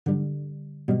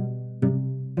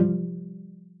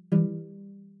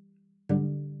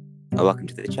Welcome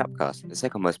to the Chapcast, the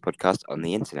second most podcast on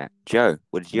the internet. Joe,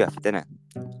 what did you have for dinner?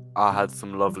 I had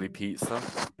some lovely pizza.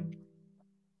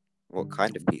 What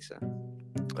kind of pizza?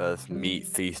 This meat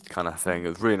feast kind of thing. It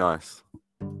was really nice.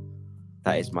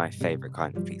 That is my favourite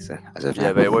kind of pizza, as of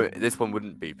Yeah, now. but this one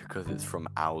wouldn't be because it's from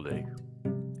Aldi.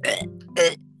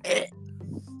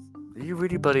 You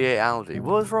really bloody ate Aldi.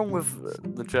 What was wrong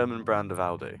with the German brand of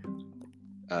Aldi?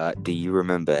 Do you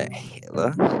remember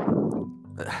Hitler?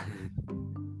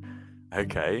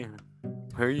 Okay.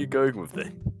 Where are you going with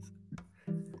this?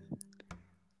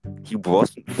 He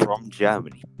wasn't from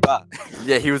Germany, but...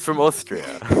 Yeah, he was from Austria.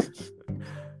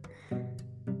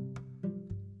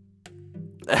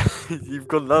 You've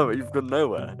gone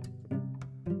nowhere.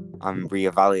 I'm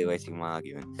reevaluating my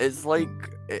argument. It's like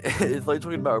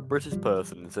talking about a British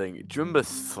person and saying, "Do you remember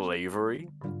slavery?"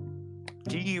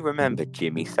 Do you remember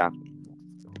Jimmy Savile?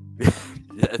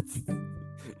 Yes.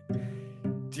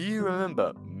 Do you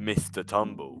remember Mr.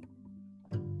 Tumble?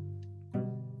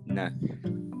 No.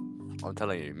 I'm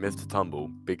telling you, Mr. Tumble,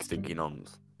 big stinky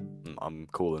noms. I'm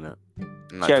calling it.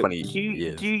 In like Joe, 20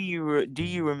 years. do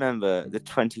you remember the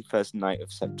 21st night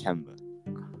of September?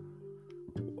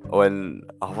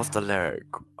 What's the lyric?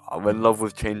 When love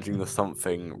was changing to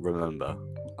something, remember.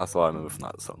 That's what I remember from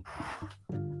that song.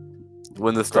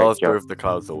 When the stars drove the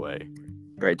clouds away.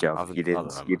 Great job.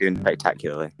 You're doing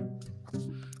spectacularly.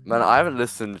 Man, I haven't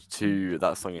listened to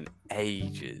that song in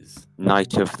ages.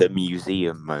 Night of the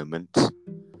Museum moment.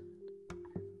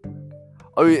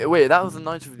 Oh, wait, that was a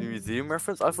Night of the Museum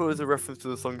reference? I thought it was a reference to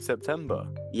the song September.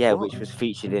 Yeah, What? Which was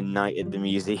featured in Night at the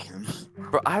Museum.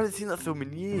 Bro, I haven't seen that film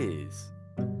in years.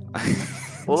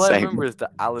 All I remember is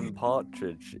that Alan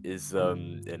Partridge is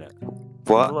in it.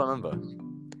 What? That's all I remember.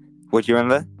 What do you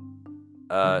remember?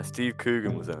 Steve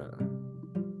Coogan was in it.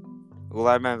 All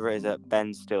I remember is that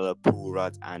Ben Stiller, Paul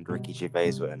Rudd, and Ricky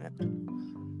Gervais were in it.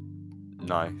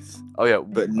 Nice. Oh yeah,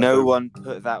 but no one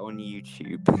put that on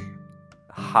YouTube.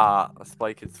 Ha! A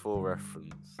Spy Kids 4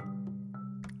 reference.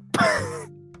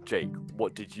 Jake,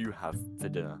 what did you have for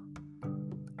dinner?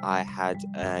 I had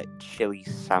chili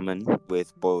salmon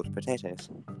with boiled potatoes.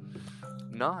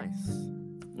 Nice.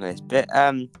 It's bit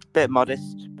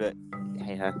modest, but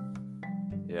hey ho.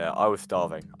 Yeah, I was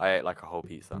starving. I ate like a whole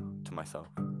pizza to myself.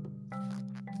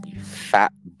 You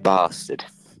fat bastard.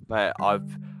 Mate, I've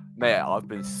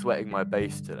been sweating my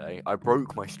bass today. I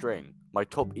broke my string. My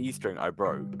top E string I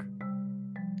broke.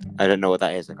 I don't know what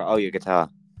that is. Your guitar.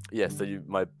 Yeah, so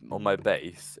on my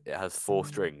bass, it has 4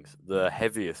 strings. The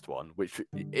heaviest one, which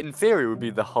in theory would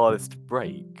be the hardest to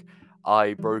break,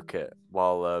 I broke it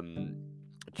while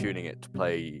tuning it to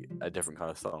play a different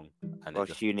kind of song. And while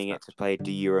tuning it to play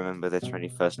Do You Remember the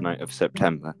 21st Night of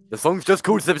September? The song's just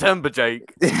called September,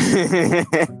 Jake.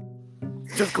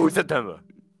 Just called September.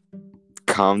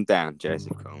 Calm down,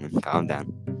 Joseph Coleman. Calm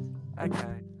down.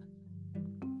 Okay.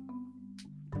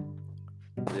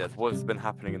 Yes, what's been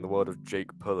happening in the world of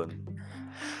Jake Pullen?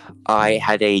 I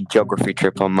had a geography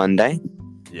trip on Monday.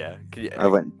 Yeah. I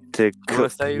went to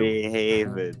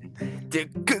Cookmehaven. To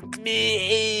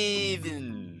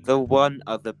Cookmehaven! The one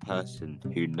other person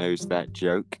who knows that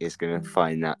joke is going to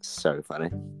find that so funny.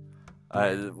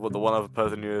 The one other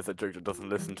person who knows that joke that doesn't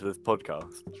listen to this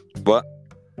podcast? What?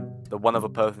 The one other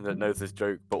person that knows this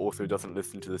joke but also doesn't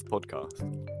listen to this podcast?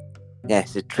 Yeah,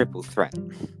 it's a triple threat.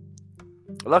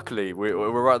 Luckily, we're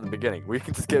right at the beginning. We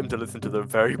can just get him to listen to the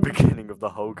very beginning of the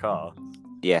whole cast.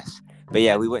 Yes, but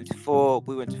yeah, we went to four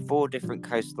different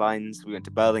coastlines. We went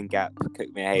to Berlin Gap,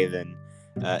 Cookmehaven,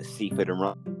 Seaford, and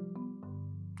Rock.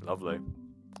 Lovely.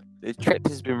 The trip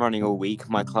has been running all week.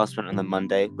 My class went on the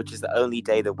Monday, which is the only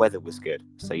day the weather was good.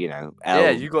 So you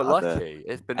got lucky.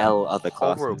 It's been other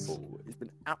horrible. Classes. It's been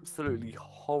absolutely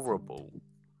horrible.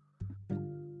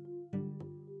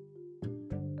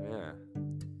 Yeah.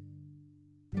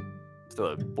 Still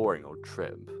a boring old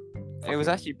trip. It was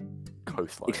actually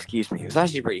coastline. Excuse me. It was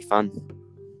actually pretty fun.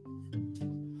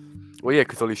 Well, yeah,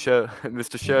 because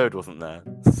Mr. Sherwood wasn't there,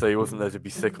 so he wasn't there to be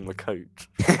sick on the coach.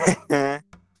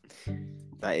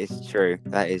 That is true.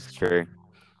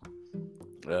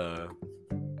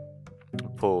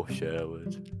 Poor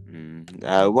Sherwood.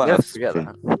 What else? Forget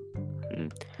that.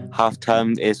 Half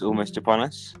term is almost upon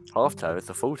us. Half term? It's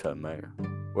a full term, mate.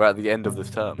 We're at the end of this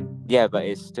term. Yeah, but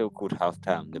it's still called half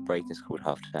term. The break is called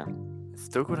half term. It's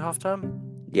still called half term?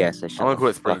 Yes, I'm gonna call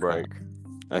it spring break.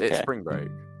 Okay. It's spring break.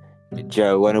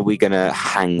 Joe, when are we gonna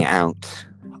hang out?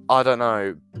 I don't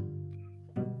know.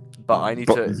 But I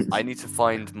need to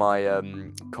find my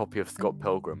copy of Scott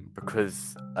Pilgrim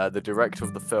because the director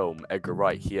of the film, Edgar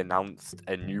Wright, he announced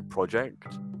a new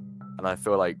project, and I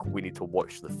feel like we need to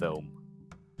watch the film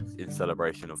in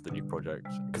celebration of the new project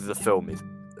because the film is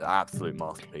Absolute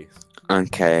masterpiece.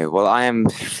 Okay, well, I am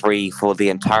free for the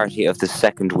entirety of the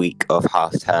second week of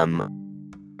half term,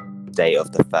 day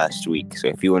of the first week. So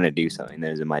if you want to do something,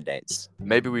 those are my dates.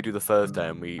 Maybe we do the Thursday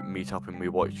and we meet up and we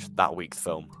watch that week's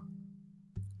film.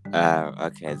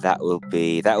 Okay, that will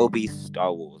be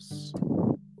Star Wars.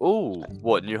 Ooh,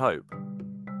 what, New Hope?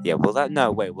 Yeah, will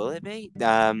it be?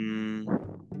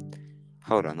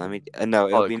 Hold on, let me. No,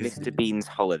 it'll be 'cause- Mr. Bean's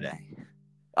Holiday.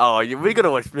 Oh, we're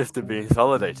gonna watch Mr. Bean's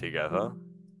Holiday together.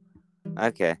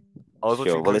 Okay. I was Sure,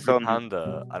 watching well, Kung it's Fu on-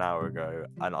 Panda an hour ago,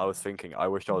 and I was thinking, I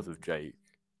wish I was with Jake.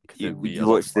 'Cause it'd be You a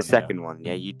lot watched the funnier. second one,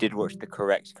 yeah? You did watch the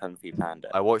correct Kung Fu Panda.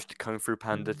 I watched Kung Fu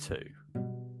Panda 2.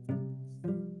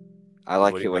 I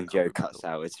like What do it you when think, Joe Kung Fu cuts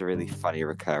out. It's a really funny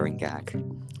recurring gag.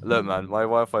 Look, man, my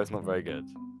Wi-Fi is not very good.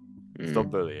 Stop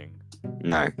bullying.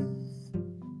 No.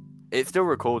 It still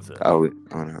records it. Oh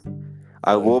no.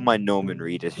 I So- wore my Norman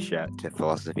Reedus shirt to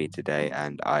philosophy today,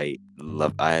 and I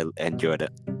enjoyed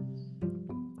it.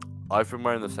 I've been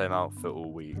wearing the same outfit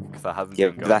all week because I haven't Yeah,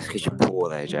 been but going that's because you're anywhere. poor,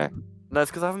 there, Joe. No,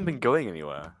 it's because I haven't been going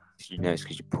anywhere. You know, it's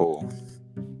because you're poor.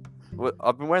 Well,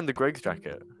 I've been wearing the Greg's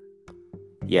jacket.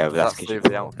 Yeah, but Does that's that because you're save the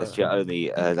poor. outfit?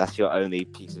 That's your only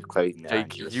piece of clothing that Jake,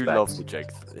 earns you you respect. love the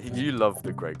Jake's. You love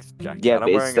the Greg's jacket. Yeah, and but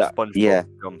I'm it's wearing a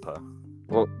SpongeBob jumper.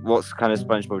 What's kind of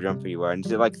SpongeBob jumper you wearing?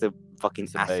 Is it like the fucking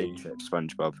It's a acid beige. trip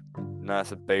SpongeBob? No,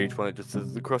 it's a beige one. It just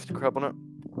says the Krusty Krab on it.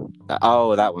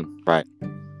 Oh, that one. Right.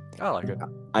 I like it.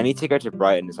 I need to go to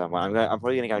Brighton at some point. I'm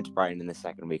probably going to go into Brighton in the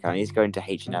second week. I need to go into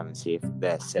H&M and see if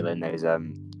they're still in those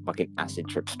fucking acid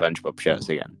trip SpongeBob shirts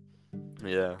again.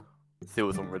 Yeah. See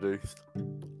what's on reduced.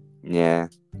 Yeah.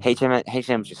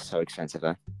 H&M's just so expensive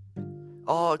though.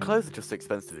 Oh, clothes are just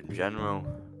expensive in general.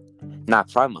 Nah,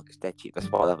 Primark is dead cheap.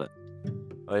 That's why I love it.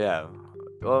 Oh yeah.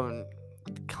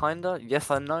 Kinda. Yes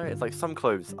and no. It's like some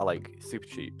clothes are like super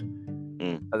cheap.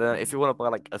 And then if you want to buy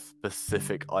like a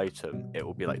specific item, it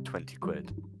will be like 20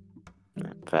 quid.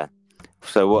 Yeah, fair.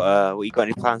 So what you got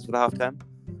any plans for the half term?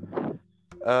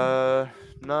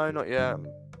 No, not yet.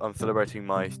 I'm celebrating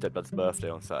my stepdad's birthday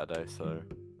on Saturday, so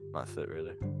that's it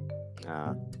really.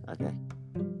 Okay.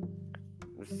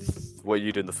 What are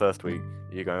you doing the first week?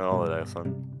 Are you going on holiday or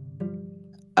something?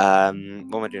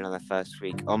 What am I doing on the first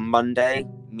week? On Monday,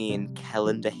 me and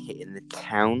Kellen are hitting the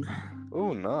town.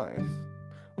 Oh, nice.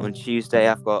 On Tuesday,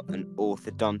 I've got an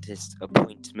orthodontist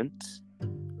appointment.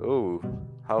 Oh,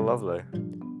 how lovely.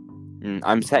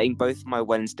 I'm setting both my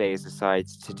Wednesdays aside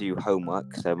to do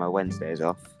homework, so my Wednesday is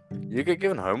off. You get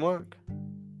given homework?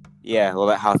 Yeah, well,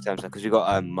 at half term, because we've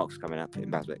got mocks coming up in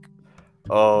Baswick.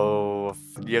 Oh,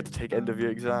 you have to take end of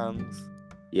year exams.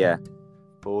 Yeah.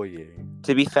 For you.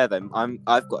 To be fair, though,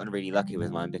 I've gotten really lucky with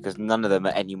mine because none of them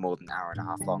are any more than an hour and a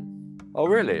half long. Oh,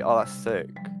 really? Oh, that's sick.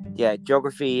 Yeah,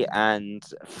 geography and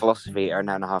philosophy are an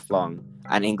hour and a half long,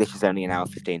 and English is only an hour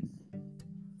 15.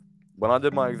 When I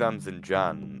did my exams in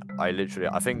Jan, I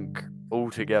think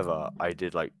altogether I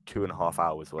did like 2.5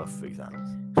 hours worth of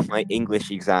exams. My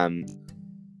English exam,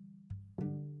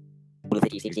 all of the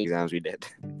GCSE exams we did.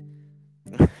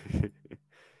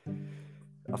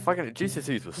 I fucking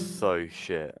GCSEs were so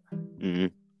shit. Mm-hmm.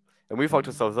 And we fucked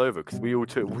ourselves over because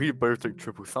we both took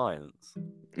triple science.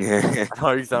 Yeah. And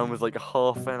our exam was like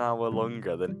half an hour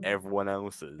longer than everyone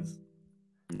else's.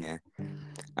 Yeah.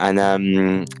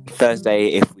 And Thursday,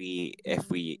 if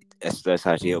we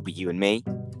society, it'll be you and me.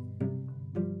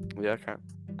 Yeah, okay.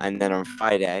 And then on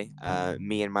Friday,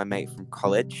 me and my mate from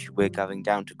college, we're going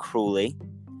down to Crawley.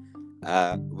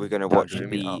 We're gonna watch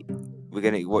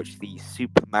the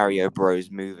Super Mario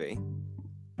Bros. Movie.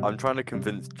 I'm trying to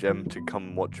convince Jem to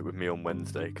come watch it with me on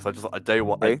Wednesday because a day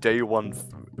one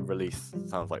release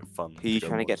sounds like fun. Who are you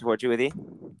trying to get to watch it with you?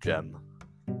 Jem.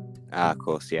 Of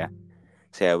course, yeah.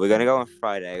 So yeah, we're gonna go on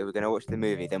Friday. We're gonna watch the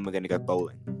movie, then we're gonna go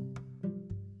bowling.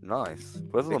 Nice.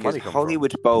 Where's all the Because money come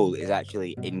Hollywood Bowl is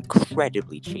actually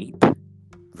incredibly cheap. from?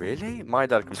 Really? My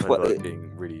dad complains about it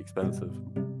being really expensive.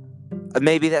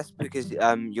 Maybe that's because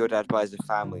your dad buys a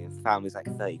family, and family's like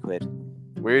 30 quid.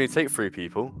 We only take 3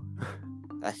 people.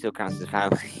 That still counts as a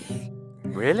family.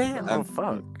 Really? Oh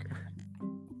fuck.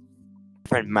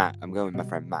 Friend Matt, I'm going with my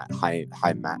friend Matt. Hi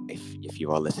Matt, if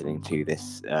you are listening to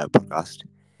this podcast.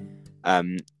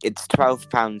 It's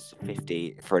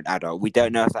 £12.50 for an adult. We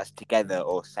don't know if that's together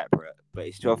or separate, but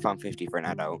it's £12.50 for an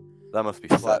adult. That must be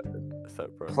separate.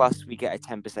 Plus, we get a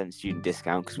 10% student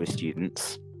discount because we're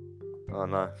students, Oh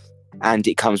nice. and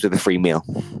it comes with a free meal.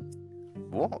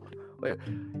 What? Wait,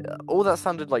 all that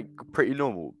sounded like pretty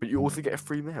normal, but you also get a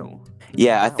free meal.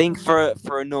 Yeah, I Wow. think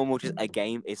for a normal just a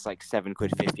game, it's like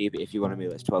 £7.50, but if you want a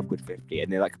meal, it's £12.50,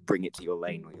 and they like bring it to your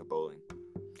lane when you're bowling.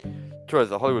 True,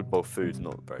 the Hollywood Bowl food's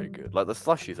not very good. Like the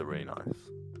slushies are really nice.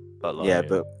 But Yeah, like,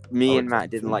 but I me would and Matt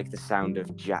take didn't two. like the sound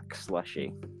of Jack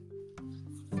Slushy.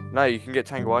 No, you can get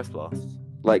Tango Ice Blast.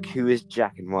 Like, who is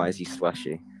Jack and why is he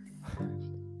slushy?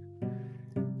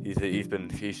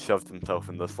 He's shoved himself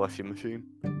in the slushy machine.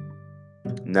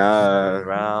 No.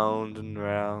 Round and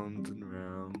round and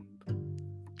round.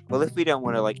 Well, if we don't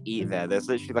want to like eat there, there's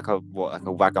literally like a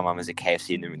Wagamama's, a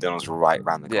KFC, and the McDonald's right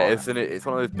around the Yeah, corner. it's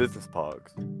one of those business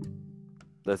parks.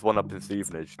 There's one up in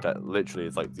Stevenage that literally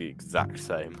is like the exact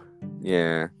same.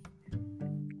 Yeah.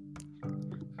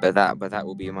 But that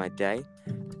will be my day.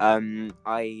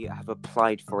 I have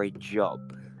applied for a job.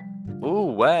 Ooh,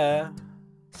 where?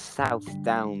 South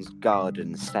Downs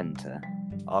Garden Centre.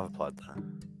 I've applied there.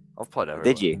 I've applied everywhere.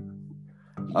 Did you?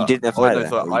 You didn't Oh apply no, there?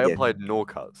 so or I you did? applied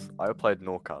Norcuts.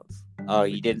 Oh,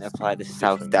 you which didn't is apply the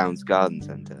South different. Downs Garden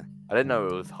Centre. I didn't know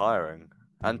it was hiring.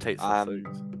 And Tate Sussex.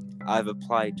 I've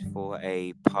applied for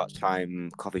a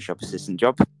part-time coffee shop assistant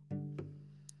job.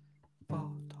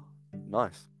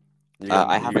 Nice.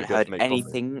 I you haven't gonna be able heard to make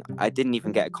anything. I didn't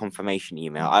even get a confirmation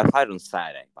email. I applied on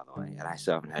Saturday, by the way, and I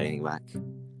still haven't heard anything back.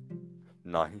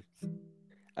 Nice.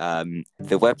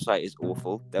 The website is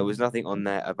awful. There was nothing on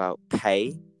there about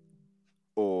pay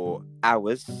or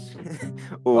hours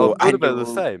or Build about the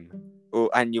same. or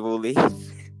annual leave.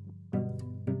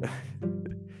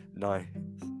 Nice.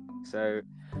 So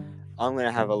I'm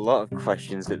gonna have a lot of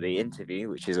questions at the interview,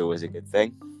 which is always a good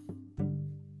thing.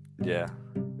 Yeah.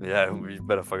 Yeah, you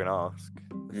better fucking ask.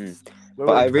 But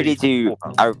I really do.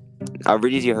 I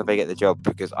really do hope I get the job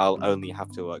because I'll only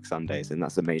have to work Sundays, and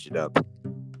that's a major dub.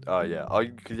 Oh yeah. Oh yeah,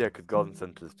 because garden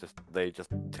centers they just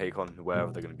take on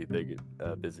wherever they're gonna be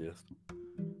busiest.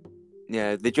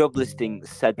 Yeah, the job listing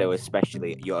said though,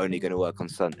 especially you're only going to work on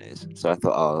Sundays, so I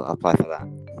thought I'll apply for that.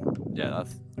 Yeah,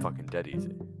 that's fucking dead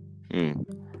easy. And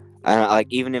like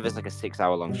even if it's like a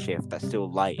 6-hour long shift, that's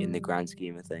still light in the grand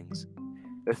scheme of things.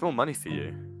 It's more money for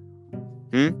you.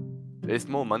 It's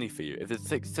more money for you. If it's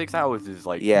 6 hours is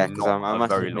like yeah, because I must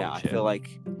very admit, long I shift. feel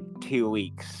like 2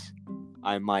 weeks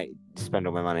I might spend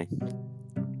all my money.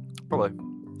 Probably.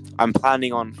 I'm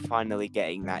planning on finally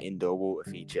getting that indoor water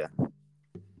feature.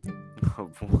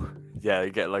 Yeah,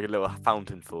 you get like a little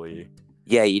fountain for you.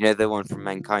 Yeah, you know the one from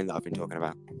Mankind that I've been talking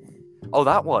about. Oh,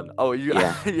 that one. Oh, you.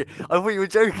 Yeah. I thought you were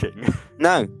joking.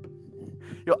 No.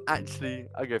 You're actually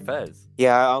okay, fairs.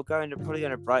 Yeah, I'll probably go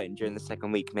to Brighton during the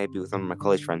second week, maybe with one of my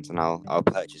college friends, and I'll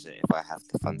purchase it if I have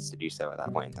the funds to do so at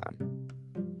that point in time.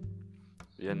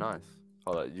 Yeah, nice.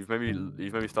 Oh, you've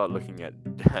maybe start looking at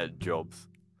jobs.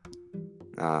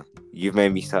 You've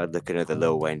made me start looking at the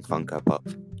Lil Wayne Funko Pop.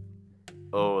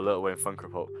 Oh, Lil Wayne Funko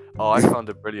Pop. Oh, I found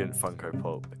a brilliant Funko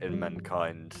Pop in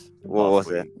Mankind. What was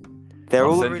it? They're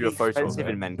I'll all send you really a photo of expensive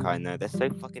it. in Mankind, though. They're so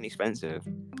fucking expensive.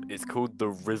 It's called the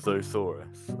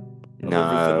Rizzosaurus.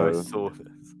 No. The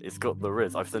Rizzosaurus. It's got the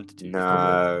Riz. I've sent it to you.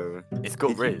 No. It's got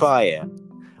Did Riz. you buy it?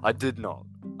 I did not.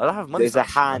 I don't have money. There's a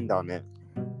hand on it.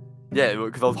 Yeah,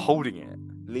 because I was holding it.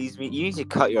 You need to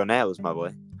cut your nails, my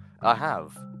boy. I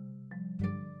have.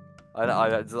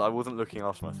 I wasn't looking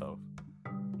after myself.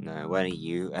 No, when are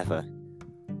you ever?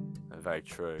 Very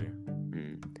true.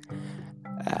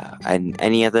 And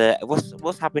any other?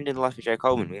 What's happened in the life of Joe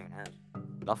Coleman? We haven't heard.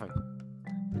 Nothing.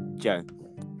 Joe.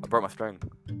 I broke my string.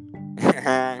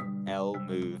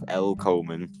 L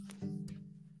Coleman.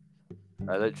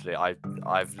 I've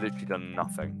literally done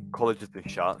nothing. College has been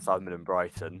shut, so I've been in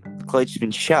Brighton. College has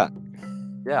been shut.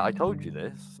 Yeah, I told you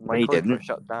this. No, you college didn't. got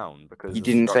shut down because You of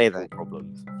didn't say structural that.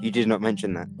 problems. You did not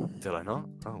mention that. Did I not?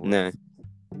 Oh, No.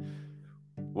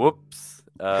 Whoops.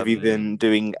 Have you been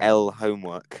doing L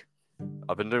homework?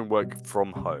 I've been doing work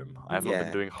from home. I haven't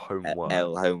been doing homework.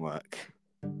 L homework.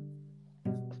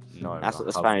 No. That's what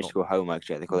the Spanish call homework,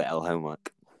 Joe. They call it L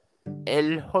homework.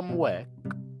 El homework.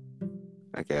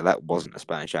 Okay, that wasn't a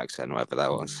Spanish accent, whatever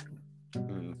that was.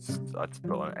 I just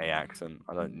put on an A accent.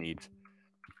 I don't need.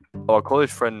 Oh, a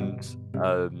college friend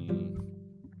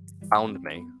found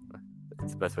me.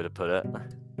 That's the best way to put it.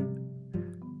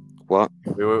 What?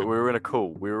 We were in a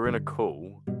call.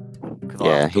 Because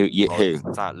Yeah, I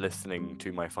who? sat listening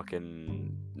to my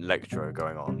fucking lecture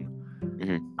going on,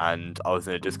 Mhm. and I was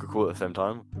in a Discord call at the same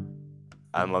time.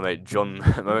 And my mate John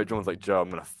was like, "Joe, I'm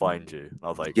gonna find you." And I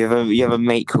was like, You have a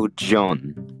mate called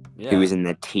John, yeah. who is in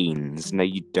their teens. No,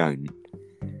 you don't.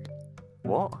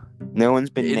 What? No one's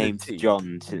been In the named teens?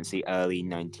 John since the early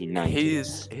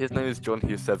 1990s. His name is John.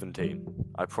 He was 17.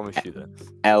 I promise you this.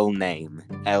 L name.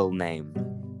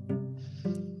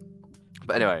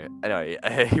 But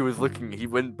anyway, he was looking. He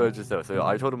went Burgess Hill. So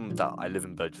I told him that I live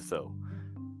in Burgess Hill,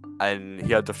 and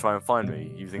he had to try and find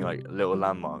me using like little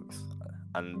landmarks.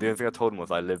 And the only thing I told him was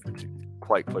I lived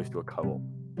quite close to a co-op.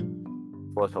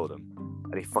 What I told him,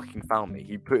 and he fucking found me.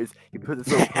 He put this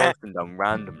little person down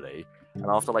randomly, and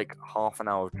after like half an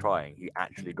hour of trying, he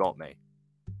actually got me.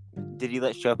 Did he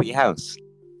let you show up at your house?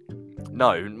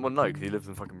 No, because he lives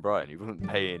in fucking Brighton. He wasn't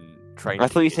paying train. I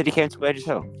thought you tickets. said he came to Burgess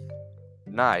Hill.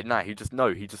 Nah. He was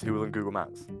on Google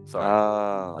Maps. Sorry,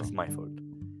 Oh. that's my fault.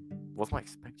 What's my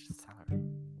expected salary?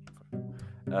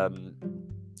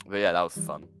 But yeah, that was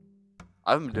fun.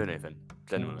 I haven't been doing anything,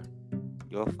 genuinely.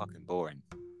 You're fucking boring.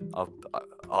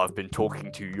 I've been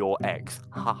talking to your ex.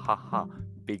 Ha ha ha.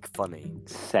 Big funny.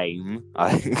 Same.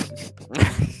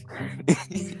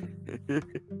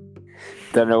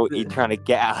 Don't know what you're trying to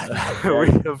get at.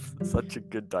 We have such a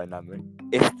good dynamic.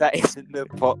 If that isn't the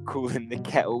pot cooling the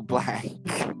kettle black.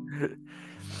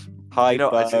 Hi,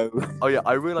 Bo. Oh yeah,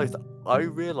 I realized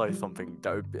something.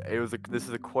 This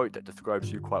is a quote that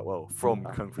describes you quite well from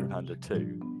Kung Fu Panda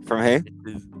 2. From who?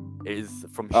 It is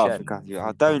from Oh, Shen. for God's sake,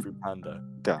 Kung don't. Fu Panda.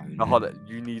 Don't. No, hold on,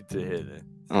 you need to hear this.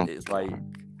 Oh,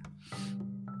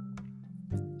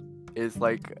 It's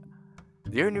like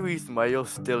the only reason why you're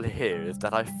still here is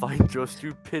that I find your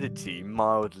stupidity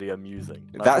mildly amuing.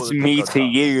 That's me to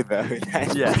you, though.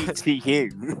 That's me to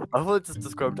you. I thought it just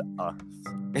described us.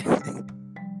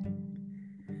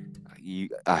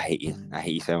 I hate you. I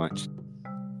hate you so much.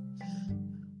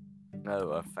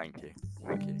 No, thank you.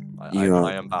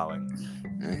 I am bowing.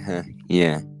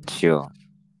 Yeah, sure.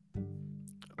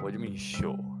 What do you mean,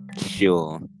 sure?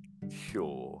 Sure.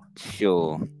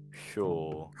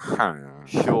 Huh.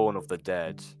 Shaun of the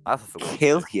Dead. That's a film.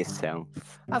 Kill yourself.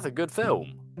 That's a good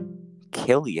film.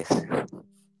 Kill yourself.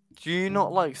 Do you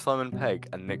not like Simon Pegg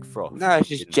and Nick Frost? No, it's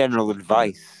just general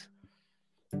advice.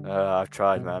 I've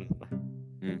tried, man.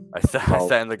 I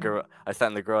sat in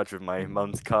the garage with my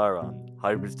mum's car on.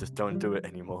 Hybrids just don't do it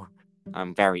anymore.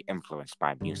 I'm very influenced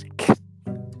by music.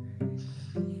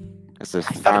 It's a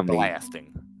family. Blasting.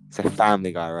 It's a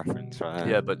Family Guy reference, right?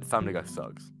 Yeah, but Family Guy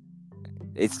sucks.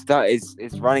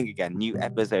 It's running again. New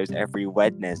episodes every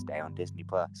Wednesday on Disney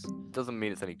Plus. Doesn't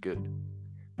mean it's any good.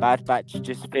 Bad Batch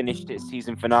just finished its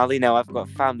season finale. Now I've got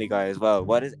Family Guy as well.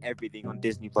 Why does everything on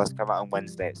Disney Plus come out on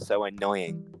Wednesday? It's so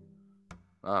annoying.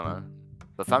 I don't know.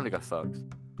 But Family Guy sucks.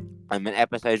 I'm an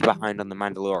episode behind on The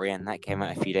Mandalorian. That came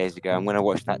out a few days ago. I'm going to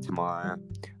watch that tomorrow.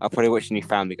 I'll probably watch a new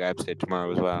Family Guy episode tomorrow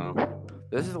as well.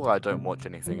 This is why I don't watch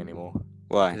anything anymore.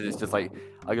 Why? It's just like,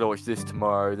 I gotta watch this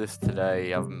tomorrow, this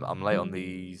today. I'm late on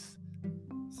these.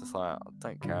 It's just like, I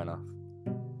don't care enough.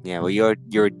 Yeah, well, you're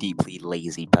a deeply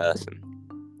lazy person.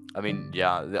 I mean,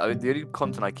 yeah. The only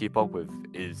content I keep up with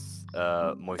is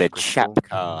Moist The Crystal.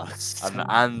 Chapcast.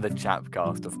 And the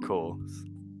Chapcast, of course.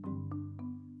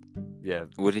 Yeah.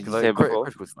 What did you say before?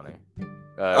 Critical's funny.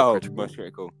 Critical. Most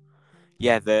critical.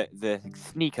 Yeah, the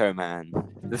Sneeko man.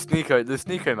 The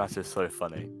Sneeko matter is so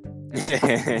funny.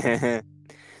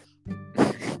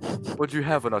 What do you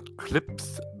have on that?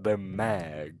 Clips the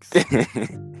mags.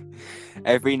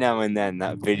 Every now and then,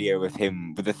 that video with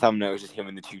him, with the thumbnail, just him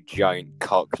and the two giant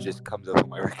cocks, just comes up on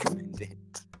my recommended.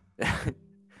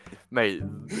 Mate,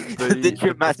 the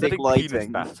dramatic lighting penis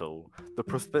battle,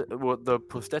 the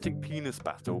prosthetic penis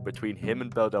battle between him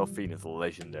and Belle Delphine is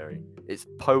legendary. It's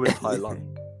Poe and Tai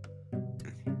Lung.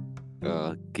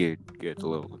 Oh, good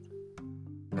lord.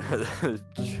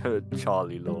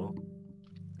 Charlie Law.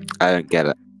 I don't get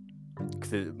it.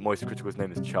 Because Moist Critical's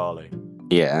name is Charlie.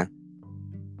 Yeah.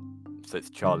 So it's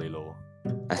Charlie Law.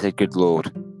 I said good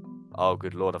lord. Oh,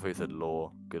 good lord. I thought you said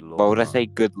law. Good lord. Why would I say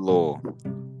good law?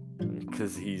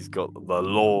 Because he's got the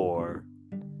lore.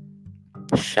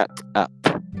 Shut up.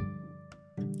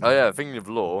 Oh yeah, thinking of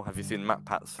lore, have you seen Matt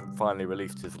Pat's finally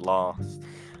released his last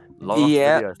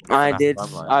yeah, video? I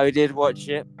did watch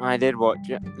it.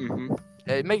 Mm-hmm.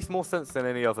 It makes more sense than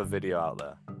any other video out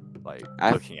there. Like,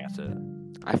 looking at it.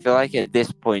 I feel like at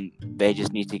this point, they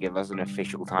just need to give us an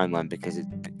official timeline because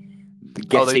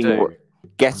guessing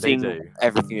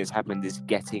everything that's happened is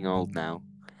getting old now.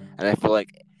 And I feel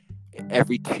like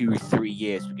every 2-3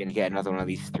 years, we're going to get another one of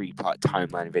these 3-part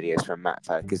timeline videos from Matt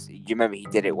Pat. Because you remember he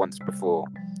did it once before.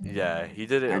 Yeah, he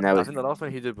did it. And I think the last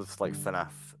one he did was like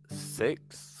FNAF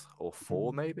 6 or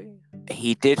 4, maybe?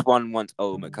 He did one once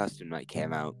Ultimate Custom Night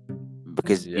came out.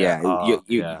 Because you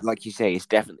like you say, he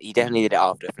definitely did it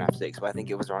after FNAF 6, but I think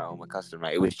it was around Ultimate Custom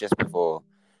Night. It was just before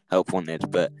Help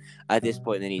Wanted, but at this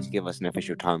point they need to give us an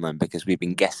official timeline because we've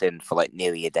been guessing for like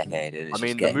nearly a decade. And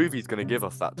the movie's going to give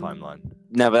us that timeline.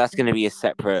 No, but that's going to be a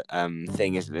separate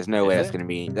thing, isn't it? There's no way that's going to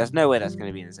be in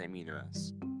the same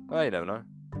universe. Oh, you never know.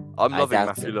 I'm loving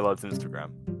Matthew Lillard's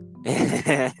Instagram.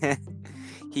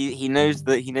 He knows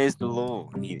the law.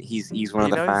 He's one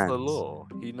of the fans.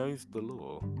 He knows the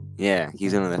law. Yeah,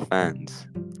 he's one of the fans.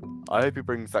 I hope he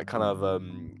brings that kind of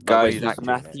Guys, he's was acting in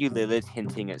it. Matthew Lillard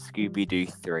hinting at Scooby-Doo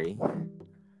 3?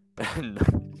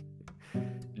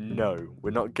 No,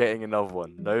 we're not getting another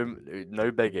one.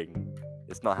 No begging.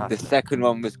 It's not The happening. second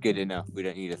one was good enough. We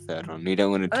don't need a third one. We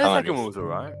don't want to And the second tarnish. one was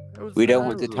alright. We don't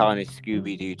want to tarnish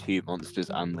Scooby-Doo 2 Monsters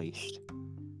Unleashed.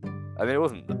 I mean, it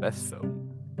wasn't the best film,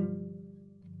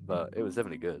 but it was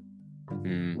definitely good.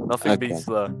 Nothing Okay. beats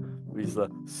the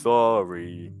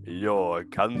sorry, you're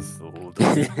cancelled.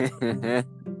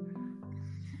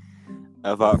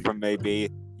 Apart from maybe,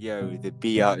 the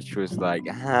biatch was like,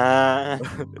 huh?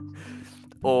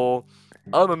 Or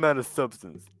I'm a man of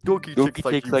substance. Dorky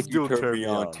chicks like you still turn me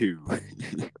on too.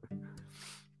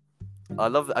 I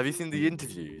love that. Have you seen the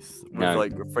interviews with No.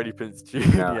 Freddie Prinze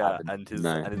Jr. No, and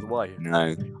his wife?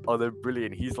 No. Oh, they're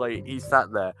brilliant. He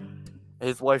sat there.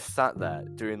 His wife sat there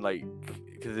doing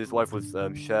because his wife was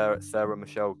Sarah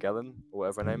Michelle Gellar or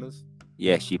whatever her name is.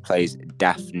 Yeah, she plays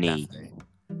Daphne.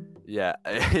 Yeah,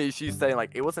 she's saying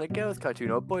it wasn't a girl's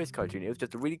cartoon or a boy's cartoon. It was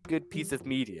just a really good piece of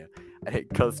media. And it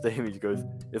comes to him and he goes,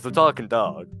 "It's a talking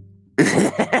dog."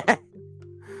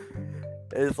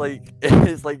 It's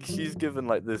like she's given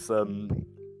this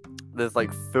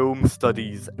film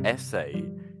studies essay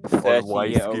on why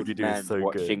 30-year-old Scooby-Doo man is so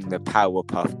watching good. the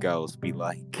Powerpuff Girls be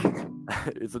like.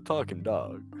 It's a talking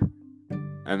dog.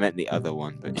 I meant the other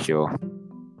one, but sure.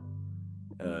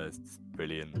 It's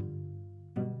brilliant.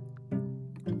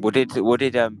 What did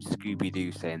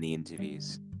Scooby-Doo say in the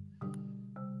interviews?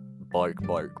 Bark,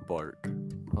 bark, bark.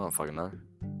 I don't fucking know.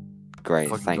 Great,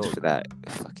 Fucking thanks dog. for that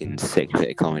fucking sick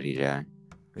bit of comedy, Joe.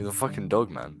 He's a fucking dog,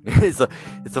 man. It's a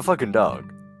fucking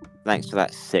dog. Thanks for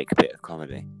that sick bit of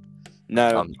comedy.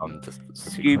 No, I'm just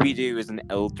Scooby-Doo is an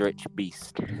eldritch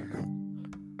beast.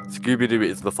 Scooby-Doo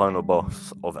is the final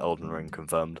boss of Elden Ring,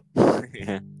 confirmed.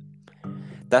 Yeah.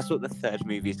 That's what the third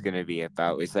movie is going to be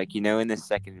about. It's in the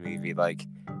second movie,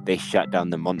 they shut down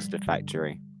the monster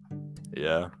factory.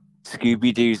 Yeah.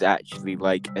 Scooby-Doo's actually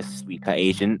a sleeper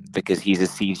agent because he's a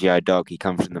CGI dog. He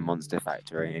comes from the monster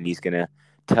factory and he's going to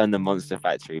turn the monster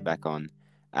factory back on.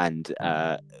 And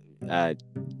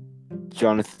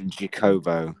Jonathan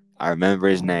Jacobo, I remember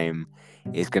his name,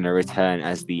 is going to return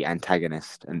as the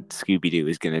antagonist, and Scooby-Doo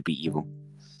is going to be evil.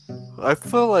 I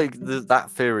feel like that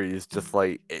theory is just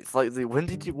it's what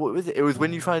was it? It was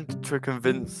when you tried to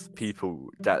convince people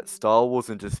that Star Wars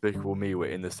and Despicable Me were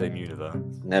in the same universe.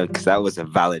 No, because that was a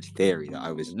valid theory that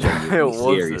I was No, genuinely it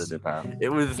serious wasn't. about. It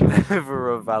was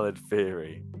never a valid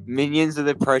theory. Minions are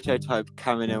the prototype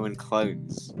Kaminoan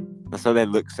clones. That's why they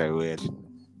look so weird.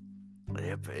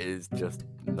 Yeah, but it's just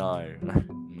no.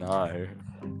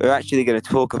 We're actually going to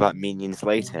talk about Minions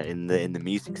later in the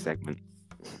music segment.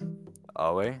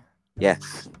 Are we?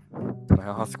 Yes. Can I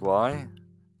ask why?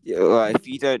 Yeah, well, if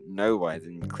you don't know why,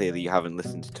 then clearly you haven't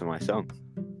listened to my song.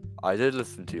 I did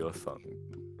listen to your song.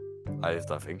 I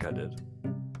think I did.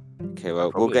 Okay,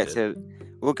 well, we'll get to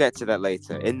that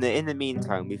later. In the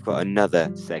meantime, we've got another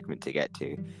segment to get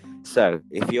to. So,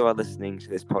 if you are listening to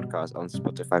this podcast on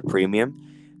Spotify Premium,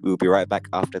 we will be right back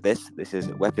after this. This is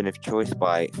Weapon of Choice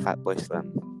by Fatboy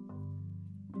Slim.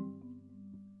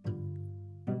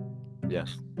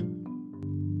 Yes.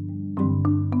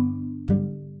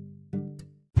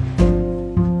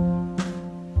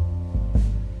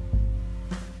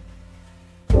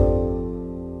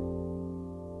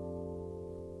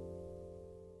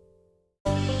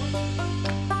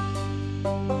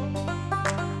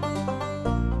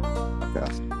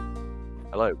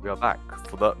 Hello, we are back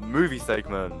for the movie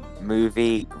segment.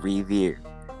 Movie review.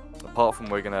 Apart from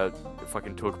we're gonna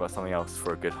fucking talk about something else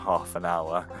for a good half an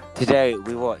hour. Today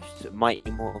we watched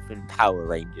Mighty Morphin Power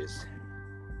Rangers.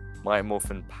 Mighty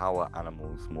Morphin Power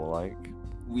Animals, more like.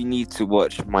 We need to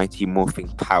watch Mighty Morphin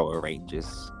Power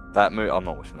Rangers. That movie, I'm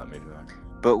not watching that movie though.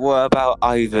 But what about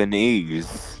Ivan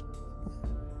Ooze?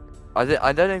 I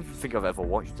don't even think I've ever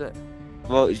watched it.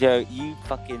 Well, Joe, you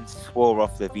fucking swore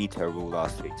off the veto rule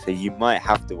last week, so you might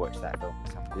have to watch that film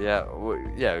at some point.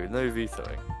 Yeah, no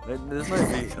vetoing. There's no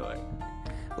vetoing.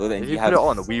 Well, then If you have put it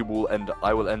on,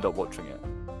 I will end up watching it.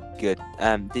 Good.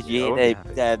 Did you hear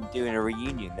they're doing a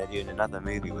reunion? They're doing another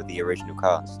movie with the original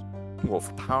cast. What,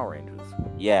 for Power Rangers?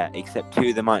 Yeah, except two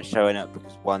of them aren't showing up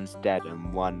because one's dead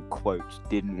and one, quote,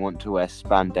 didn't want to wear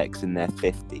spandex in their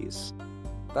 50s.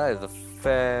 That is a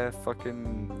fair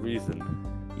fucking reason.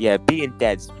 Yeah, being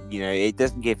dead, it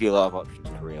doesn't give you a lot of options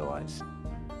to realise.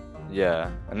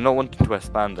 Yeah, and not wanting to wear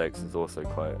spandex is also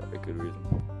quite a good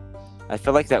reason. I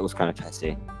feel like that was kind of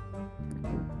petty.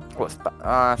 What,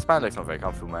 spandex not very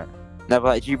comfortable, mate. No,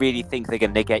 but do you really think they're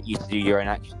going to get you to do your own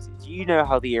actions? Do you know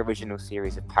how the original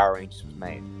series of Power Rangers was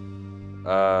made?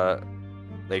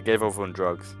 They gave everyone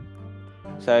drugs.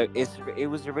 So it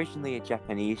was originally a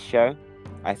Japanese show.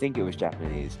 I think it was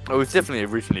Japanese. It was definitely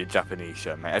originally a Japanese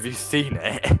show, mate. Have you seen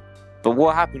it? But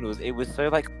what happened was it was so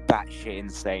like batshit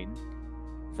insane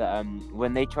that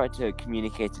when they tried to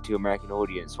communicate it to American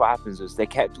audience, what happens was they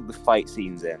kept all the fight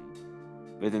scenes in,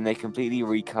 but then they completely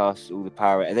recast all the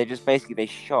power, and they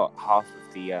shot half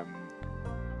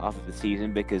of the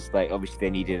season because like obviously they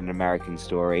needed an American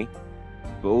story,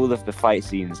 but all of the fight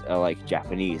scenes are like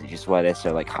Japanese, which is why they're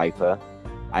so like hyper.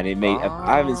 And it made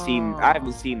I haven't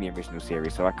seen the original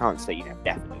series, so I can't say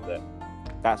definitely, but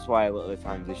that's why a lot of the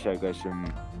times the show goes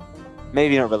from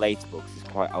maybe not relatable because it's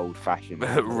quite old fashioned.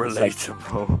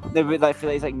 Relatable. No, but like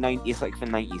it's like 90s, it's like for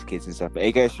 90s kids and stuff. But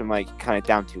it goes from like kind of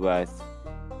down to earth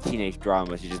teenage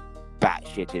drama to just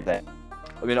batshitted. That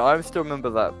I mean, I still remember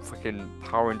that fucking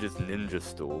Power Rangers Ninja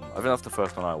Storm. I think that's the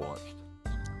first one I watched.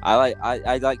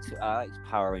 I liked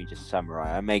Power Rangers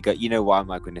Samurai. I may go. You know why I'm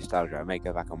like with nostalgia? I may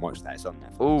go back and watch that. It's on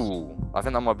Netflix. Ooh, I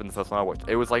think that might have been the first one I watched.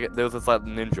 It was like there was this like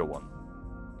ninja one.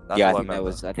 That's yeah, all I think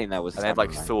that was. And they had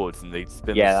like swords and they'd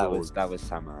spin yeah, the swords. that was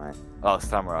Samurai. Oh,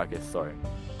 Samurai. I guess. Sorry.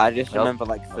 I just remember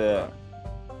like the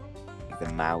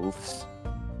mouths.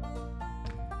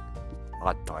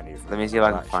 I don't even. Let me see if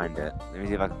I can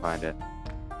find it.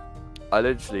 I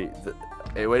literally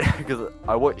it went because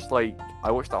I watched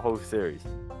that whole series,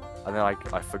 and then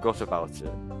I forgot about it,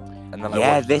 and then I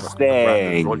watched this the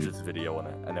thing Rogers video on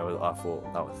it, and I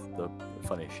thought that was the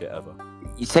funniest shit ever.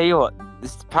 You tell you what,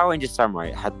 this Power Rangers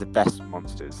Samurai had the best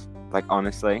monsters. Like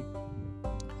honestly,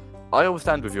 I will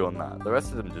stand with you on that. The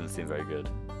rest of them didn't seem very good.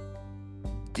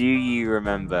 do you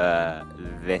remember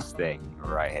this thing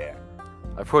right here?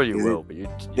 I probably will, but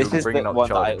This is the bringing up one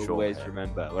that I childish always Sean here.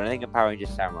 remember. When I think of Power Rangers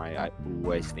Samurai, I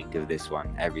always think of this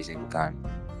one every single time.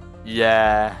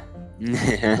 Yeah.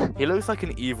 He looks like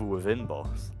an Evil Within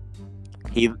boss.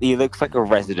 He looks like a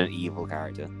Resident Evil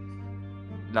character.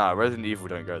 Nah, Resident Evil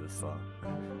don't go this far.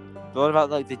 But what about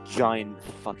like the giant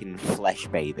fucking flesh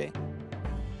baby?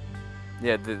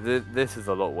 Yeah, this is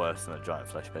a lot worse than a giant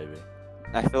flesh baby.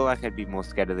 I feel like I'd be more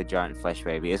scared of the giant flesh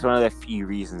baby. It's one of the few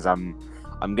reasons I'm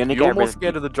gonna You're get more rid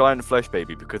scared of the giant flesh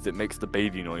baby because it makes the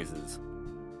baby noises.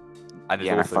 And it's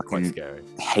Yeah, I also quite fucking scary.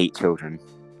 hate children.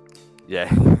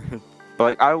 Yeah. But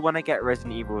like, I want to get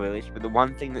Resident Evil Village, but the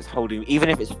one thing that's holding me, even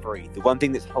if it's free, the one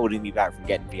thing that's holding me back from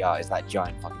getting VR is that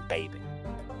giant fucking baby.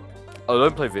 Oh,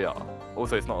 don't play VR.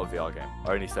 Also, it's not a VR game.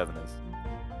 Only 7 is.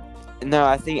 No,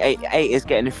 I think 8 is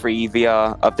getting a free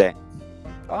VR update.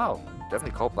 Oh,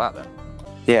 definitely cop that then.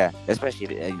 Yeah,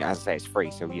 especially as I say, it's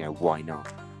free, so why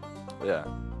not? Yeah.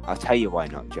 I'll tell you why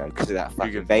not, Joe, because of that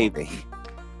fucking good baby.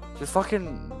 Just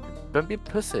fucking don't be a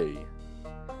pussy.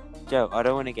 Joe, I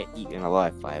don't want to get eaten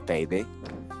alive by a baby.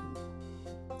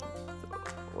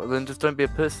 Well, then just don't be a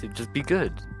pussy. Just be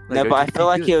good. No, but I feel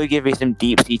like it would give me some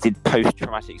deep-seated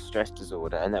post-traumatic stress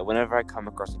disorder, and that whenever I come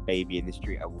across a baby in the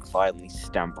street, I will violently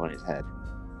stamp on its head.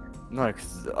 No,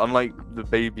 because unlike the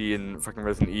baby in fucking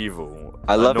Resident Evil,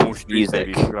 I love normal his street music.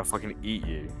 baby's gonna fucking eat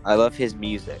you. I love his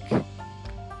music.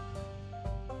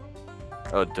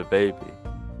 Oh, the baby.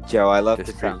 Joe, I love The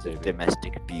the street sounds of baby.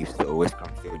 domestic abuse that always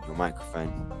come through in your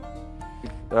microphone.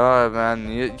 Oh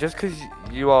man, just because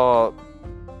you are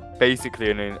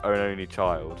basically an only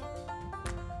child.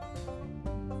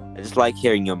 I just like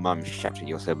hearing your mum shout at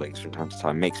your siblings from time to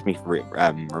time. Makes me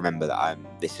remember that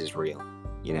this is real.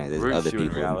 There's Roots other you in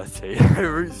people. reality.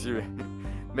 Roots you in.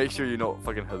 Make sure you're not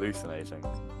fucking hallucinating.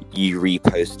 You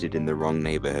reposted in the wrong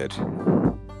neighborhood.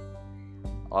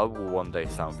 I will one day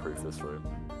soundproof this room.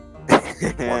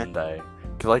 One day.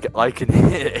 Because I can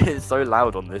hear it. It's so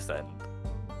loud on this end.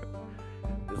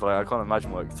 It's like, I can't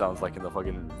imagine what it sounds like in the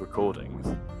fucking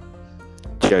recordings.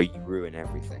 Joe, you ruin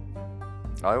everything.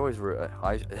 I always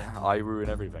I ruin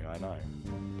everything, I know.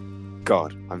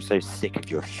 God, I'm so sick of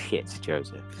your shit,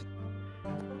 Joseph.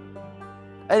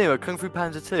 Anyway, Kung Fu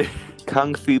Panda 2.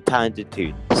 Kung Fu Panda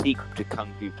 2, sequel to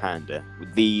Kung Fu Panda,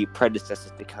 the predecessor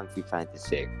to Kung Fu Panda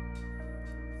 2.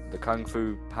 The Kung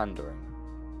Fu Pandering.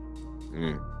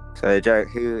 So, Joe,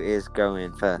 who is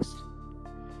going first?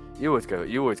 You always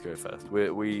go first.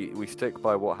 We stick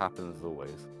by what happens as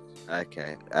always.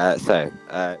 Okay.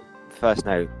 First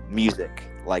note, music,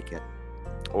 like it.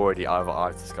 Already,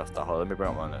 I've discussed that. Let me bring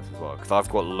up my notes as well, because I've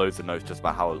got loads of notes just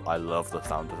about how I love the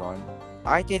sound design.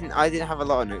 I didn't have a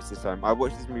lot of notes this time. I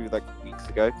watched this movie like weeks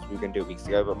ago because we were going to do it weeks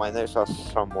ago, but my notes are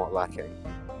somewhat lacking.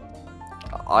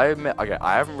 I admit, okay,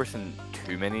 I haven't written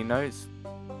too many notes,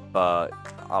 but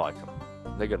I like them.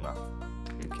 They're good enough.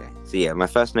 Okay. So yeah, my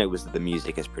first note was that the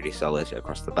music is pretty solid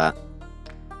across the bat.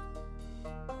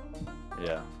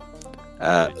 Yeah.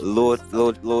 Lord,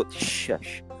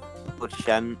 shush. called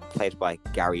Shen, played by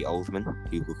Gary Oldman,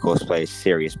 who of course plays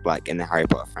Sirius Black in the Harry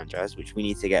Potter franchise, which we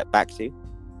need to get back to.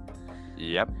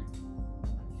 Yep.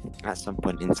 At some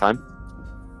point in time.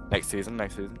 Next season. No,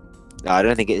 I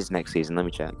don't think it is next season. Let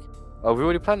me check. Oh, we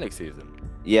already planned next season.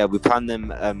 Yeah, we planned them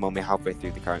when we're halfway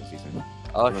through the current season.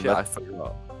 Oh Remember? shit, I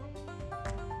forgot.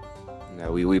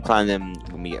 No, we plan them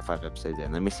when we get 5 episodes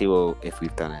in. Let me see if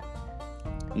we've done it.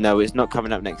 No, it's not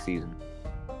coming up next season.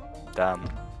 Damn.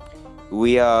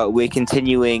 We're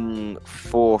continuing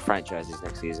 4 franchises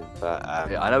next season, but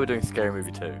Yeah, I know we're doing Scary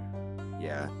Movie 2.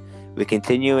 yeah, we're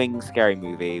continuing Scary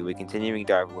Movie. We're continuing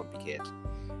Die with a Wimpy Kid.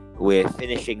 We're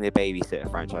finishing the Babysitter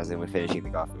franchise, and we're finishing the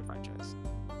Garfield franchise.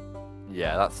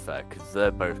 Yeah, that's fair because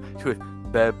they're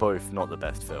both not the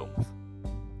best films.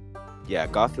 Yeah,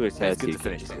 Garfield is It's good to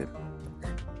finish a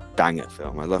banger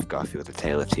film. I love Garfield: The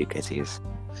Tale of Two Kitties.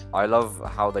 I love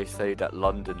how they say that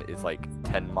London is like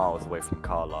 10 miles away from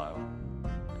Carlisle.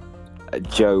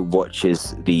 Joe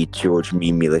watches the George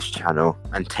Mumulus channel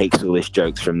and takes all his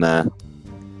jokes from there.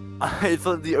 It's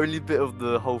like the only bit of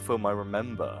the whole film I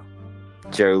remember.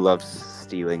 Joe loves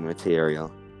stealing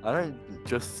material. I don't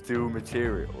just steal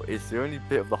material. It's the only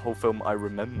bit of the whole film I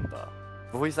remember.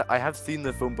 I have seen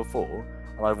the film before,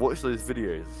 and I've watched those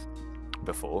videos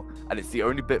before, and it's the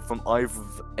only bit from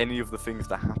any of the things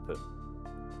that happen.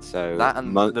 So that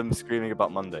and them screaming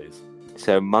about Mondays.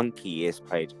 So Monkey is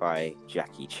played by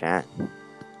Jackie Chan.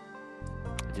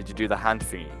 Did you do the hand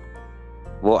thingy?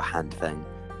 What hand thing?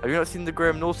 Have you not seen the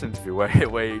Graham Norton interview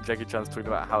where Jackie Chan's talking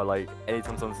about how like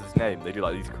anytime someone says his name, they do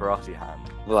like these karate hands?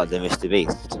 What, the Mr.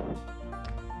 Beast?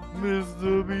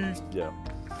 Mr. Beast. Yeah.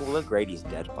 Paul Grady's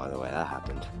dead, by the way. That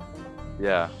happened.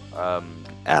 Yeah. L.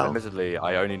 Admittedly,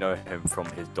 I only know him from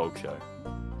his dog show.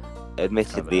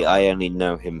 Admittedly, I only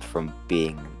know him from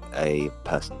being a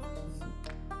person.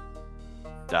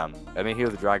 Damn. I mean, he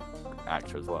was a drag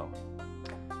actor as well.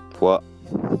 What?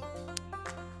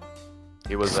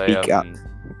 He was Speak up.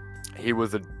 He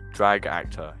was a drag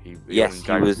actor. He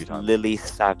was Lily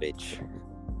Savage.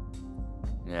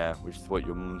 Yeah, which is what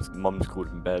your mum's called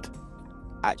in bed.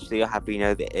 Actually, I happily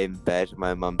know that in bed,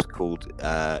 my mum's called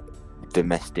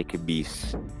domestic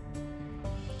abuse.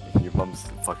 Your mum's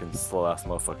fucking slow ass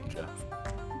motherfucking Jeff.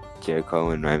 Joe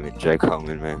Coleman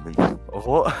moment.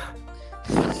 What?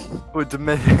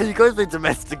 You guys say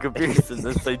domestic abuse and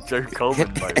then say Joe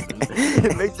Coleman moment.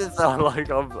 It makes it sound like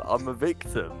I'm a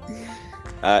victim.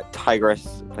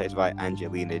 Tigress, played by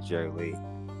Angelina Jolie.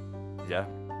 Yeah.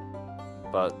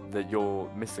 But that you're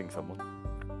missing someone.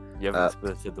 You haven't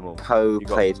splitted them all. Poe,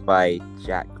 played by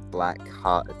Jack Black,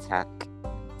 Heart Attack.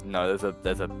 No,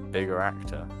 there's a bigger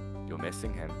actor. You're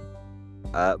missing him.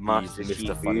 Master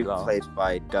Shifu, played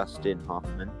by Dustin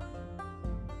Hoffman.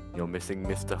 You're missing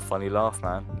Mr. Funny Laugh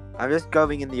Man. I'm just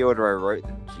going in the order I wrote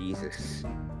them. Jesus.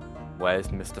 Where's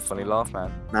Mr. Funny Laugh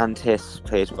Man? Mantis,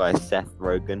 played by Seth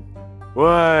Rogen.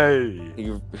 Way!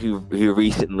 Who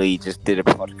recently just did a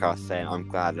podcast saying, "I'm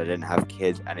glad I didn't have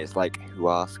kids," and it's like, who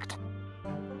asked?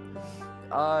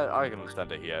 I can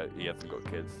understand it. He hasn't got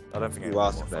kids. I don't think. Who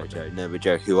asked though, Joe? No, but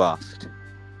Joe, who asked?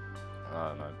 I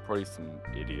don't know. Probably some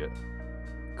idiot.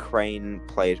 Crane,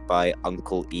 played by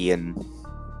Uncle Ian.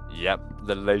 Yep,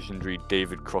 the legendary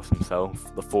David Cross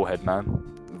himself, the forehead man.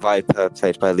 Viper,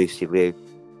 played by Lucy Liu,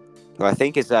 who I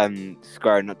think is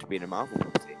squaring up to be in a Marvel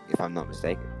property, if I'm not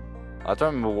mistaken. I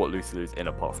don't remember what Lucy Liu's in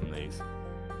apart from these.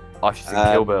 Oh, she's in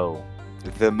Kill Bill.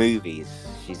 The movies.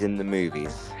 She's in the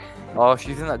movies. Oh,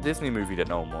 she's in that Disney movie that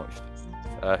no one watched.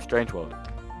 Strange World.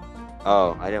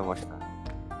 Oh, I didn't watch that.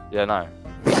 Yeah, no.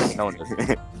 No one does.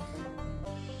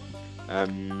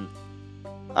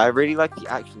 I really like the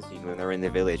action scene when they're in the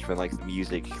village, when like the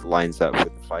music lines up with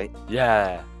the fight.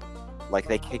 Yeah. Like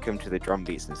they kick them to the drum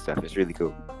beats and stuff. It's really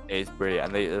cool. It's brilliant,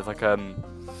 and there's like I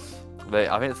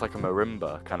think it's like a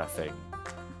marimba kind of thing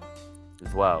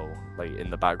as well, like in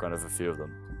the background of a few of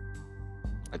them.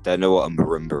 I don't know what a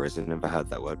marimba is. I've never heard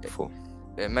that word before.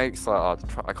 It makes like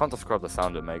I can't describe the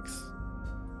sound it makes.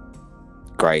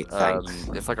 Great, thanks.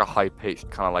 It's like a high pitched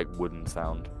kind of like wooden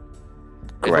sound.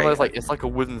 Great. It's like a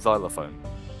wooden xylophone.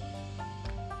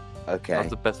 Okay. That's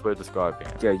the best way of describing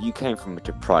it. Yeah, you came from a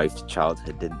deprived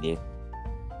childhood, didn't you?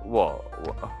 What?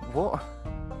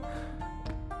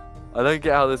 I don't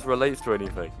get how this relates to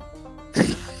anything.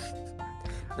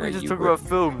 No, we just talk about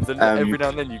films, and every now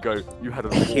and then you go, "You had a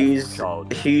awful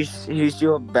child." Who's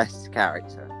your best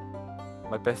character?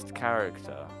 My best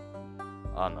character?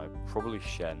 I don't know, probably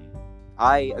Shen.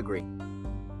 I agree.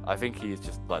 I think he's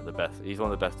just like the best. He's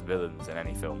one of the best villains in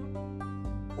any film.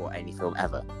 Or any film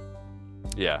ever.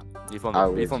 Yeah, he's one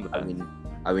of the best.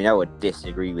 I mean, I would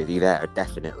disagree with you there,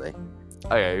 definitely.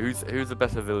 Okay, who's a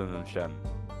better villain than Shen?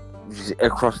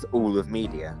 across all of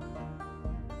media.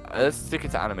 Let's stick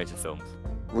it to animated films.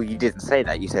 Well, you didn't say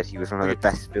that. You said he was one of the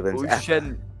best villains Well,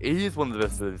 ever. he is one of the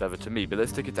best villains ever to me, but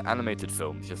let's stick it to animated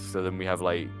films, just so then we have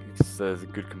just so there's a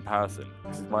good comparison.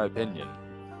 This is my opinion.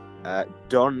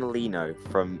 Don Lino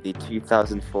from the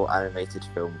 2004 animated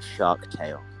film Shark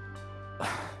Tale.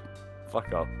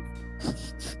 Fuck up.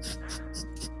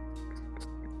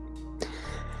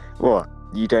 What?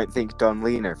 You don't think Don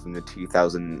Lino from the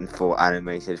 2004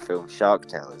 animated film Shark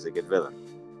Tale is a good villain?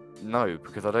 No,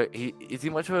 because I don't. Is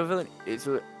he much of a villain?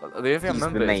 The only thing I He's the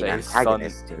remember main is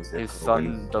antagonist. that his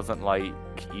son doesn't like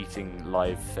eating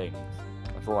live things.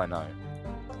 That's all I know.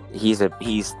 He's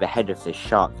the head of the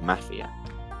shark mafia.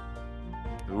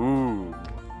 Ooh,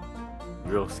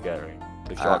 real scary.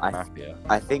 The shark mafia.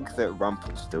 I think that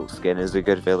Rumpelstiltskin is a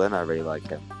good villain. I really like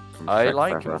him. I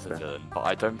like him as a villain, but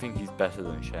I don't think he's better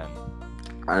than Shen.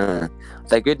 I don't know.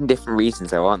 They're good in different reasons,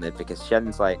 though, aren't they? Because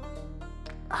Shen's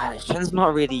Shen's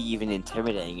not really even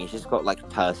intimidating. He's just got like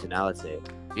personality.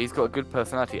 He's got a good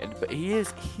personality, but he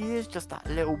is just that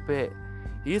little bit.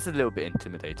 He is a little bit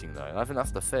intimidating, though. I think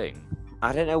that's the thing.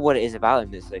 I don't know what it is about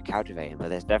him that's so captivating, but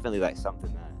there's definitely like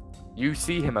something there. You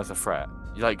see him as a threat.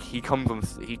 Like he comes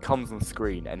on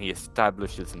screen and he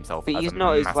establishes himself. But as he's a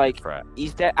not as massive threat.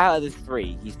 He's out of the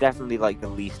three. He's definitely like the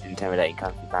least intimidating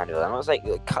Kung Fu Panda villain. I was like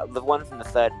the one from the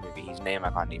third movie. His name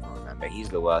I can't even remember. He's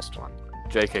the worst one.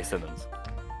 J.K. Simmons.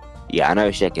 Yeah, I know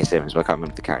it's J.K. Simmons, but I can't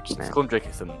remember the character's name. Let's call him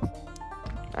J.K. Simmons.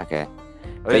 Okay.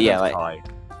 But yeah, like.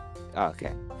 Oh,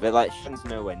 okay. But like Shen's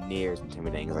nowhere near as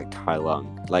intimidating as like Tai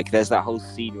Lung. Like there's that whole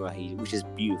scene where which is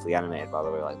beautifully animated by the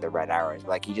way, like the red arrows.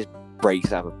 Like he just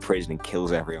breaks out of prison and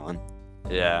kills everyone.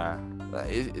 Yeah.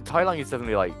 Tai Lung is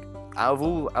definitely like out of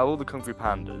all the Kung Fu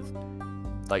Pandas,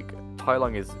 like Tai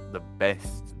Lung is the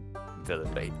best villain.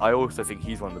 But I also think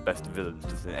he's one of the best villains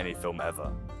just in any film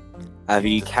ever. Have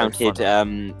you counted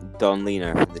Don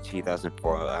Lino from the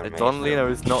 2004 animated Don Lino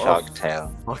is not Shark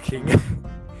Tale? Fucking.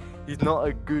 He's not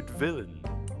a good villain.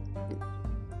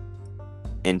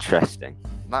 Interesting.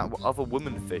 That other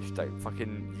woman fish that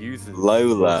fucking uses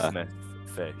Lola. Smith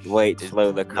fish. Wait,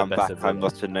 Lola, come back. I'm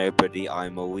not a nobody.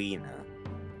 I'm a wiener.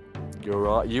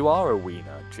 You are a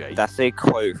wiener, Jake. That's a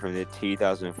quote from the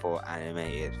 2004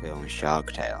 animated film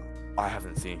Shark Tale. I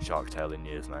haven't seen Shark Tale in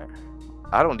years, mate.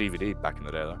 I had it on DVD back in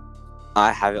the day, though.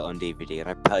 I have it on DVD, and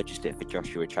I purchased it for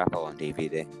Joshua Chapel on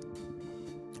DVD.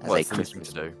 What's Christmas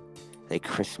to do? A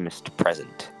Christmas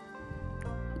present.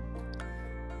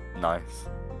 Nice.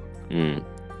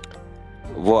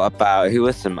 What about who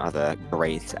are some other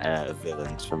great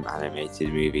villains from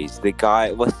animated movies? The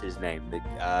guy, what's his name? The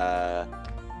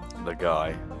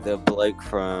guy. The bloke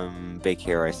from Big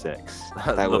Hero 6.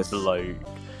 Bloke.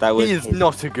 That was he is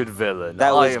not a good villain.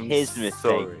 That was his mistake.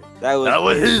 Sorry. That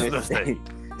was his mistake.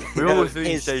 We always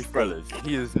say Dave Fellas.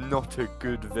 He is not a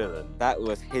good villain. That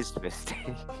was his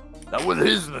mistake. That was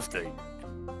his mistake.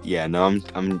 Yeah, no,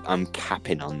 I'm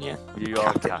capping on you. You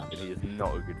are capping. He is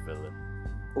not a good villain.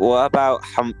 What about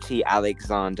Humpty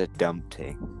Alexander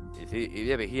Dumpty? Is he?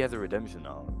 Yeah, but he has a redemption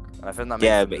arc. I think that makes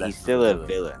yeah, him but less he's still of a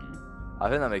villain. I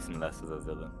think that makes him less of a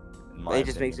villain. It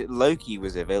just makes it. Loki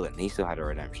was a villain. He still had a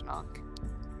redemption arc.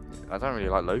 I don't really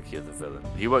like Loki as a villain.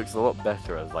 He works a lot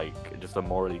better as like just a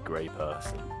morally grey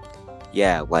person.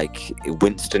 Yeah, like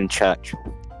Winston Churchill.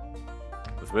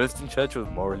 Was Winston Churchill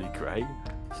morally grey?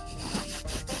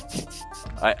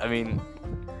 I mean,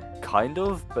 kind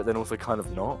of, but then also kind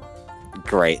of not.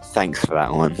 Great, thanks for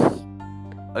that one.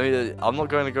 I mean, I'm not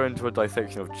going to go into a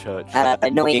dissection of Churchill.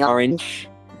 Annoying Orange.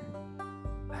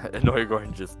 Annoying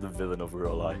Orange is the villain of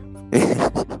real life.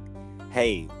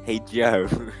 Hey Joe.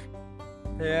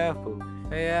 Hey Apple.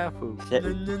 Hey Apple.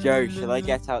 Joe, shall I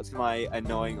get out to my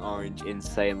annoying orange,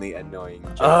 insanely annoying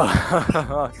Joe?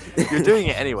 Oh, you're doing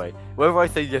it anyway. Whether I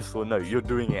say yes or no, you're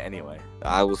doing it anyway.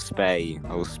 I will spare you.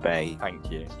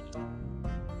 Thank you.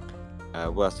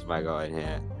 What else have I got in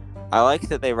here? I like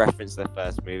that they reference the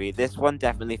first movie. This one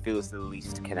definitely feels the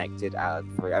least connected out of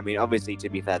the three. I mean, obviously, to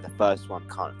be fair, the first one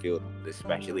can't feel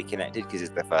especially connected because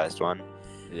it's the first one.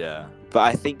 Yeah. But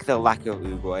I think the lack of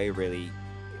Uruguay really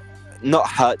not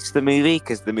hurts the movie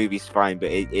because the movie's fine,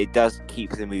 but it does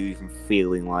keep the movie from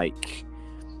feeling like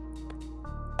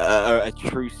a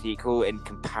true sequel in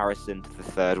comparison to the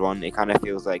third one. It kind of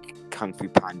feels like Kung Fu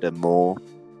Panda more.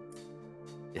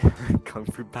 Kung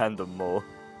Fu Panda more.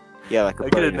 Yeah, like a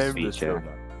bonus feature.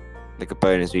 Film, like a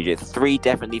bonus feature. 3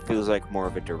 definitely feels like more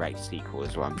of a direct sequel,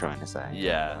 is what I'm trying to say.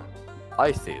 Yeah,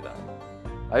 I see that.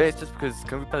 I think it's just because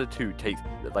Kung Fu Panda 2 takes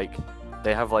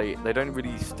they don't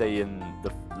really stay in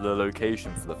the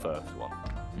location for the first one.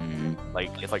 Mm-hmm.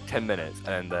 Like it's like 10 minutes and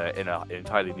then they're in an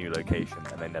entirely new location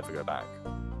and they never go back.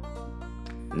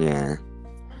 Yeah.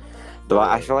 But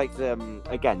I feel like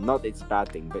again, not that it's a bad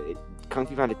thing, but Kung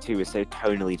Fu Panda 2 is so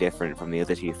tonally different from the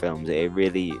other two films.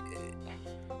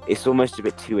 It's almost a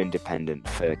bit too independent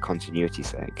for continuity's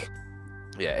sake.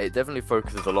 Yeah, it definitely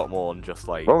focuses a lot more on just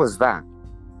like. What was that?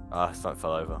 Something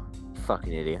fell over.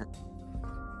 Fucking idiot.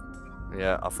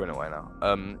 Yeah, I'll throw it away now.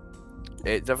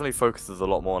 It definitely focuses a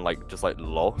lot more on like just like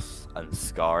loss and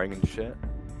scarring and shit.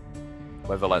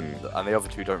 Whether like and the other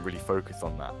two don't really focus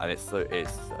on that, and it's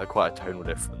quite a tonal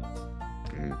difference.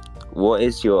 What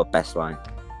is your best line?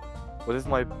 What is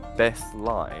my best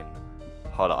line?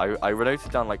 Hold on, I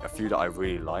noted down like a few that I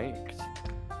really liked.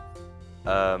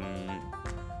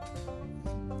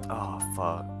 Oh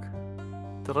fuck.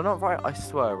 Did I not write? I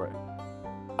swear I wrote.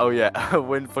 Oh yeah,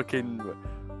 when Mr.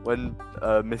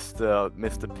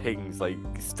 Ping's like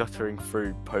stuttering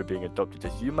through Poe being adopted,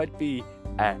 just you might be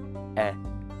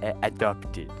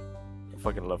adopted. I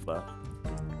fucking love that.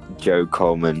 Joe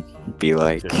Coleman be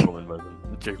like.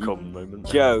 Joe Coleman moment.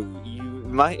 Joe, you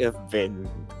might have been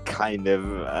kind of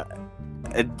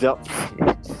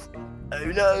adopted. Oh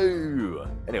no!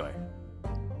 Anyway.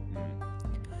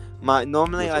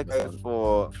 Normally I go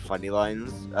for funny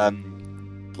lines,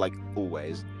 like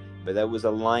always. But there was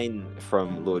a line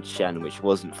from Lord Shen which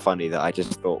wasn't funny that I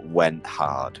just thought went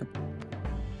hard.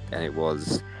 And it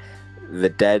was, "The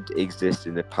dead exist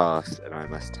in the past and I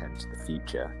must tend to the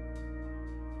future."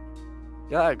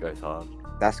 Yeah, that goes hard.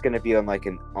 That's going to be on like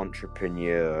an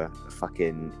entrepreneur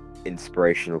fucking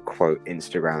inspirational quote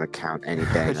Instagram account any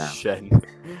day now. Shen.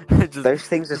 Those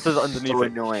things are so underneath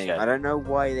annoying. Shen. I don't know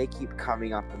why they keep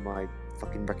coming up on my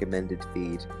fucking recommended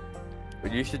feed.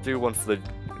 But you should do one for the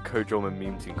Kodrama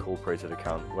Memes Incorporated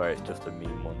account where it's just a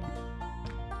meme one.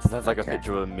 So that's like a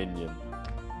picture of a minion.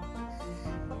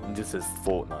 And this says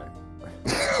Fortnite.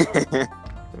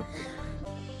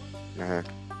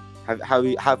 How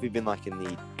have you been liking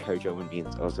the Kodrama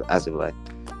memes as of late?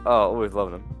 Oh, always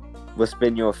loving them. What's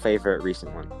been your favourite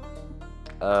recent one?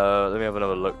 Let me have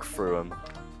another look through them.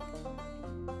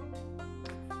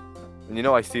 And you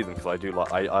know I see them because I do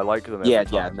like I like them every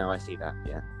time. No, I see that,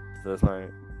 yeah. So there's no...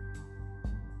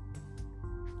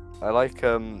 I like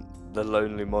the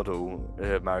lonely model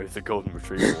marries the golden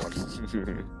retriever one.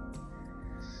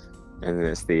 And then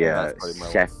it's the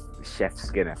Chef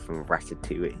Skinner from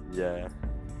Ratatouille. Yeah.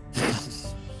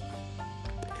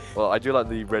 Well, I do like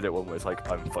the Reddit one where it's like,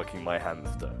 "I'm fucking my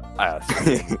hamster ass."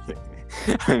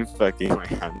 I'm fucking my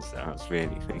hamster ass for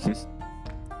anything.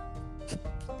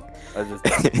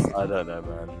 I don't know,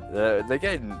 man.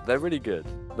 They're really good.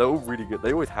 They're all really good.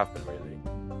 They always have been, really.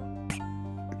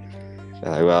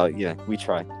 Well, we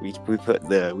try. We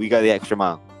go the extra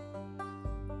mile.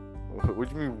 What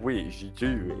do you mean we? It's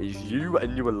you. It's you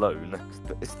and you alone.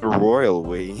 It's the royal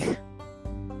we.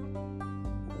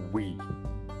 We.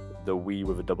 The we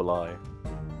with a double I.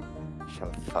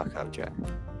 Shut the fuck up, Jack.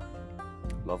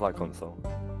 Love that console.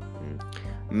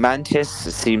 Mantis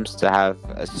seems to have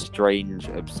a strange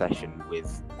obsession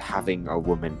with having a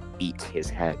woman eat his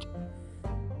head.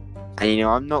 And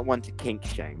I'm not one to kink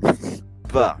shame,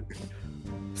 but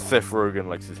Seth Rogen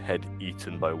likes his head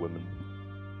eaten by women.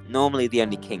 Normally the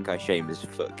only kink I shame is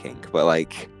foot kink, but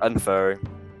like... And furry.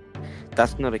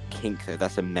 That's not a kink though,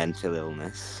 that's a mental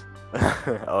illness.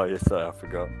 Oh yes, sir, I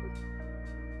forgot.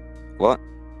 What?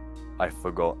 I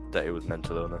forgot that it was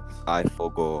mental illness. I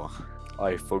forgot.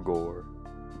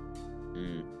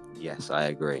 Yes, I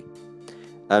agree.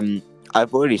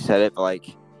 I've already said it, but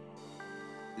like,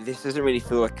 this doesn't really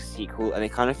feel like a sequel, and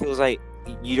it kind of feels like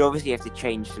you'd obviously have to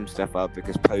change some stuff up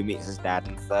because Poe meets his dad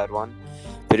in the third one,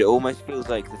 but it almost feels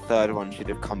like the third one should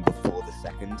have come before the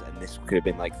second, and this could have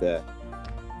been like the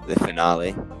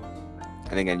finale.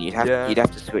 And again, you'd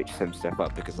have to switch some stuff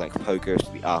up because like Poe goes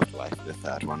to the afterlife in the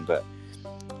third one, but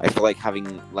I feel like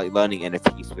learning Inner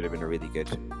Peace would have been a really good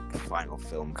final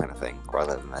film kind of thing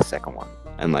rather than the second one.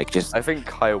 And like just, I think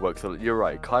Kai works. You're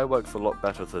right. Kai works a lot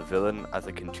better as a villain as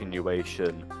a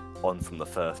continuation on from the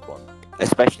first one.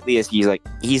 Especially as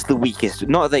he's the weakest.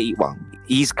 Not that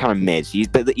he's kind of mid. He's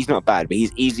not bad, but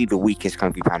he's easily the weakest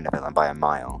Kung Fu Panda villain by a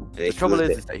mile. The trouble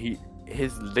is that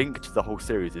his link to the whole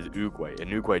series is Oogway, and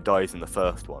Oogway dies in the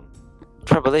first one.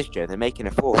 Trouble is, Joe, they're making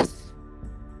a fourth.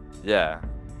 Yeah.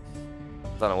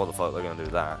 I don't know what the fuck they're gonna do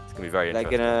with that. It's gonna be very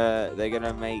interesting. They're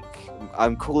gonna make.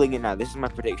 I'm calling it now. This is my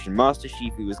prediction. Master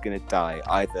Shifu was gonna die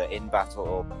either in battle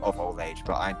or of old age,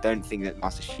 but I don't think that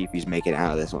Master Shifu's making it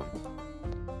out of this one.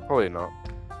 Probably not.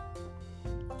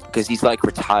 Because he's like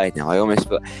retired now. I almost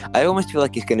feel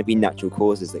like it's gonna be natural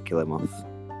causes that kill him off.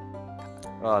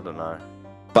 Oh, I don't know.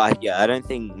 But yeah, I don't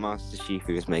think Master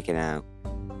Shifu is making out.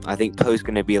 I think Poe's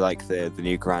gonna be like the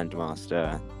new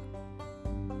Grandmaster.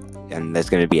 and there's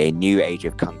going to be a new age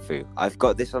of Kung Fu. I've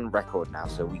got this on record now,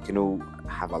 so we can all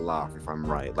have a laugh if I'm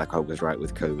right, like I was right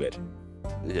with COVID.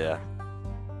 Yeah.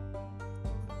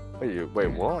 Wait,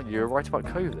 what? You were right about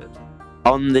COVID?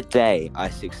 On the day, I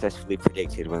successfully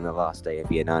predicted when the last day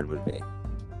of Year 9 would be.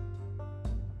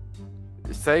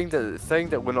 Saying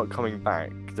that we're not coming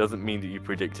back doesn't mean that you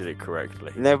predicted it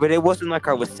correctly. No, but it wasn't like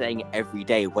I was saying it every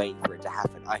day waiting for it to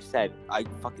happen. I said I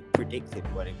fucking predicted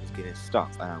when it was going to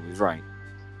stop, and I was right.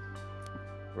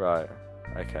 Right.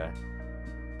 Okay.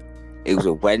 It was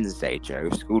a Wednesday, Joe.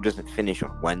 School doesn't finish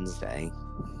on Wednesday.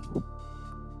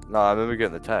 No, I remember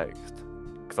getting the text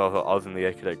because I was in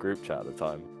the Cadet group chat at the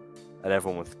time, and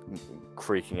everyone was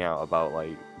creaking out about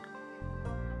like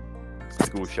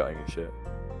school shutting and shit.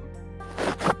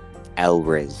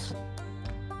 Riz.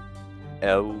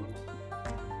 Air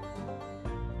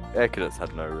Cadets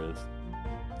had no Riz.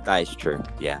 That is true.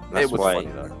 Yeah, that's It was why. funny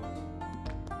though.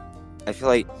 I feel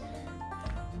like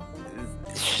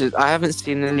I haven't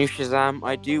seen the new Shazam.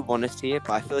 I do want to see it,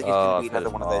 but I feel like it's gonna be another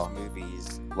one of those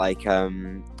movies, like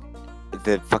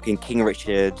the fucking King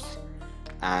Richard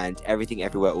and Everything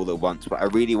Everywhere All at Once. But I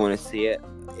really want to see it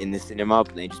in the cinema,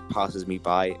 but it just passes me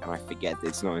by, and I forget that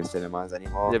it's not in cinemas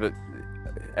anymore. Yeah, but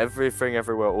Everything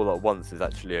Everywhere All at Once is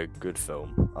actually a good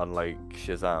film, unlike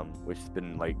Shazam, which has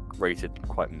been like rated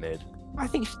quite mid. I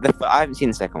think I haven't seen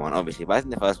the second one, obviously, but I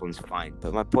think the first one's fine.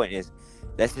 But my point is,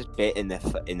 there's this bit in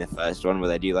the first one where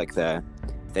they do like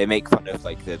they make fun of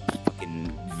like the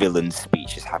fucking villain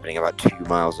speech is happening about 2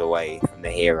 miles away from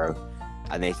the hero,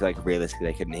 and they like realistically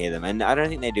they couldn't hear them. And I don't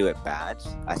think they do it bad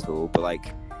at all, but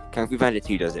like Kung Fu Panda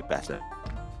 2 does it better,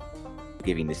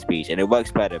 giving the speech, and it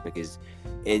works better because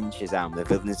in Shazam the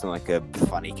villain isn't like a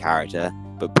funny character,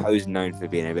 but Poe's known for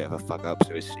being a bit of a fuck up,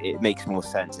 so it makes more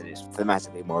sense and it's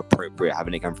thematically more appropriate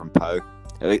having it come from Poe.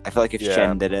 I feel like if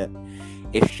Shen did it,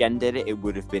 it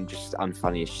would have been just as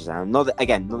unfunny as Shazam. Not that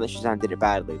Shazam did it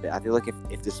badly, but I feel like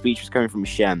if the speech was coming from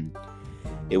Shen,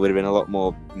 it would have been a lot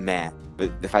more meh.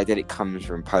 But the fact that it comes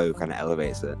from Poe kind of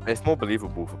elevates it. It's more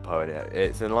believable for Poe.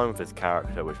 It's in line with his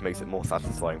character, which makes it more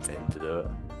satisfying for him to do it.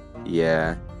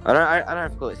 Yeah, I don't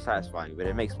have to call it satisfying, but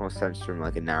it makes more sense from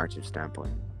like a narrative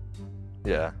standpoint.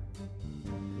 Yeah.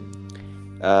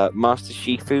 Master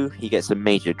Shifu, he gets a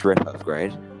major drip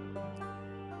upgrade.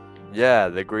 Yeah,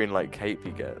 the green like cape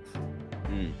he gets.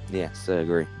 Yes, I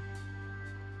agree.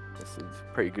 It's a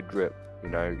pretty good drip, you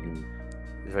know.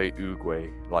 It's very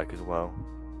Oogway like as well.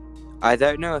 I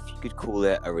don't know if you could call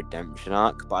it a redemption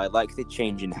arc, but I like the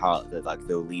change in heart that like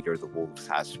the leader of the wolves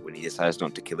has when he decides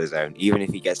not to kill his own, even if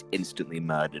he gets instantly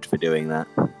murdered for doing that.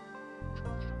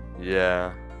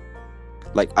 Yeah.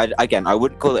 Like I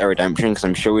wouldn't call it a redemption because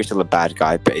I'm sure he's still a bad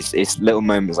guy, but it's little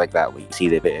moments like that where you see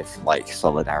the bit of like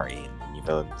solidarity in your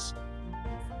villains.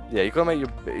 Yeah, you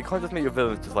can't just make your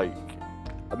villains just like,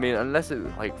 I mean, unless it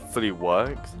like fully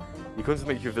works, you can't just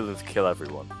make your villains kill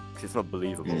everyone because it's not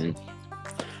believable.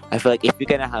 I feel like if you're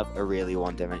gonna have a really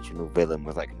one-dimensional villain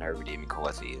with like no redeeming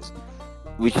qualities,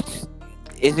 which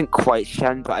isn't quite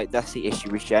Shen, but that's the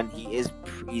issue with Shen. He's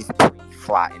pretty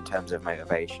flat in terms of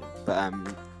motivation. But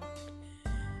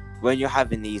when you're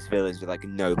having these villains with like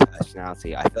no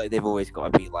personality, I feel like they've always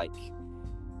got to be like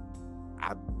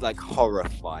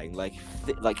horrifying, like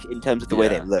in terms of the way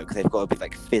they look, they've got to be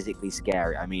like physically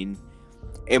scary. I mean,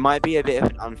 it might be a bit of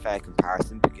an unfair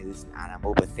comparison because it's an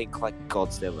animal, but think like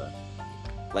Godzilla.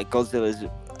 Like Godzilla's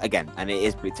again, and it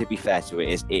is, but to be fair to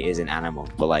it is an animal.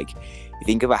 But like, you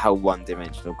think about how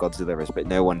one-dimensional Godzilla is, but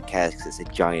no one cares because it's a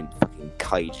giant fucking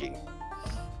kaiju.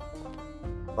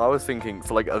 I was thinking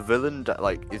for like a villain that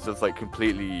like is just like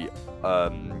completely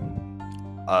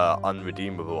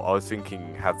unredeemable. I was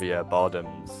thinking Javier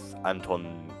Bardem's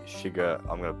Anton Chigurh.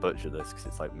 I'm gonna butcher this because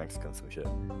it's like Mexican some shit.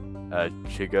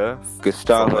 Chigurh.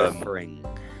 Gustavo Fring.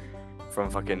 From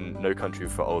fucking No Country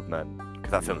for Old Men,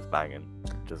 because that film's banging.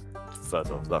 Just first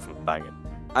off, that film's banging.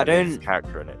 His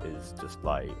character in it is just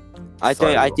like.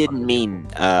 I didn't mean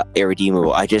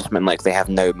irredeemable. I just meant like they have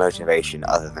no motivation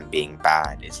other than being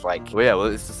bad. It's like. Well, yeah. Well,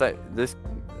 it's to say this.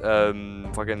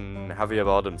 Fucking Javier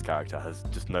Bardem's character has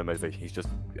just no motivation. He's just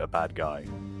a bad guy.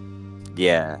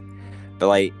 Yeah, but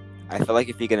like I feel like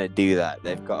if you're gonna do that,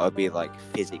 they've got to be like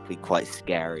physically quite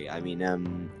scary. I mean,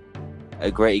 a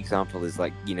great example is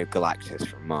like Galactus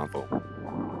from Marvel.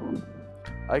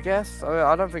 I guess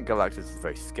I don't think Galactus is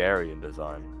very scary in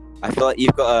design. I feel like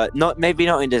you've got to maybe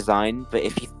not in design, but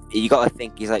if you got to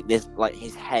think he's like this, like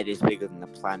his head is bigger than the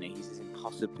planet. He's this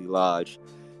impossibly large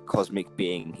cosmic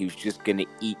being who's just gonna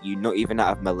eat you, not even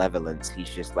out of malevolence. He's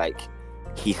just like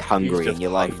he's hungry, and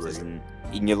your life doesn't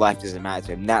matter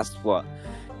to him. That's what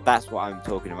That's what I'm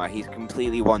talking about. He's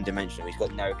completely one-dimensional. He's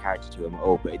got no character to him at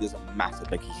all, but it doesn't matter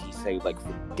because he's so like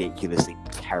ridiculously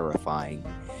terrifying.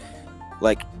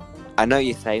 Like, I know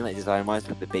you're saying like design-wise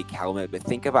with the big helmet, but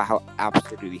think about how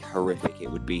absolutely horrific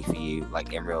it would be for you,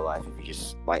 like in real life,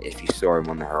 if you saw him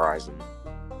on the horizon.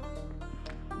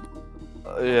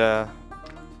 Yeah.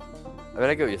 I mean,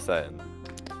 I get what you're saying.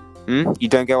 You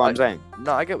don't get what I'm saying?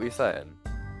 No, I get what you're saying.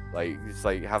 Like, it's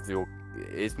like have your.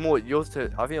 It's more yours to.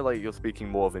 I feel like you're speaking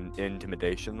more of an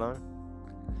intimidation, though.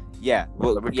 Yeah.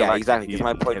 Well, Like, yeah, exactly. he's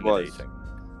Because my point was,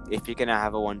 intimidating. if you're gonna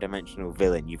have a one-dimensional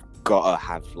villain, you've got to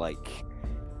have like,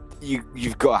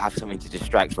 you've got to have something to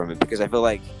distract from it. Because I feel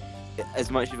like,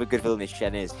 as much of a good villain as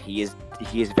Shen is, he is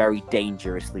very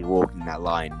dangerously walking that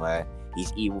line where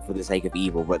he's evil for the sake of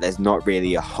evil, but there's not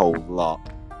really a whole lot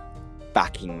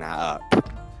backing that up.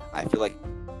 I feel like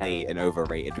an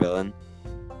overrated villain,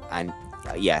 and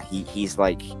yeah, he's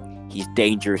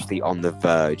dangerously on the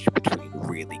verge between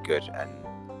really good and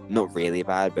not really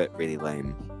bad, but really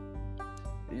lame.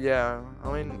 Yeah,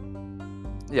 I mean,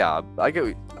 yeah, I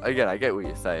get what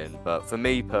you're saying, but for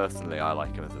me personally, I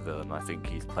like him as a villain. I think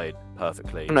he's played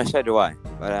perfectly. No, so do I.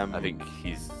 But I think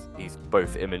he's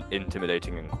both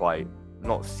intimidating and quite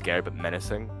not scary but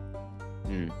menacing.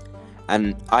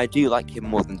 And I do like him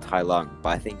more than Tai Lung, but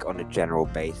I think on a general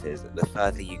basis, the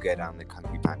further you go down the Kung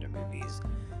Fu Panda movies,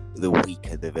 the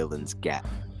weaker the villains get.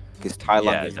 Because Tai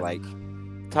Lung is like,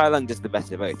 Tai Lung does the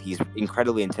best of both. He's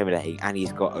incredibly intimidating, and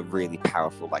he's got a really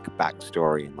powerful like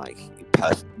backstory and like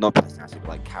not personality, but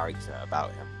like character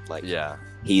about him. Like,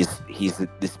 he's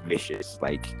this vicious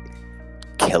like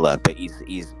killer, but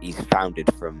he's founded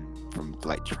from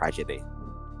like tragedy.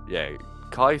 Yeah,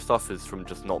 Kai suffers from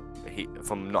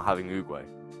not having Oogway.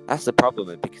 That's the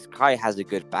problem, because Kai has a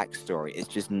good backstory. It's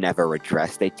just never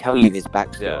addressed. They tell you his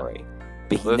backstory,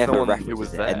 but he never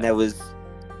references it. And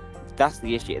that's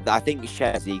the issue. I think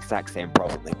Shen has the exact same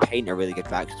problem. They paint a really good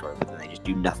backstory, but then they just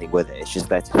do nothing with it. It's just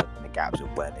there to fill in the gaps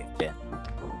of where they've been.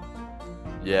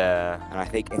 Yeah. And I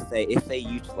think if they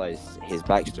utilize his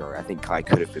backstory, I think Kai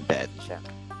could have been better than Shen.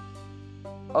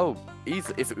 Oh, if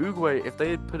they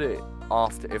had put it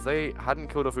after, if they hadn't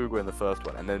killed off Oogway in the first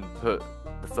one and then put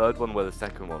the third one where the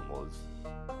second one was,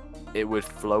 it would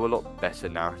flow a lot better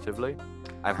narratively,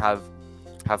 and have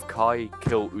Kai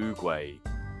kill Oogway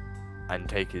and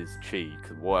take his chi,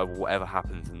 because whatever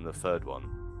happens in the third one,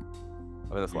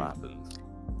 I mean that's what happens,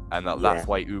 and that's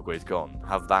why Oogway's gone.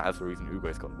 Have that as the reason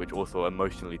Oogway's gone, which also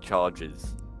emotionally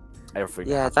charges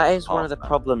everything. Yeah, that is one of the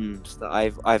problems that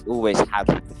I've always had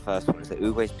with the first one, is that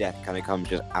Oogway's death kind of comes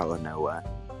just out of nowhere.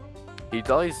 He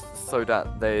dies so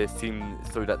that there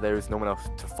is no one else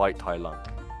to fight Tai Lung.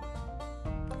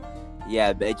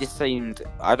 Yeah, but it just seemed,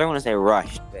 I don't want to say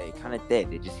rushed, but it kind of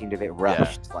did. It just seemed a bit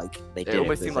rushed. Yeah. Like they did. It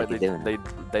almost seemed like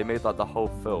they made like the whole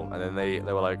film, and then they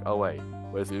were like, oh wait,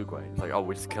 where's Oogway? It's like, oh,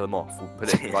 we just kill him off. We'll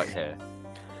put it right here.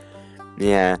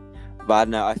 Yeah. But I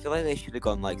don't know, I feel like they should have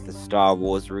gone like the Star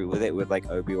Wars route with it, with like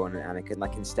Obi-Wan and Anakin.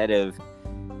 Like, instead of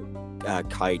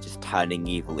Kai just turning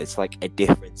evil, it's like a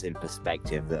difference in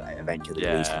perspective that eventually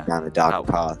leads him down the dark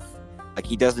path. Like,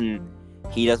 he doesn't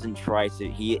try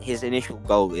to. His initial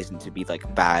goal isn't to be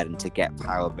like bad and to get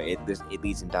power, but it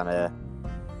leads him down a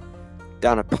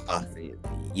path.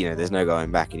 You know, there's no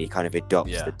going back, and he kind of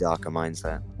adopts the darker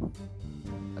mindset.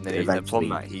 And then from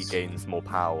that, he gains more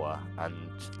power, and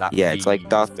that. Yeah, it's like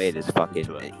Darth Vader's fucking.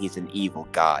 He's an evil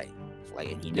guy,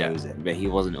 like, and he knows it, but he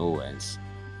wasn't always.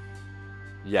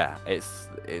 Yeah, it's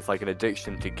like an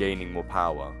addiction to gaining more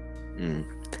power.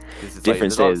 The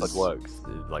difference is, it works,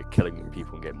 like killing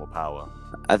people and getting more power.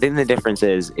 I think the difference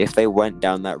is, if they went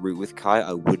down that route with Kai,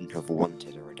 I wouldn't have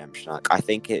wanted a redemption arc. I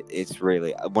think it's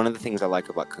really one of the things I like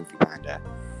about Kung Fu Panda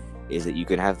is that you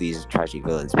can have these tragic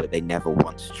villains, but they never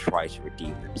once try to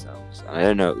redeem themselves. And I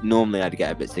don't know, normally I'd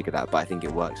get a bit sick of that, but I think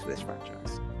it works for this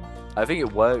franchise. I think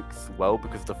it works well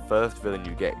because the first villain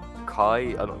you get,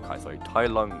 Tai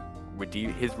Lung,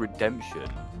 his redemption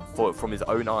from his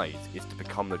own eyes is to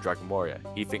become the Dragon Warrior.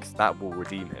 He thinks that will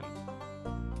redeem him.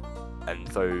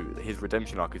 And so his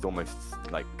redemption arc is almost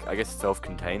like, I guess,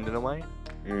 self-contained in a way.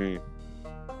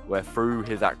 Where through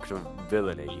his act of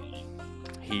villainy,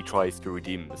 he tries to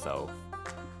redeem himself,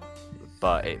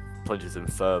 but it plunges him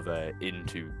further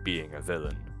into being a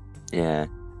villain. Yeah,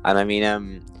 and I mean,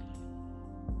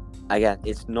 again,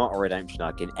 it's not a redemption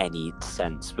arc in any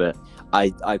sense, but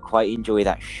I quite enjoy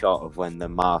that shot of when the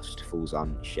mask falls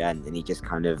on Shen, and he just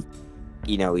kind of,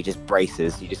 he just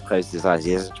braces, he just closes his eyes,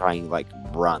 he doesn't try and like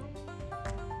run.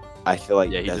 I feel like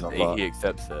he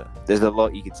accepts it. There's a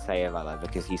lot you could say about that,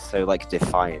 because he's so like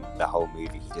defiant the whole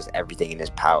movie. He does everything in his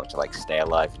power to like stay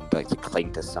alive and like to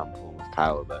cling to some form of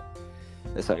power. But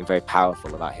there's something very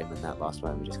powerful about him in that last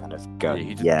moment. Just kind of go,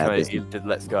 He just this- he did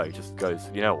let's go. He just goes,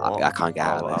 you know what? I can't get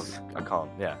out of this. I can't.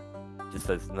 Yeah. Just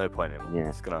there's no point anymore. Yeah.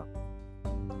 I'm just gonna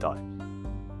die.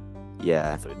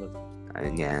 Yeah, So he does.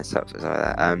 and yeah, stuff like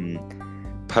that.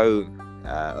 Poe,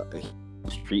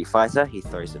 Street Fighter, he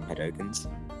throws some Hadokens.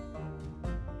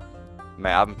 Mate,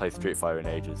 I haven't played Street Fighter in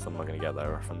ages, so I'm not gonna get that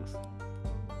reference.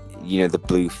 You know, the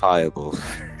blue fireball.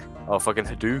 Oh, fucking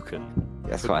Hadouken.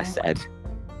 That's what I said.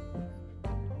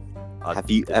 I Have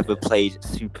you did ever it. played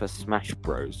Super Smash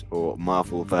Bros. Or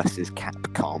Marvel vs.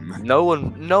 Capcom? No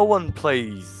one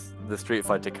plays the Street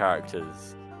Fighter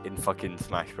characters in fucking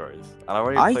Smash Bros. And I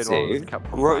already I played one do. with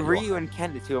Capcom. Ryu and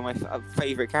Ken are two of my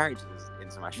favorite characters in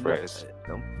Smash Bros.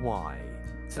 Why?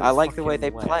 I like the way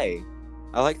they play.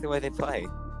 I like the way they play.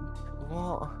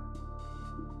 What?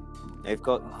 They've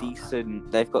got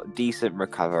decent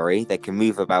recovery. They can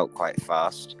move about quite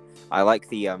fast. I like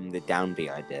the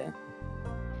downbeat idea.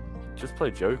 Just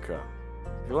play Joker.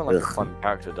 If you want like a Ugh. fun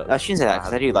character, I shouldn't say that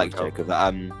because I do like Joker. Joker,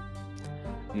 but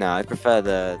no, I prefer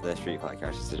the Street Fighter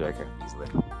characters to Joker easily.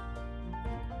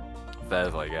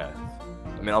 There's, I guess.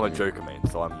 I mean, I'm a Joker main,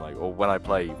 so I'm like, or when I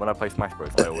play Smash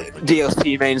Bros, I always play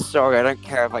DLC main, sorry, I don't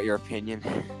care about your opinion.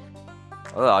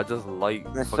 Oh, I just like.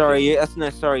 No, fucking- sorry,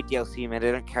 sorry, DLC man,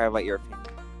 I don't care about your opinion.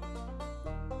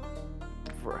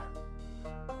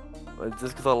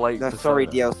 Just because I like. No, Persona. sorry,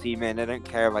 DLC man, I don't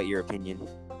care about your opinion.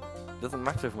 Doesn't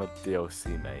matter if I'm a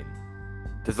DLC main.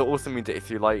 Does it also mean that if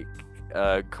you like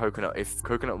coconut, if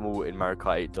coconut malt in Mario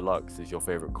Kart 8 Deluxe is your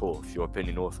favorite course, your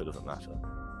opinion also doesn't matter?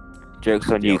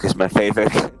 Joke's on you, because my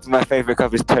favorite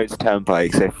cover is Toad's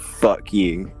Turnpike, so fuck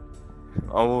you.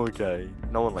 Oh, okay.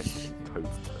 No one likes Toad's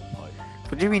Turnpike.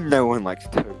 What do you mean no one likes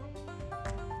Toad?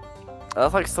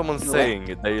 That's like someone You know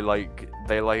saying they like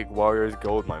Wario's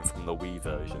Goldmine from the Wii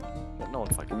version. But no one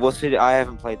fucking. What's it? I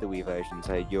haven't played the Wii version,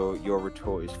 so your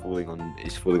retort is falling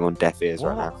on deaf ears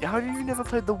right now. What? How have you never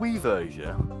played the Wii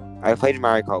version? I played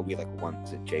Mario Kart Wii like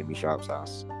once at Jamie Sharp's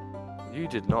house. You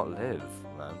did not live,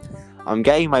 man. I'm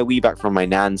getting my Wii back from my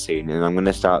nan soon, and I'm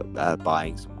gonna start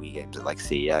buying some Wii games at like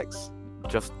CEX.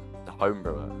 Just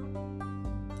homebrew it.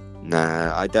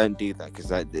 Nah, I don't do that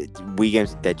because Wii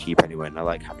games are dead cheap anyway, and I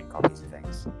like having copies of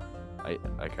things.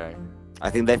 Okay. I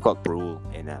think they've got Brawl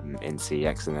in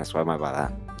CEX, and that's why I might buy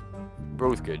that.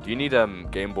 Bro's good. You need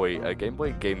Game Boy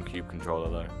GameCube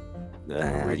controller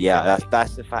though. Yeah,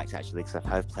 that's the fact actually, because I've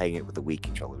heard playing it with the Wii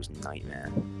controller was a nightmare.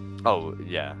 Oh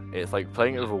yeah, it's like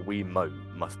playing it with a Wii Mote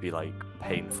must be like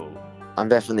painful. I'm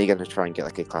definitely gonna try and get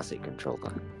like a classic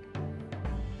controller.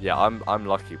 Yeah, I'm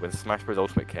lucky. When Smash Bros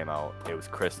Ultimate came out, it was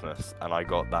Christmas, and I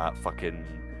got that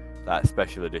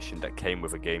special edition that came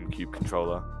with a GameCube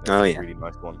controller. It's Oh, a yeah. really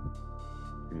nice one.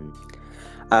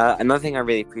 Another thing I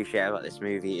really appreciate about this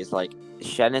movie is like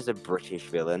Shen is a British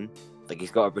villain, like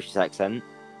he's got a British accent,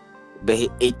 but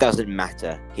it doesn't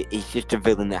matter. He's just a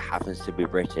villain that happens to be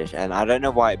British, and I don't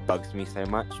know why it bugs me so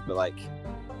much, but like,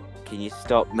 can you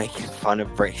stop making fun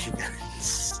of British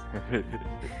villains?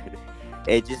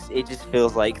 It just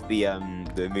feels like the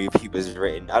movie was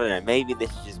written. I don't know. Maybe this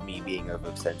is just me being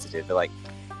oversensitive, but like,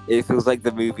 it feels like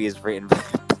the movie is written by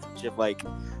a bunch of like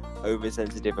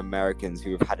oversensitive Americans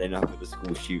who have had enough of the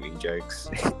school shooting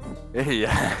jokes.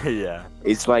 yeah.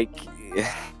 It's like,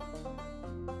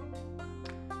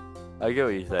 I get what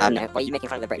you I don't saying. know. Why are you making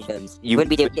fun of the British villains? you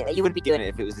wouldn't be doing it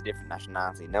if it was a different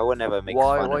nationality. No one ever makes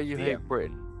Why fun of you the, hate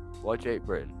Britain? Why'd you hate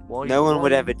Britain? No one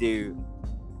would ever do.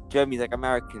 Germany's like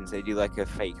Americans. They do like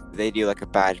a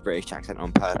bad British accent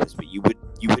on purpose. But you would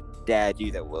dare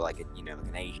do that with like an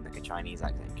Asian, like a Chinese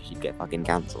accent, because you'd get fucking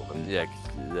cancelled. And Yeah.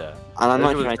 And I'm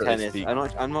not Those trying to people turn that this. speak-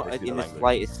 I'm not they speak in the the language.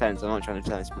 slightest sense. I'm not trying to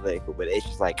turn this political, but it's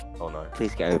just like, Oh no.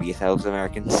 please get over yourselves,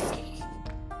 Americans.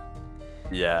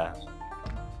 Yeah.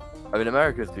 I mean,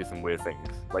 Americans do some weird things.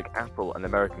 Like Apple, an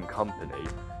American company,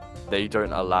 they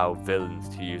don't allow villains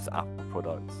to use Apple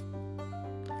products.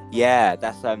 Yeah,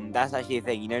 that's actually a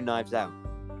thing. You know, Knives Out.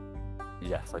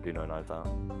 Yes, I do know Knives Out.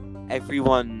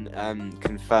 Everyone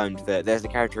confirmed that there's a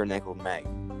character in there called Meg,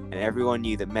 and everyone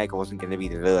knew that Meg wasn't going to be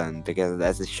the villain because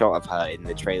there's a shot of her in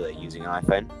the trailer using an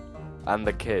iPhone. And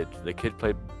the kid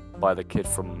played by the kid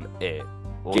from It.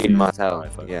 also Gene uses Martell. an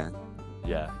iPhone.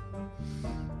 Yeah.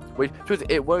 Which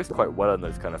it works quite well in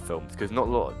those kind of films because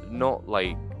not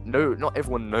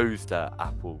everyone knows that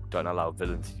Apple don't allow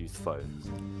villains to use phones.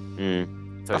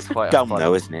 So That's it's quite dumb a fun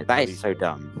though, isn't it? That is release. so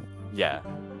dumb. Yeah.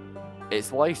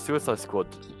 It's why Suicide Squad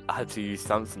had to use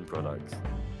Samsung products.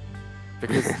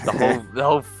 Because the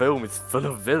whole film is full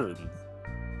of villains.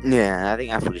 Yeah, I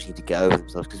think Apple just need to get over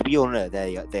themselves because we all know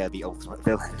they are the ultimate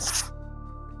villains.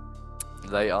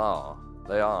 They are.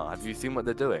 Have you seen what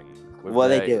they're doing? with What are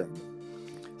they their- doing?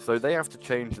 So they have to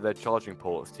change their charging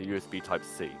ports to USB Type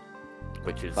C,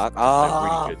 which is Fuck really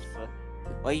off! good.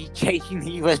 Why are you changing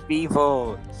the USB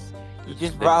ports? You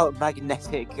just route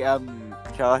magnetic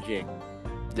charging.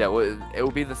 Yeah, well, it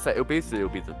will be the it'll be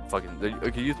the fucking.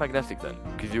 You can use magnetic then,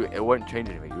 because it won't change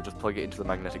anything. You'll just plug it into the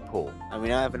magnetic port. I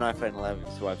mean, I have an iPhone 11,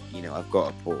 so I've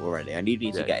got a port already. I need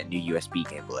to get a new USB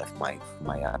cable for my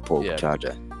portable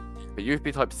charger. But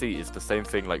USB Type C is the same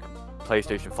thing like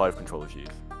PlayStation 5 controllers use.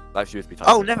 That's USB Type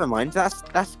C. Oh, never mind.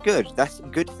 That's good. That's a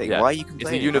good thing. Yeah. Why are you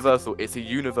complaining? It's a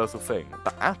universal thing.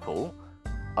 But Apple,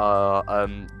 so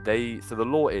the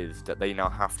law is that they now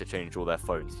have to change all their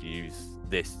phones to use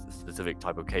this specific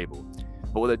type of cable.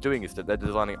 But what they're doing is that they're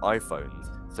designing iPhones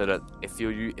so that if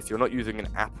you're not using an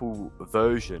Apple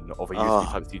version of a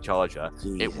USB Type C charger,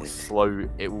 Jesus.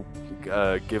 it will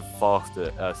give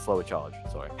faster, slower charge.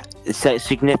 Sorry. So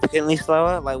significantly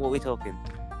slower? Like, what are we talking?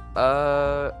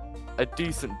 A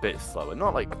decent bit slower,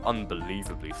 not like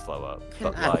unbelievably slower, Can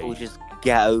but Apple like just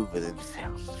get over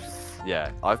themselves?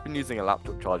 yeah. I've been using a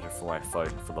laptop charger for my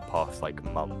phone for the past like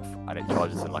month, and it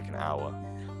charges in like an hour.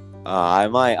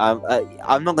 I'm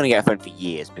not gonna get a phone for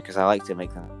years because I like to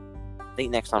make them. I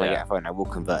think next time I get a phone, I will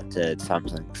convert to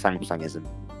Samsungism.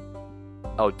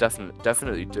 Oh,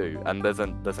 definitely do. And there's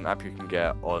an app you can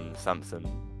get on Samsung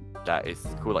that is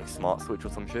called like Smart Switch or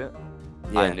some shit.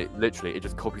 Yeah. And it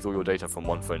just copies all your data from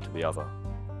one phone to the other.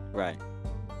 Right.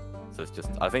 So it's just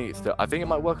I think it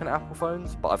might work on Apple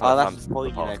phones, but I've had That's Samsung the point,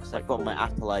 in the past, because like, I've got 4 my years.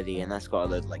 Apple ID and that's got a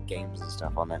load of like games and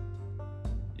stuff on it.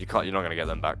 You're not gonna get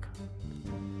them back.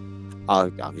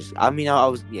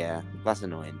 That's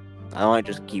annoying. I might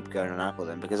just keep going on Apple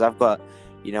then because I've got,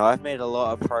 I've made a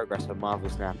lot of progress on Marvel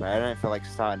Snap. I don't feel like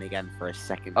starting again for a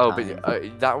second time.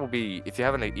 But that will be if you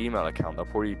have an email account, they'll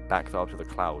probably back that up to the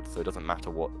cloud, so it doesn't matter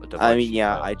what device. I mean,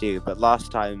 yeah, I do. But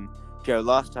last time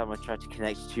I tried to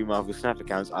connect to 2 Marvel Snap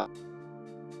accounts, and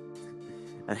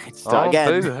I had to start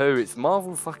again. Boo-hoo, it's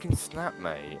Marvel fucking Snap,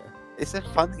 mate. It's a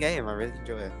fun game. I really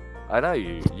enjoy it. I know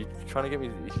you've been trying to get me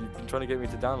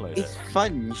to download It's it.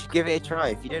 fun. You should give it a try.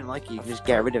 If you don't like it, you can just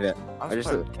get rid of it. I just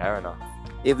don't care enough.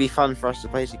 It'll be fun for us to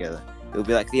play together. It'll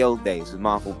be like the old days with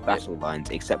Marvel Battle Lines,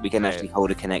 except we can actually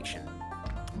hold a connection.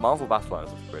 Marvel Battle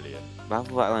Lines was brilliant.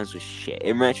 Marvel Battle Lines was shit.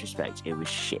 In retrospect, it was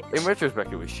shit. In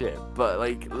retrospect, it was shit. But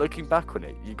like looking back on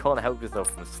it, you can't help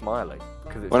yourself from smiling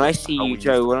because when I see you,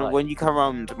 Joe, when you come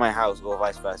around my house or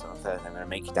vice versa on Thursday, I'm gonna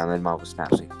make you download Marvel Snap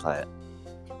so you can play it.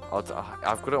 I've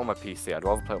got it on my PC. I'd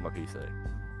rather play it on my PC.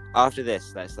 After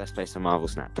this, let's play some Marvel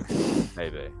Snap.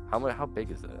 Maybe. How big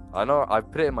is it? I know I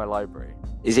put it in my library.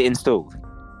 Is it installed?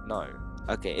 No.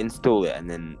 Okay, install it and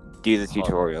then do the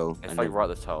tutorial. It's like right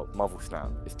at the top. Marvel Snap.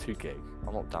 It's 2 gig.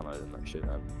 I'm not downloading that shit,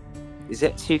 man. Is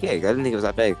it 2 gig? I didn't think it was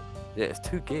that big. Yeah, it's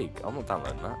 2 gig. I'm not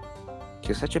downloading that.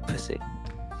 You're such a pussy.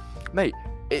 Mate,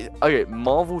 okay,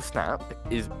 Marvel Snap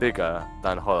is bigger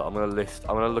than... Hold on, I'm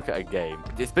gonna look at a game.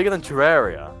 It's bigger than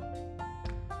Terraria.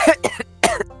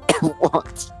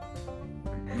 What?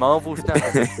 Marvel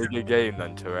Snap is a bigger game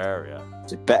than Terraria.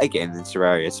 It's a better game than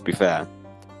Terraria, to be fair.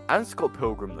 And Scott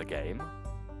Pilgrim the game.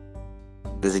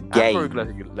 There's a game. And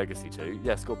Rogue Legacy 2.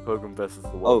 Yeah, Scott Pilgrim versus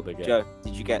the World the game. Joe,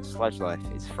 did you get Sludge Life?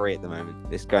 It's free at the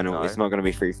moment. It's going on. No. It's not going to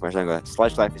be free for much longer.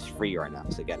 Sludge Life is free right now,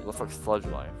 so get it. What the fuck's Sludge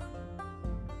Life?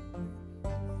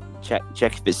 Check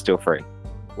if it's still free.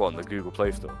 What, on the Google Play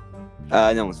Store?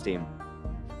 No, on Steam.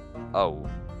 Oh.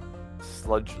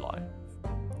 Sludge Life.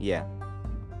 Yeah.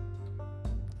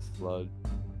 Sludge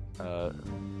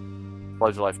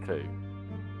Life 2.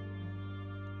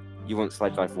 You want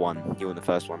Sludge Life 1. You want the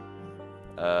first one.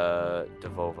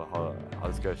 Devolver. Hold on. I'll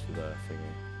just go to the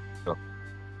thingy. Sure.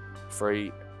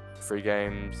 Free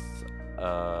games.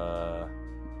 I'm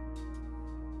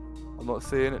not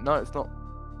seeing it. No, it's not.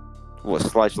 What,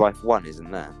 Sludge Life 1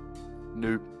 isn't there?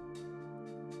 Nope.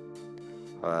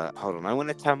 Hold on. I want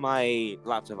to turn my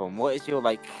laptop on. What is your,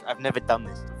 I've never done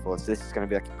this before, so this is going to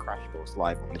be like a crash course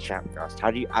live on the chatcast. How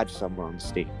do you add someone on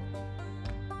Steam?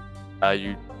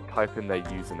 You type in their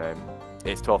username.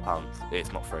 It's £12.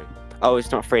 It's not free. Oh,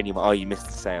 it's not free anymore. Oh, you missed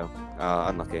the sale.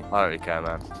 Unlucky. I don't really care,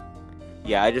 man.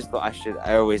 Yeah, I just thought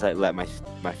I always let my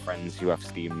friends who have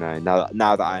Steam know.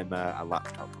 Now that I'm a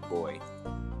laptop boy.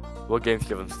 What games do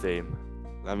you have on Steam?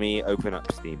 Let me open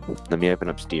up Steam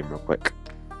real quick.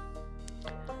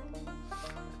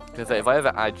 Because if I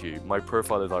ever add you, my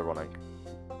profile is ironic.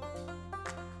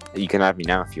 You can add me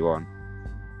now if you want.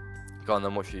 Go on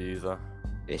then, what's your user?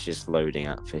 It's just loading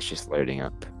up. It's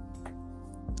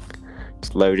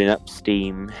loading up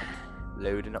Steam.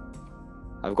 Loading up.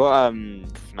 I've got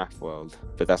FNAF World,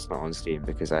 but that's not on Steam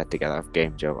because I had to get that off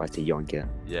Game Jolt. I had to yoink it.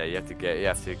 Yeah, you have to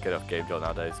get off Game Jolt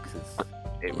nowadays because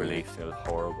it released and it was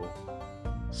horrible.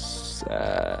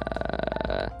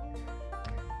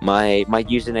 My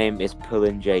username is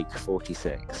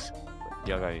PullinJake46.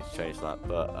 Yeah, I'm going to change that,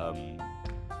 but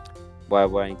Why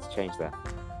I need to change that?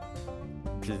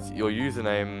 because your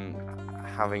username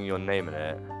having your name in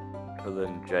it,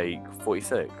 then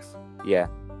Jake46. Yeah.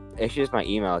 It's just my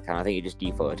email account. I think it just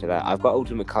defaulted to that. I've got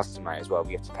Ultimate Customite as well.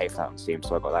 We have to pay for that on Steam,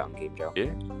 so I got that on GameJolt.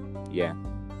 You? Yeah.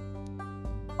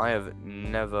 I have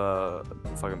never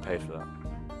fucking paid for that.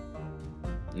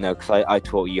 No, because I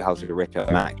taught you how to rip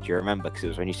a Mac. Do you remember? Because it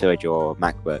was when you sold your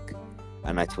MacBook,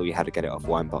 and I taught you how to get it off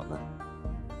Wine Bottler.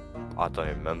 I don't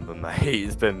even remember, mate.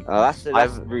 It's been. Oh, that's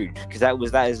rude.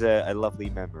 Because that is a lovely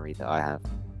memory that I have.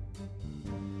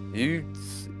 Really?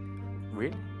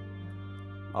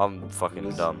 I'm fucking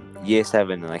dumb. Year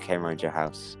 7, and I came around your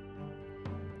house.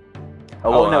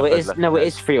 Oh, no, it is. No, it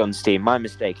is free on Steam. My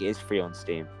mistake. It is free on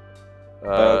Steam. But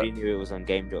I already knew it was on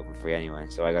GameJolt for free anyway,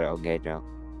 so I got it on GameJolt.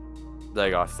 There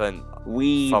you go. I sent.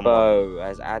 Weebo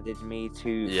has added me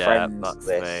to friends that's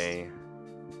list. me.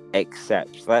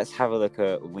 Except, let's have a look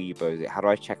at Weebo. How do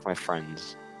I check my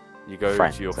friends? You go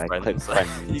Friends. to your I click friends.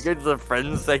 friends. You go to the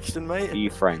friends section, mate. View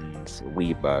friends.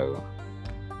 Weebo.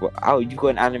 Oh, you've got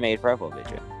an animated profile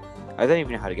picture. I don't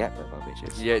even know how to get profile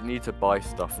pictures. Yeah, you need to buy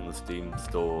stuff from the Steam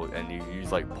store, and you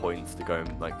use like points to go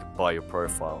and like buy your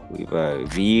profile. Weebo.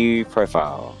 View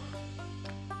profile.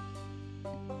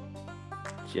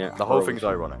 Yeah, The whole thing's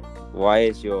ironic. Why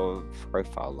is your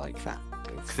profile like that?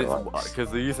 Because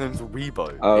the username's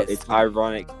Weebo. Oh, it's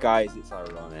ironic, guys. It's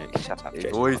ironic. Shut up. It's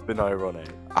Jason. always been ironic.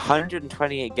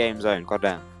 128 games owned.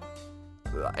 Goddamn.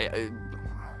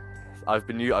 I've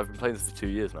been playing this for 2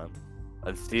 years, man,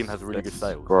 and Steam has really good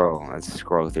sales. Let's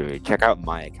scroll through. Check out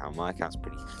my account. My account's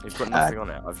pretty. You've got nothing on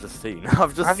it. I've just seen.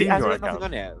 I've just seen your account. Nothing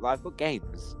on it. I've got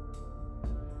games.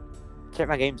 Check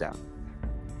my games out.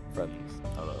 Friends.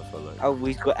 Look. Oh,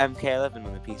 we've got MK11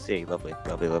 on the PC. Lovely.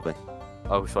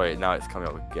 Oh, sorry. Now it's coming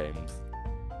up with games.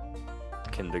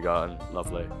 Kindergarten.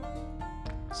 Lovely.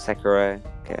 Sekiro.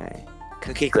 Okay.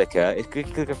 Cookie Clicker. Is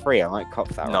Cookie Clicker free? I might cop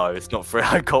that. No, it's not free.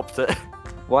 I copped it.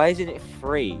 Why isn't it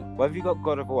free? Why have you got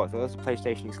God of War? I thought that was a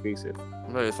PlayStation exclusive.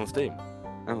 No, it's on Steam.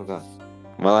 Oh my god.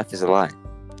 My life is a lie.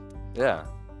 Yeah.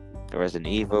 Resident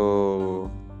Evil.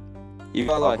 You've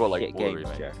got a lot of shit games,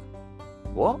 remakes. Joe.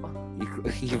 What?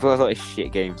 You've got a lot of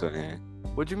shit games on here.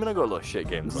 What do you mean I got a lot of shit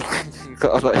games on? You've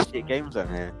got a lot of shit games on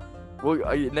here. Well,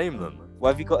 name them. Why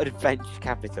have you got Adventure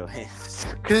Capitalist?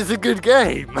 Because it's a good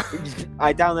game.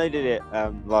 I downloaded it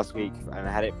last week and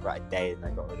I had it for like a day and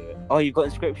I got rid of it. Oh, you've got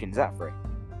Inscription. Is that free?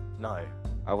 No.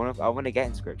 I want to get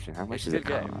Inscription. How much does it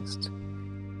cost?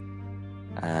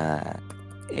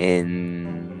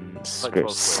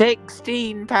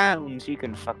 £16. You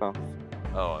can fuck off.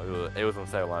 Oh, it was on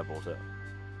sale when I bought it.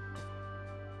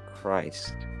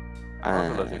 Christ.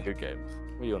 Those are good games.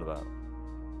 What are you on about?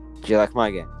 Do you like my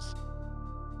games?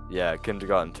 Yeah,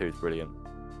 Kindergarten 2 is brilliant.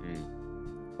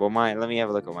 Well, let me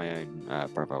have a look at my own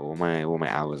profile. What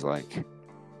my hours like?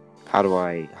 How do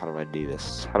I do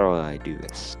this?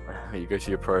 You go to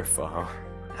your profile.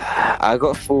 I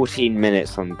got 14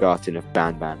 minutes on Garden of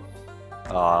Banban.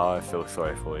 Oh, I feel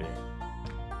sorry for you.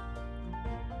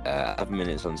 11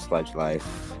 minutes on Sludge Life.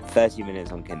 30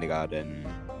 minutes on Kindergarten.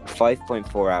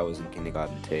 5.4 hours on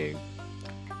Kindergarten 2.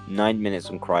 9 minutes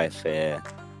on Cry of Fear.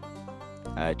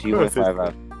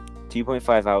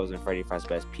 2.5 hours on Freddy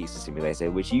Fazbear's Pizza Simulator,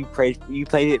 which you played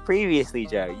it previously,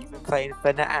 Joe. You've been playing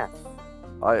for NAF.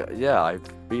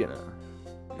 I've beaten it.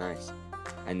 Nice.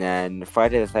 And then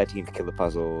Friday the 13th Killer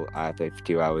Puzzle, I played for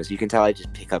 2 hours. You can tell I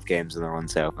just pick up games and they're on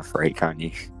sale for free, can't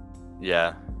you?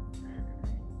 Yeah.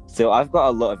 So I've got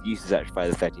a lot of uses actually for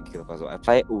Friday the 13th Killer Puzzle. I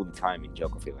play it all the time in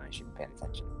geography when I should be paying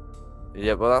attention.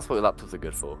 Yeah, well, that's what laptops are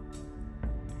good for.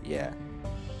 Yeah.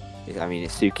 I mean,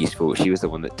 it's Suki's fault. She was the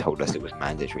one that told us it was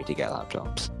mandatory to get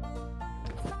laptops.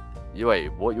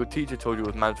 Wait, what? Your teacher told you it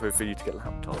was mandatory for you to get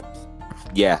laptops?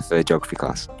 Yeah, for the geography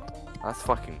class. That's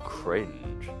fucking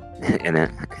cringe.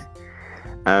 Innit?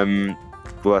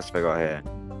 What else have I got here?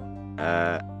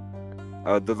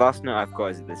 The last note I've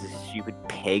got is that there's this stupid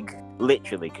pig,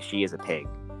 literally, because she is a pig.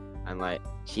 And, like,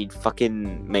 she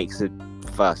fucking makes a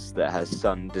fuss that her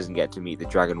son doesn't get to meet the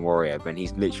Dragon Warrior, but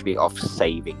he's literally off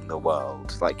saving the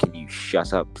world. Like, can you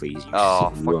shut up, please? You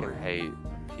I silly fucking woman. hate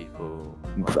people.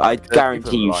 I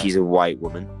guarantee you she's a white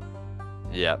woman.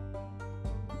 Yeah.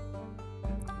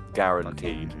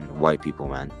 Guaranteed. White people,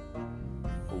 man.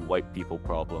 White people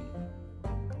problem.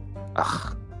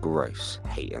 Ugh, gross.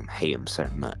 Hate him so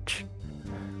much.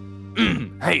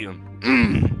 Hate him.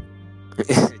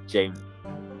 James.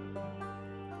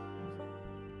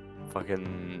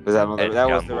 Fucking. Was that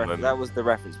was the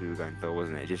reference we were going for,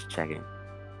 wasn't it? Just checking.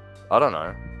 I don't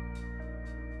know.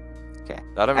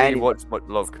 I don't really Anyway. watch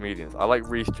a lot of comedians. I like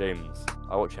Reece James.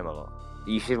 I watch him a lot.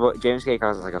 You should watch James K.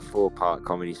 Carter's like a 4-part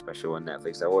comedy special on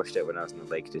Netflix. I watched it when I was in the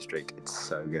Lake District. It's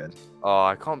so good. Oh,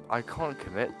 I can't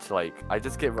commit to like. I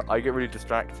get really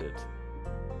distracted.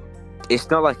 It's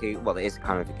not like it is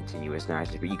kind of a continuous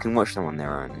narrative, but you can watch them on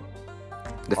their own.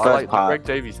 The I first like the part, Greg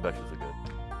Davies specials are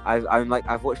good.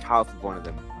 I've watched half of one of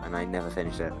them and I never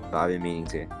finished it, but I've been meaning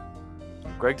to.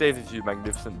 Greg Davies' You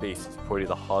Magnificent Beast is probably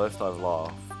the hardest I've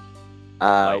laughed.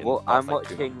 Well, I'm that's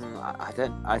like 2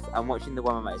 watching. I'm watching the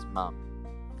one about his mum.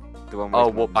 The one. Oh,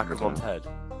 With his what mum Back of Mom's Head?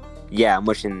 Yeah, I'm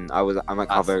watching. I'm like That's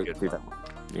a halfway good through one. that one.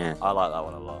 Yeah, I like that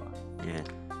one a lot. yeah.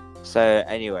 So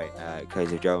anyway,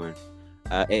 Codes of Gentlemen,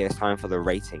 it is time for the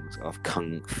ratings of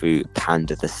Kung Fu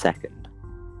Panda the Second.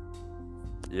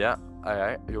 Yeah.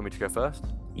 Alright. You want me to go first?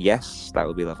 Yes, that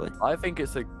would be lovely. I think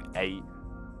it's a 8.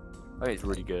 I think it's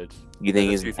really good. You think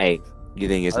There's it's a an few 8? things- You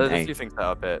think it's an There's a 8? few things that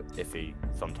are a bit iffy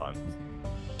sometimes.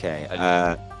 Okay.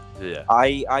 And- Yeah.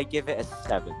 I give it a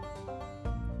 7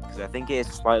 because I think it is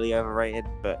slightly overrated,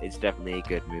 but it's definitely a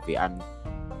good movie. And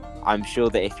I'm sure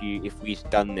that if we'd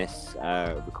done this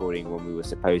recording when we were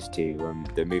supposed to,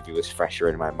 the movie was fresher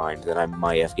in my mind, then I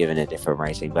might have given it a different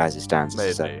rating. But as it stands, Maybe.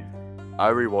 it's a 7. I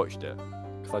rewatched it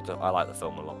because I like the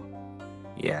film a lot.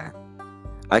 Yeah.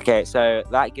 Okay, so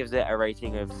that gives it a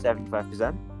rating of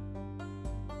 75%,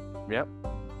 Yep.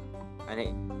 and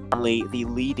it's only the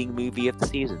leading movie of the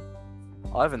season.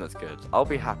 I think that's good. I'll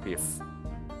be happy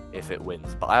if it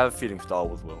wins, but I have a feeling Star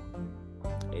Wars will.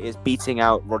 It is beating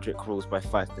out Roger Crawls by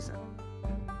 5%.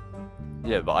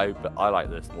 Yeah, but I like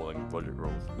this more than Roger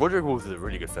Rules. Roger Rules is a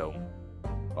really good film,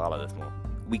 but I like this more.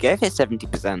 We gave it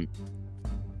 70%.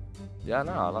 Yeah,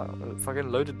 no, I like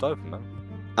fucking loaded dope, man.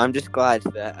 I'm just glad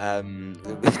that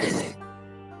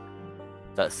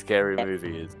That scary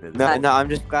movie is. no, I'm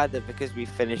just glad that because we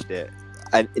finished it,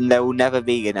 and there will never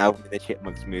be an Alvin and the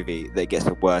Chipmunks movie that gets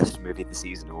a worst movie of the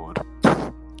season award.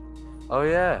 Oh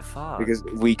yeah, fuck. Because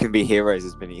We Can Be Heroes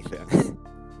is beneath it.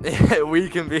 Yeah, We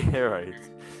Can Be Heroes.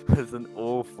 It's an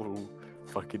awful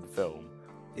fucking film.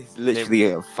 It's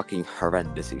literally a fucking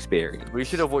horrendous experience. We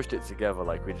should have watched it together,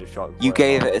 like we just shot. You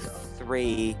gave it a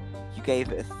 3. You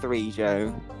gave it a 3,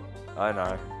 Joe. I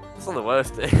know. It's not the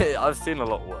worst. I've seen a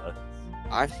lot worse.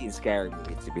 I've seen scary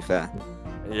movies, to be fair.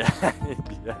 Yeah,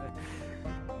 yeah.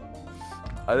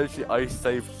 I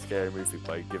saved Scary Movie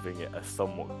by giving it a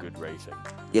somewhat good rating.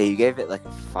 Yeah, you gave it like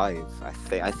a 5.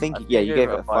 I think you gave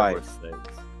it a 5. or a 6.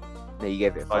 No, you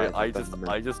gave it a 5.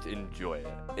 I just enjoy it.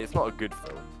 It's not a good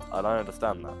film, and I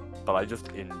understand that, but I just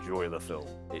enjoy the film.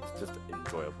 It's just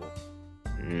enjoyable.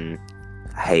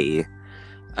 Hey.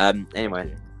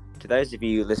 Anyway, to those of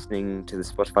you listening to the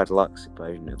Spotify Deluxe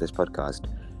version of this podcast,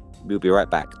 we'll be right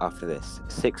back after this.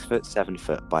 6 Foot, 7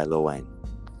 Foot by Lil Wayne.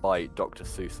 By Dr.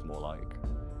 Seuss, more like.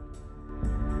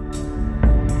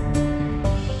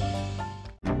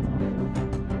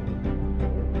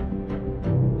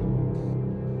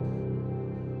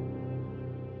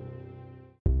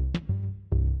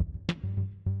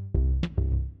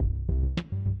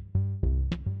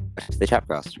 The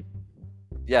Chapcast.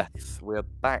 Yes, we're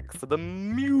back for the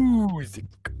music.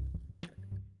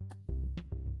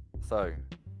 So,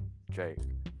 Jake,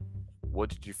 what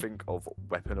did you think of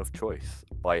Weapon of Choice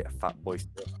by Fatboy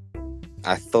Slim?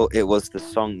 I thought it was the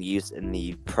song used in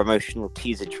the promotional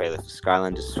teaser trailer for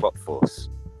Skylanders Swap Force.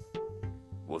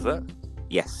 Was it?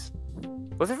 Yes.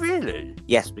 Was it really?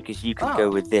 Yes, because you can go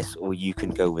with this or you can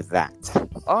go with that.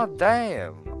 Oh,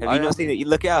 damn. Have you not seen it? You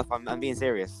look it up. I'm being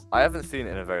serious. I haven't seen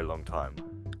it in a very long time.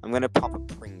 I'm going to pop a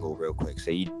Pringle real quick, so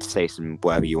you say some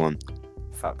whatever you want.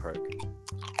 Fat prick.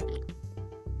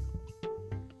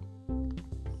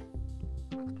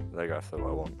 There you go, that's what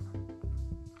I want.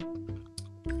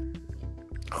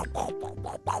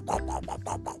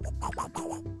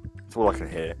 That's all I can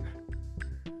hear.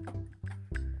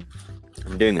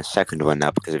 I'm doing a second one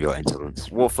now because of your insolence.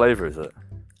 What flavour is it?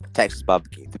 Texas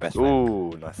barbecue, the best one.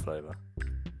 Ooh, nice flavour.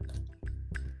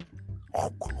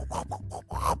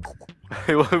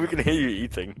 Well, we can hear you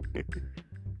eating.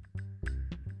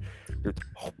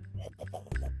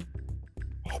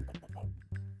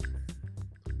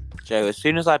 Joe, as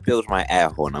soon as I build my air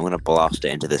horn, I'm going to blast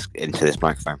it into this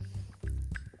microphone.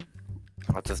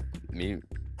 I'll just mute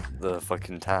the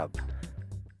fucking tab.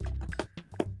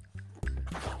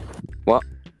 What?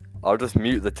 I'll just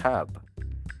mute the tab.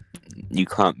 You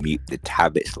can't mute the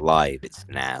tab. It's live. It's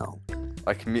now.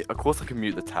 I can mute. Of course, I can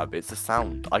mute the tab. It's a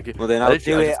sound. I can. Well, then I'll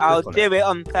do it. I'll do it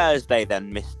on Thursday,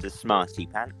 then, Mr. Smarty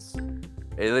Pants.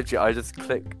 It literally, I just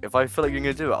click. If I feel like you're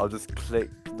gonna do it, I'll just click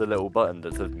the little button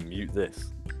that says mute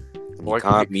this. Or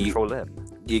I can hit Control M.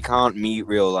 You can't mute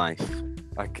real life.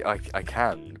 I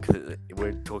can, because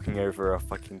we're talking over a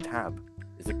fucking tab.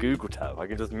 It's a Google tab. I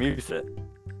can just mute it.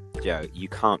 Joe, you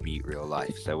can't mute real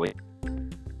life, so we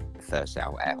Thursday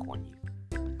I'll air horn you.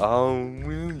 Oh,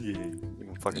 will you? You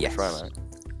can fucking Yes. try that.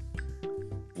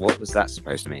 What was that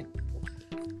supposed to mean?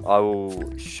 I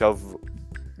will shove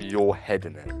your head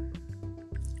in it.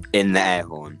 In the air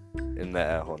horn. In the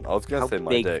air horn. I was gonna How say my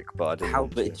big- dick, but I didn't. How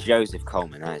want big, to. Joseph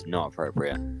Coleman? That is not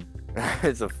appropriate.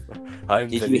 It's a. I'm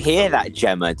Did very you hear that, sorry.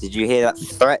 Gemma? Did you hear that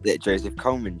threat that Joseph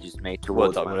Coleman just made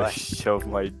What? towards I'm my gonna life? shove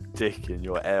my dick in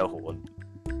your air horn.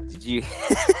 Did you?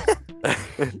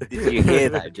 Did you hear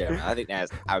that, Gemma? I think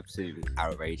that's absolutely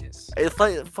outrageous. It's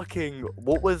like fucking.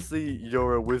 What was the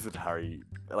You're a Wizard Harry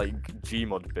like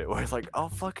Gmod bit where it's like, I'll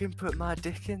fucking put my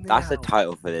dick in there. That's the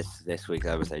title for this week's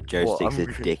episode. Joe What, sticks I'm his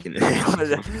gonna- dick in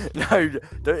it.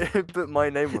 No, don't put my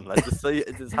name on that. Just say,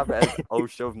 just have it as, I'll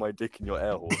shove my dick in your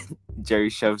air horn. Joe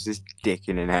shoves his dick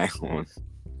in an air horn.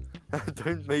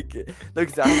 Don't make it. No,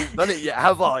 because I haven't done it yet,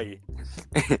 have I?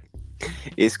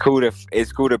 It's called a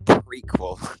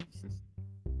prequel.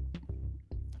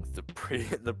 It's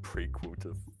the prequel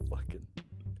to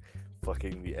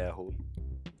fucking the air horn.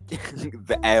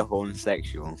 The air horn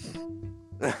sexual.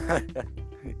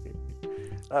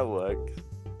 That works.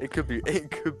 It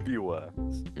could be worse.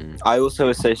 I also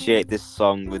associate this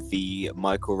song with the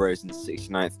Michael Rosen's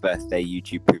 69th birthday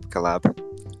YouTube poop collab,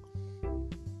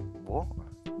 What?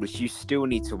 which you still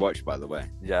need to watch, by the way.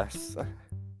 Yes.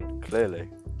 Clearly.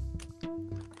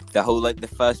 The whole, the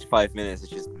first 5 minutes is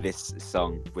just this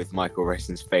song with Michael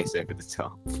Rosen's face over the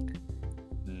top.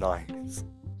 Nice.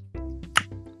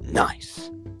 Nice.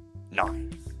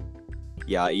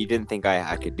 Yeah, you didn't think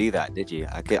I could do that, did you?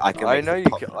 I could. I make know some you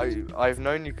pop can. noises. I've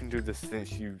known you can do this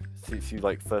since you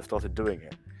like first started doing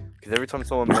it. Because every time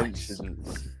someone Nice.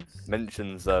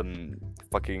 mentions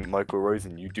fucking Michael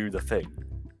Rosen, you do the thing.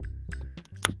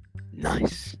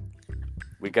 Nice.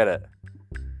 We get it.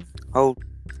 Hold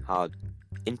hard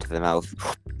into the mouth.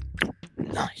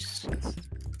 Nice. I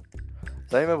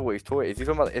don't remember what he's talking. Is he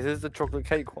talking about? Is this the chocolate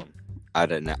cake one? I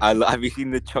don't know. Have you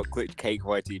seen the chocolate cake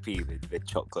YTP, the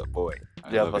chocolate boy?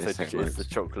 I Yeah, love but it so it's much. the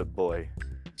chocolate boy.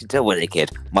 Don't worry,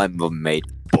 kid. My mum made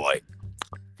boy.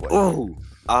 Boy. Oh,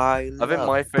 I I think love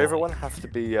my favorite boy. one has to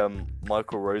be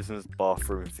Michael Rosen's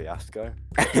bathroom fiasco.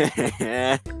 That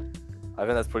I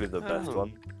think that's probably the best Oh.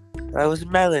 one. was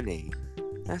Melanie.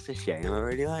 That's a shame. I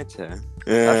really liked her.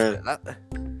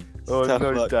 Oh Tough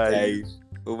no, luck, Dave.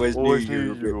 Always Always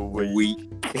knew knew you were you were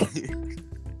weak.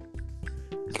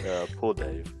 Poor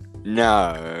Dave.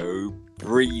 No,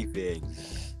 breathing.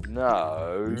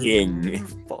 No. Ying.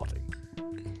 Farting.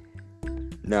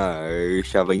 No,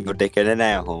 shoving your dick in an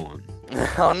air horn.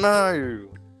 Oh no.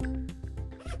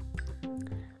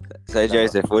 So,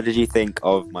 Joseph, what did you think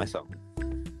of my song?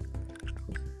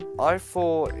 I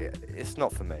thought it's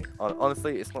not for me.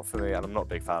 Honestly, it's not for me, and I'm not a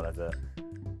big fan of it.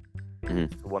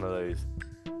 Mhm. It's one of those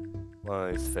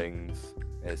things.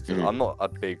 It's just, Mhm. I'm not a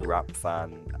big rap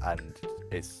fan, and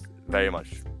it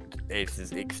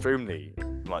is extremely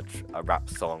much a rap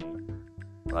song.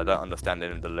 And I don't understand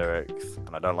any of the lyrics, and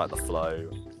I don't like the flow,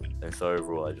 and so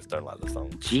overall, I just don't like the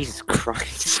song. Jesus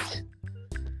Christ.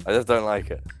 I just don't like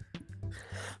it.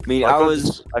 I mean, I I can't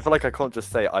was... I feel like I can't just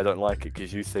say I don't like it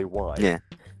because you say why. Yeah.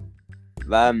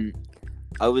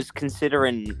 I was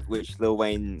considering which Lil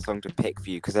Wayne song to pick for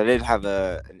you because I did have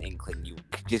an inkling you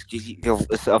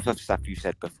off of stuff you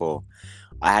said before.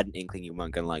 I had an inkling you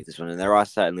weren't gonna like this one, and there are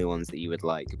certainly ones that you would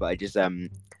like. But I just from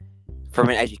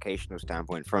an educational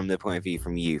standpoint, from the point of view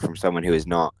from someone who is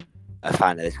not a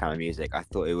fan of this kind of music, I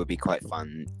thought it would be quite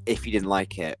fun if you didn't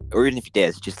like it, or even if you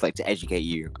did, just like to educate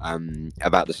you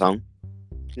about the song.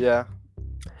 Yeah.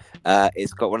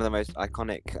 It's got one of the most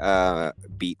iconic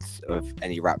beats of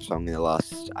any rap song in the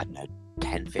last,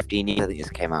 10, 15 years. I think this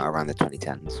came out around the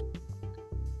 2010s.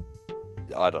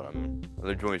 I don't know. Do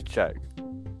you want me to check?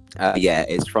 Yeah,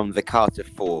 it's from the Carter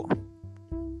 4.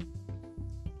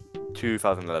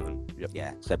 2011. Yep.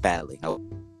 Yeah, so barely.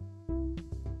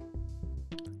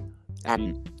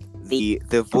 And the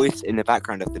voice in the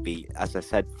background of the beat, as I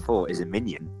said before, is a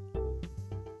minion.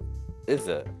 Is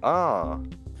it? Ah.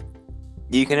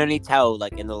 You can only tell,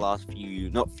 like, in the last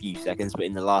not few seconds, but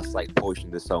in the last, like, portion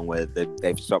of the song where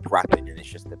they've stopped rapping and it's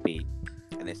just the beat.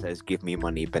 And it says, "Give me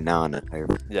money, banana."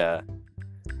 Yeah.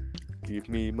 Give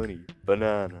me money,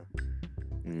 banana.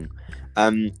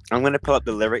 I'm going to pull up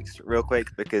the lyrics real quick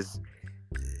because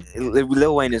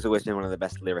Lil Wayne has always been one of the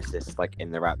best lyricists, like,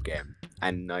 in the rap game.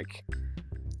 And, like,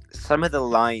 some of the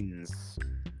lines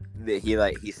that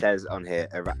he says on here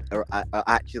are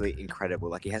actually incredible.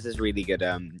 Like, he has this really good,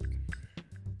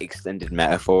 extended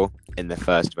metaphor in the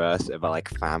first verse about like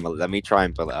family. Let me try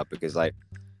and pull it up because like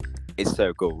it's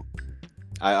so cool.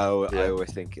 I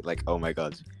always think like, oh my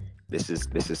god, this is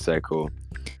so cool.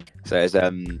 So it's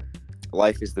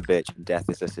life is the bitch and death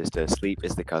is the sister, sleep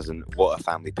is the cousin. What a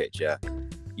family picture.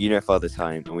 You know Father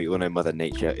Time and we all know Mother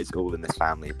Nature. It's all in this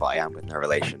family, but I am with no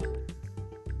relation.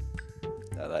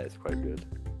 Yeah, that is quite good.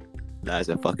 That is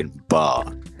a fucking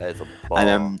bar. That is a bar.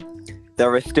 And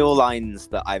there are still lines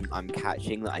that I'm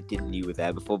catching that I didn't knew were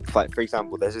there before. Like, for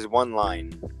example, there's this one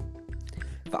line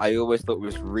that I always thought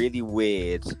was really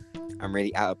weird and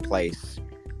really out of place,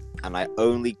 and I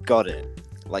only got it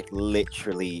like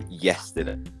literally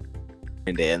yesterday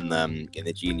in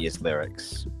the Genius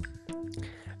lyrics.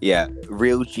 Yeah,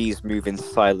 real G's move in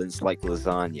silence like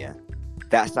lasagna.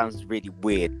 That sounds really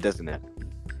weird, doesn't it?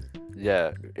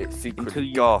 Yeah, it's Secret Until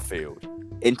you- Garfield.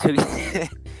 Until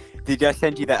did I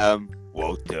send you that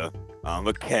Walter? I'm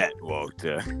a cat,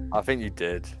 Walter. I think you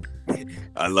did.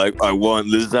 I want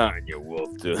lasagna,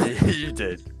 Walter. You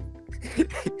did.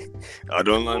 I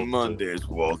don't like Walter. Mondays,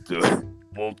 Walter.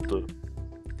 Walter.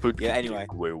 Put Yeah, your anyway,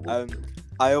 dick where Walter.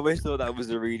 I always thought that was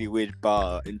a really weird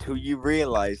bar until you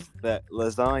realise that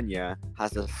lasagna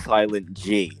has a silent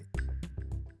G.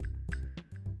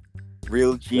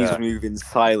 Real G's Yeah. move in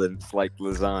silence like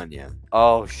lasagna.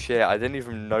 Oh shit! I didn't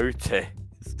even notice.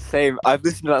 Same. I've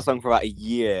listened to that song for about a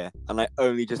year, and I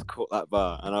only just caught that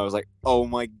bar, and I was like, "Oh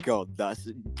my god, that's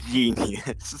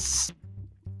genius!"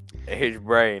 His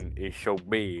brain is so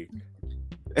big.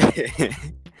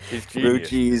 His Real genius.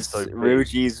 G's, is so real big.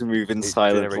 G's move in It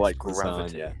silence generates like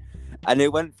gravity. lasagna. And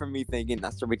it went from me thinking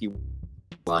that's a really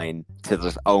line to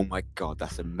just, oh my god,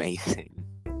 that's amazing.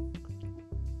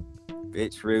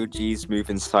 Bitch, real G's move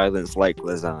in silence like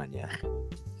lasagna.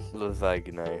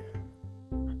 Lasagna.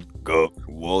 Go,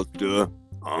 Walter.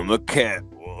 I'm a cat,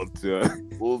 Walter.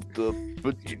 Walter,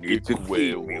 put You your need to dick where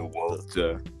feed me,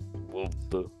 Walter.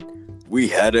 Walter. We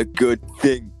had a good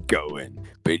thing going,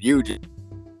 but you just...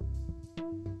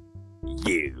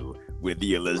 You, with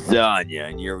your lasagna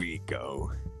and your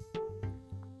ego.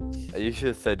 You should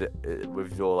have said it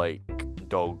with your like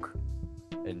dog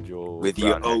and your With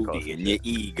your brown hair Odie and your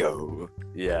ego.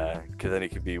 yeah, because then it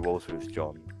could be Walter with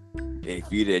John.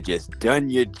 If you'd have just done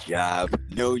your job,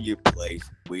 know your place,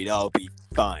 we'd all be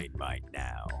fine right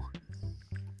now.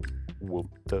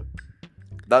 Walter.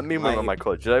 That meme went around My- my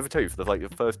college. Did I ever tell you for the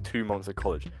first 2 months of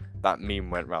college, that meme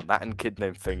went around. That and Kid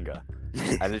Named Finger,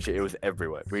 and literally it was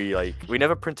everywhere. We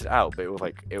never printed it out, but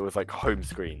it was like home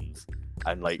screens.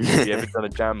 And like, have you ever done a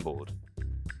Jamboard?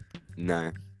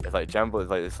 No. It's like Jamboard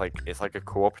is like it's like a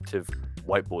cooperative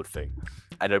whiteboard thing,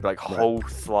 and there'll be like Right. whole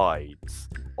slides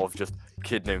of just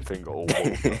Kid Named Finger or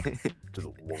Walter, just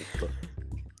Walter.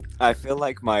 I feel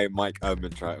like my Mike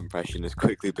Ehrmantraut impression is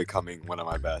quickly becoming one of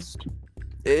my best.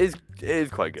 It is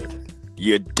quite good.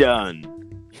 You're done.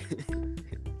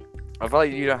 I feel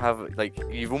like you don't have like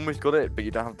you've almost got it, but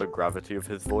you don't have the gravity of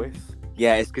his voice.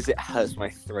 Yeah, it's because it hurts my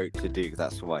throat to do.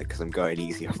 That's why, because I'm going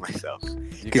easy on myself. You're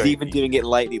Because going even doing it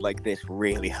lightly like this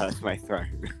really hurts my throat.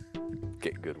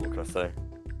 get good. What can I say?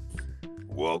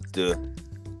 Walter,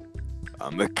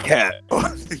 I'm a cat.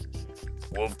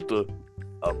 Walter,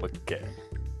 I'm a cat.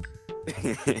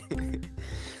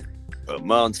 A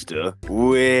monster.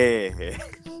 Where?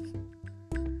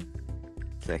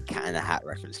 It's a Cat in the Hat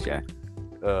reference, Joe.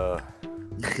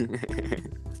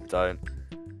 Don't.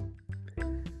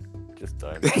 Just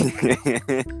don't.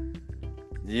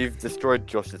 You've destroyed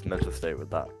Josh's mental state with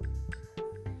that.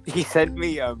 He sent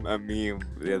me a meme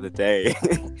the other day.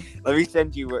 Let me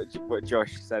send you what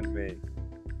Josh sent me.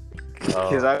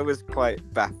 Because Oh. I was quite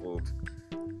baffled.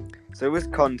 So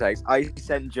with context, I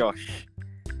sent Josh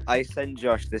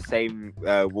the same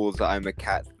Walls That I'm a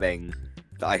Cat thing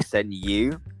that I sent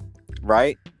you,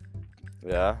 right?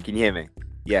 Yeah. Can you hear me?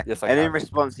 Yeah. Yes, I and can. in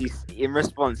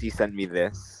response he sent me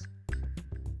this.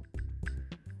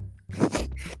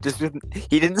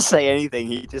 He didn't say anything.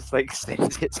 He just like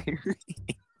sent it to me.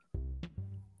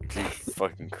 Jesus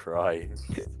fucking Christ.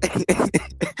 He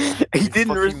He's didn't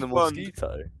fucking the respond.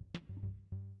 mosquito.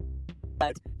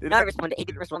 No, I responded. He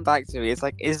didn't respond back to me. It's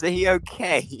like, is he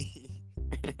okay?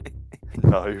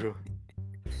 No.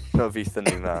 Not if he's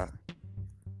sending that.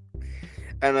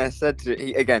 And I said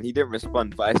he didn't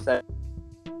respond, but I said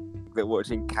that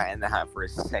watching Cat in the Hat for a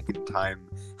second time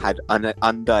had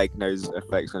undiagnosed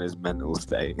effects on his mental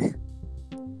state.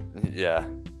 Yeah.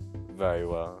 Very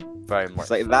well. Very much. It's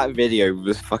like so. that video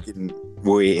was fucking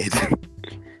weird.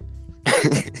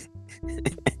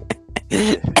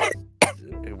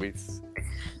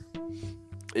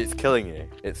 It's killing you.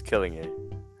 It's killing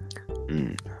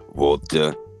you.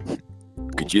 Walter,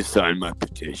 could Did you sign my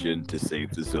petition to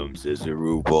save the Some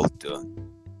Cicero, Walter?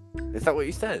 Is that what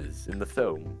he says in the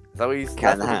film? Is that what he's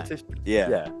Cat in the that's Hat. petition? Yeah.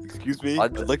 Yeah. Excuse me?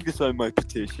 I'd- I'd like to sign my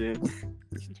petition.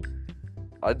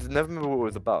 I never remember what it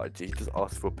was about. He just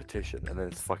asked for a petition and then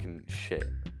it's fucking shit.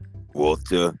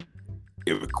 Walter,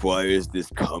 it requires this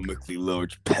comically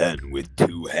large pen with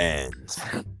 2 hands.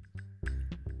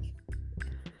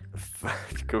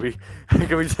 Can we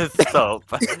just stop?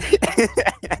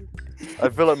 I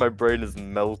feel like my brain is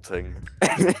melting.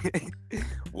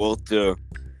 Walter,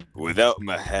 without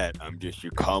my hat, I'm just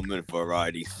your common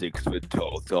variety 6-foot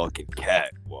tall talking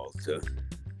cat, Walter.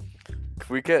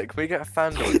 Can we get a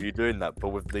fandom of you doing that, but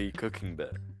with the cooking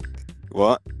bit?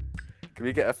 What? Can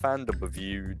we get a fandom of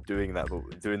you doing that,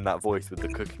 but doing that voice with the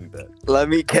cooking bit? Let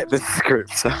me get the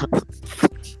scripts up.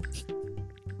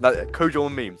 Like, Kojo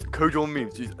on memes,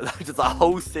 just a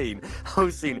whole scene.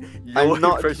 Your I'm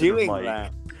not impression doing of Mike.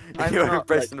 that. I'm Your not,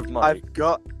 impression of Mike.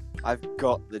 I've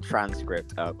got the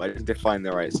transcript up. I just need to find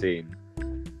the right scene.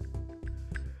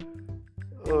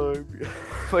 Oh,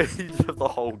 wait, you just have the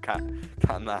whole Cat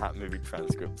in the Hat movie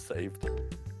transcript saved.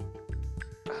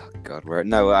 Oh God, where?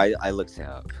 No, I looked it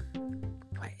up.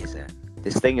 Where is it?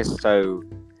 This thing is so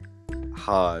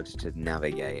hard to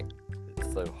navigate.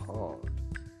 It's so hard.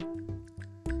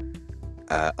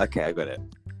 Okay, I got it.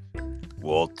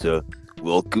 Walter,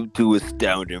 welcome to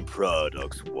Astounding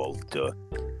Products, Walter.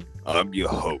 I'm your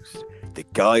host, the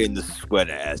guy in the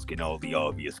sweater asking all the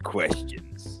obvious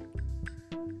questions.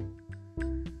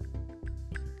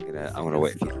 I want to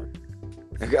wait for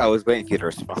you. I was waiting for you to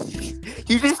respond.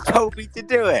 You just told me to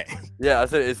do it. Yeah, I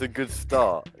said it's a good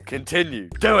start. Continue.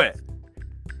 Do it.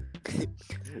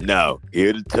 Now,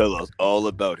 here to tell us all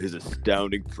about his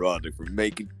astounding product for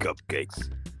making cupcakes,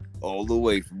 all the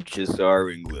way from Cheshire,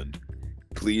 England.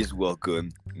 Please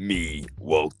welcome me,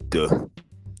 Walter.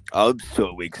 I'm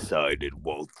so excited,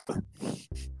 Walter.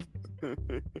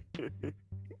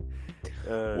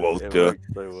 Walter, it worked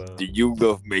so well. Do you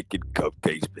love making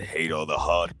cupcakes but hate all the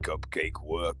hard cupcake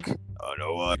work? I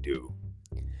know I do.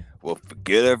 Well,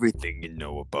 forget everything you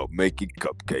know about making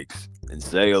cupcakes and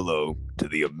say hello to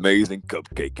the amazing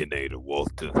cupcakeinator,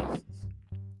 Walter.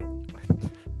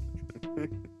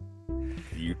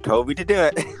 You told me to do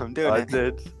it. I'm doing I it.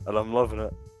 did, and I'm loving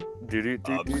it.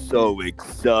 I'm so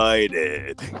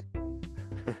excited.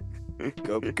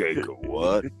 Cupcake or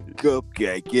what?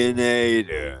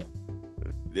 Cupcakeinator.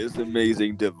 This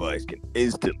amazing device can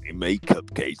instantly make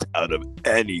cupcakes out of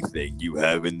anything you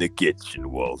have in the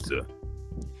kitchen, Walter.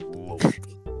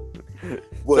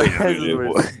 Wait a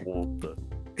minute, Walter.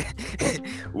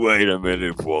 Wait a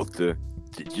minute, Walter.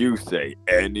 Did you say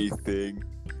anything?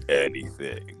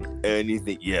 Anything?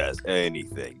 Yes,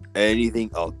 anything.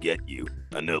 Anything, I'll get you.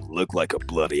 And it'll look like a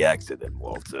bloody accident,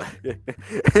 Walter.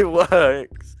 It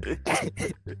works.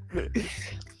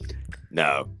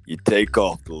 Now, you take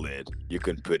off the lid. You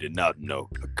can put in, I don't know,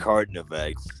 a carton of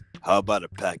eggs. How about a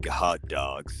pack of hot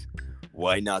dogs?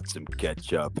 Why not some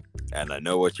ketchup? And I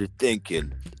know what you're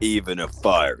thinking. Even a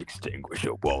fire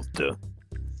extinguisher, Walter.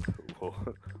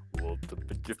 Walter,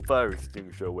 put your fire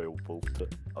extinguisher away, Walter.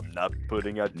 I'm not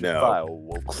putting out your No. fire,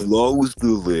 Walter. Close the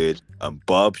lid, and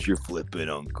Bob's your flippin'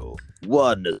 uncle.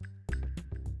 What in the...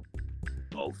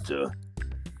 Walter.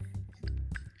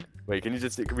 Wait, can we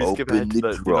skip Open ahead to the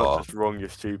the do drawer. not just wrong your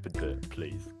stupid bit,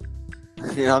 please?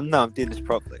 Yeah, I'm doing this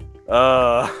properly.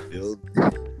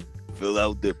 Fill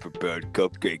out the prepared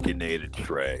cupcakeinator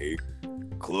tray,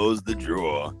 close the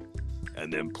drawer,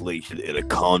 and then place it in a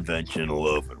conventional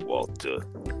oven, Walter.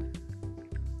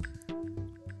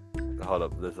 Hold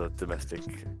up, there's a domestic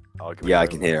argument. Yeah, I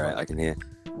going can hear on. it. I can hear.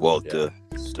 Walter,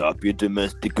 stop your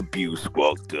domestic abuse,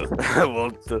 Walter.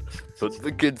 Walter, put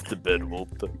the kids to bed,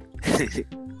 Walter.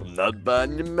 I'm not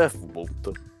buying your meth,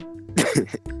 Walter.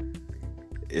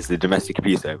 Is the domestic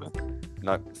abuse over?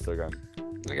 No, still going.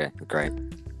 Okay, great.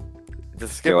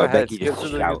 Just skip Joe, I ahead. beg you Skip just to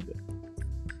the shout.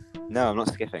 No, I'm not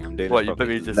skipping. I'm doing What, this you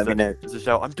properly. maybe just Let me know. just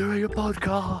shout, I'm doing a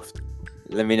podcast.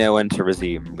 Let me know when to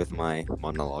resume with my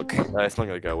monologue. No, it's not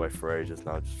gonna go away for ages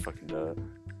now. Just fucking do it.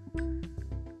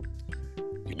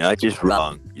 You're not just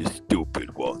wrong. You're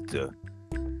stupid, Walter.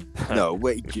 No,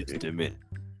 wait just a minute.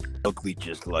 Ugly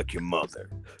just like your mother.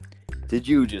 Did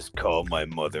you just call my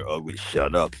mother ugly?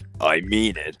 Shut up. I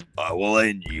mean it. I will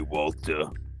end you,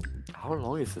 Walter. How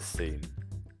long is this scene?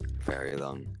 Very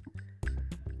long.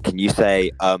 Can you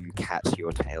say, catch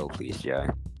your tail, please, Joe?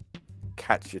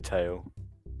 Catch your tail.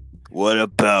 What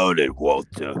about it,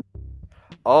 Walter?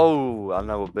 Oh, I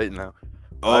know a bit now.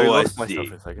 Oh, I I lost see. myself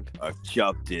for a second. I've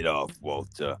chopped it off,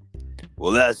 Walter.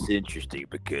 Well, that's interesting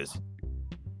because...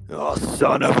 Oh,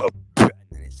 son of a... And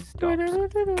then it stops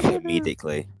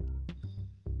comedically.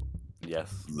 Yes.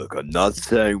 Look, I'm not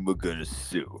saying we're gonna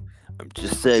sue. I'm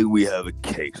just saying we have a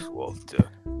case, Walter.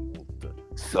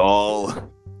 Saul.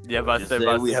 Yeah, but Just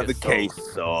saying we have a case,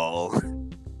 Saul.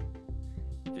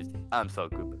 I'm Saul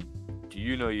Goodman. Do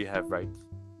you know you have rights?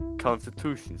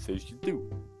 Constitution says you do.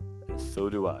 And so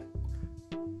do I.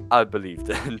 I believe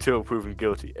that until proven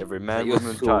guilty, every man, You're woman,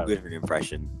 and so child. good at an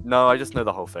impression. No, I just know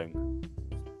the whole thing.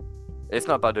 It's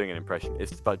not about doing an impression.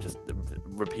 It's about just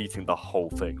repeating the whole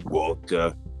thing.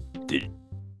 Walter.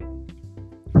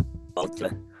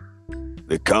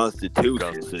 The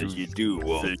Constitution says you do,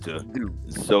 Walter.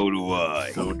 So do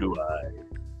I. So do I.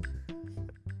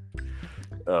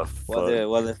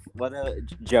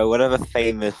 Joe, whatever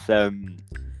famous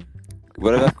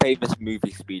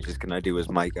movie speeches can I do as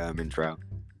Mike Ehrmantraut?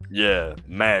 Yeah,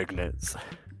 magnets.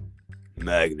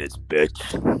 Magnets,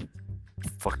 bitch.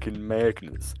 Fucking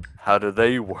magnets. How do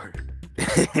they work?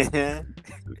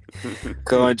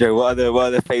 Come on, Joe. What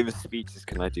other famous speeches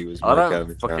can I do as Mike I don't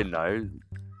Ehrmantraut? fucking know.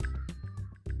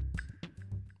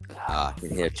 I can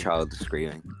hear a child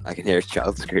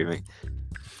screaming.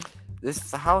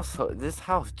 This house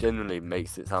generally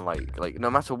makes it sound like no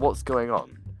matter what's going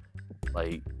on,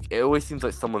 like it always seems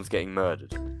like someone's getting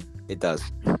murdered. It does.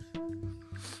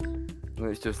 And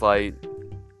it's just like,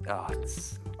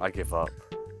 I give up.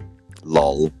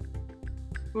 Lol.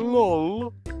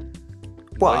 Lol.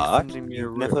 What?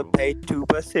 You've never played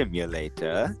Tuba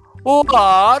Simulator?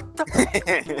 What?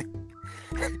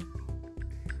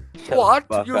 Shut What?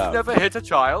 the fuck You've up. never hit a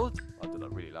child? I did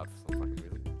that really loud for some fucking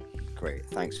reason. Great,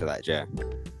 thanks for that, Joe.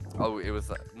 Oh, it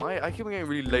was I keep getting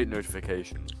really late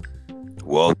notifications.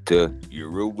 Walter,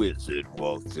 you're a wizard,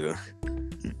 Walter.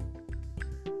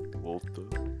 Walter,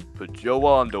 put your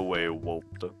wand away,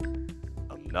 Walter.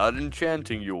 I'm not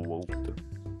enchanting you, Walter.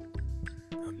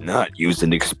 I'm not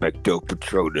using Expecto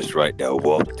Patronus right now,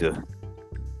 Walter.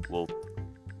 Walter.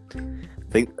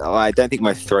 I don't think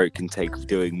my throat can take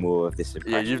doing more of this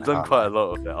impression. Yeah, you've done quite a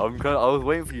lot of it. I was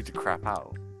waiting for you to crap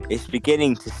out. It's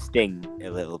beginning to sting a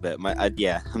little bit.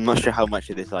 I'm not sure how much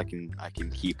of this I can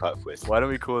keep up with. Why don't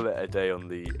we call it a day on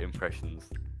the impressions?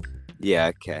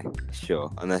 Yeah, okay,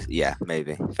 sure.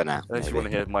 Maybe for now. Unless you want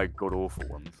to hear my god awful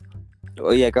ones.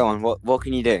 Oh yeah, go on. What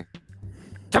can you do?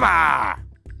 Come on!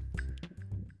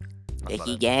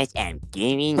 Guys, I'm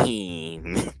giving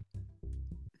him.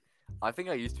 I think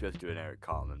I used to be able to do an Eric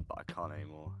Cartman, but I can't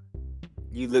anymore.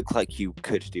 You look like you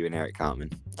could do an Eric Cartman.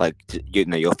 Like,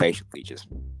 your facial features.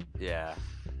 Yeah.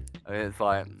 I mean, it's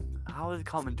like, how does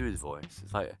Cartman do his voice?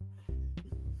 It's like,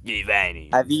 Giovanni.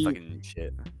 Have you- Fucking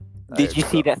shit. Did you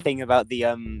see that thing about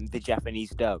the Japanese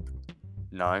dub?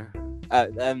 No.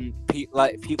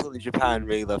 People in Japan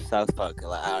really love South Park,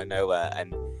 like out of nowhere,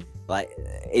 and like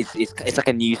it's like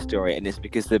a news story, and it's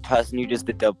because the person who does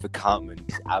the dub for Cartman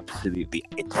is absolutely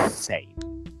insane.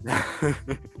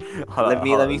 Let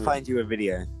me find you a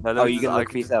video. No, You can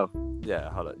look for yourself. Yeah,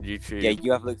 hold on. YouTube. Yeah,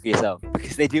 you have a look for yourself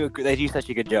because they do such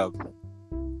a good job.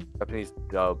 Japanese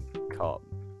dub Cartman.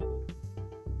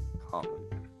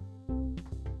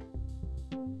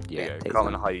 Yeah, take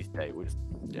Cartman that. Heidi's Day. We'll just,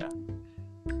 yeah.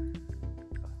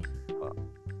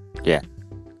 Yeah.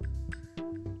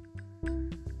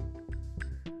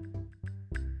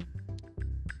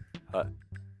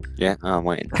 Yeah, I'm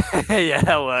waiting. Yeah,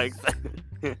 that works.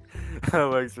 That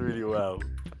works really well.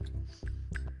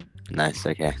 Nice.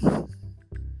 Okay.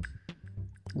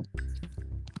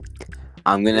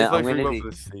 I'm gonna For do,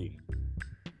 the scene.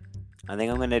 I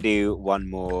think I'm gonna do one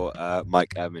more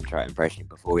Mike Ehrmantraut impression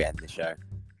before we end the show.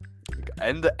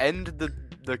 End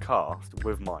the cast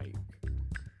with Mike.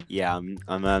 Yeah, I'm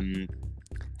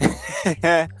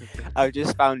I've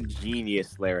just found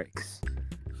genius lyrics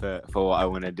for what I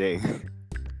want to do.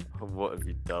 What have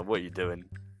you done? What are you doing?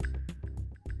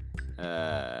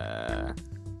 Let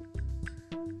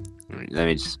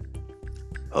me just.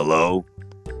 Hello,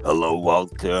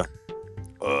 Walter.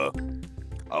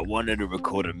 I wanted to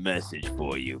record a message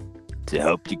for you to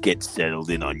help you get settled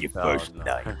in on your first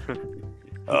night.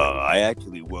 I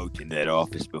actually worked in that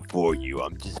office before you.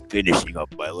 I'm just finishing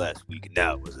up my last week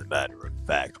now, as a matter of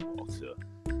fact, Walter.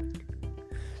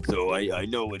 So I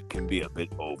know it can be a bit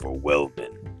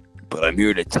overwhelming, but I'm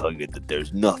here to tell you that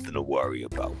there's nothing to worry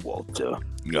about, Walter.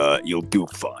 You'll do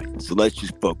fine. So let's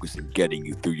just focus on getting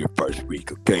you through your first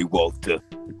week, okay, Walter?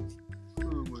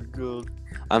 Oh my god.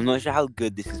 I'm not sure how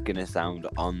good this is gonna sound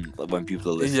on when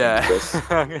people are listening Yeah. to this,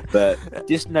 but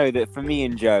just know that for me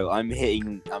and Joe, I'm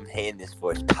hitting this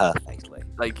voice perfectly.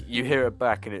 Like you hear it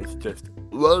back and it's just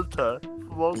Walter.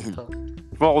 Walter.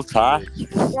 Walter.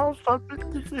 Walter.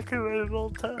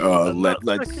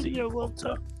 Let's see,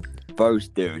 Walter.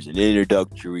 First, there's an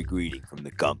introductory greeting from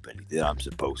the company that I'm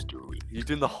supposed to read. You're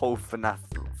doing the whole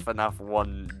FNAF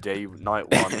 1 day, night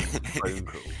 1 phone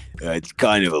call. It's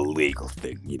kind of a legal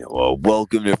thing, you know.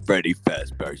 Welcome to Freddy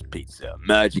Fazbear's Pizza, a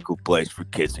magical place for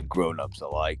kids and grown-ups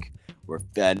alike, where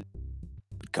fans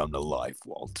come to life,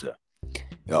 Walter.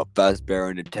 Fazbear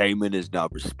Entertainment is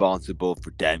not responsible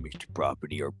for damage to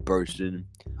property or person.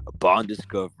 Upon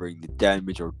discovering the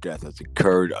damage or death has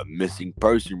occurred, a missing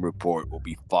person report will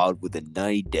be filed within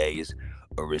 90 days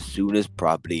or as soon as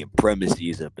property and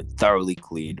premises have been thoroughly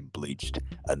cleaned and bleached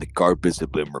and the carpets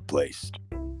have been replaced.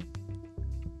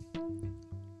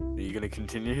 Are you going to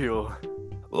continue or?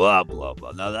 Blah, blah,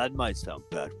 blah. Now that might sound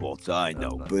bad, Walter, I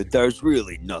know, but there's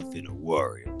really nothing to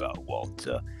worry about,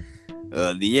 Walter.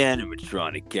 The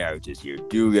animatronic characters here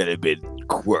do get a bit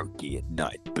quirky at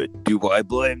night, but do I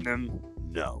blame them?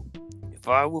 No. If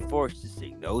I were forced to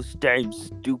sing those same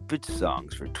stupid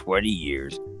songs for 20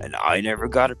 years and I never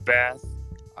got a bath,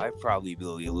 I'd probably be a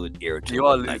little irritated. You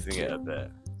are losing it a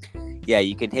bit. Yeah,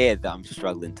 you can hear that I'm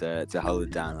struggling to hold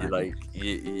it down.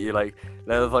 You're like,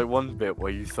 there's like one bit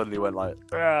where you suddenly went like,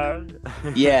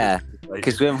 yeah,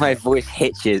 because when my voice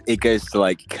hitches, it goes to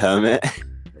like Kermit.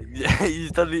 Yeah, you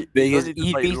suddenly just,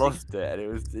 lost it,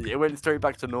 and it went straight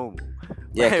back to normal.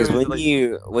 Yeah, because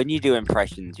when you do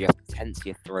impressions, you have to tense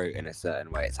your throat in a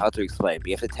certain way. It's hard to explain, but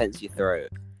you have to tense your throat,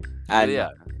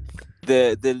 and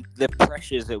the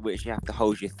pressures at which you have to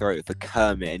hold your throat for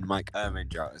Kermit and Mike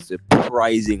Ehrmantraut are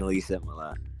surprisingly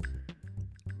similar.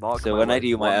 So when I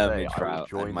do my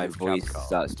Ehrmantraut and my voice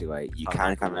starts to you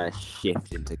can kind of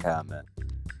shift into Kermit.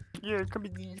 Yeah, come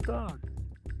in these dogs.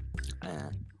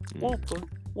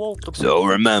 Walter. So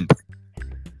remember,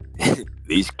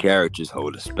 these characters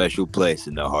hold a special place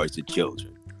in the hearts of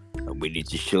children, and we need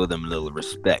to show them a little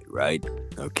respect, right?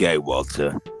 Okay,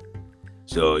 Walter.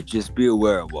 So just be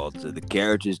aware, Walter, the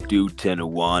characters do tend to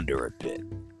wander a bit.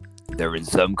 They're in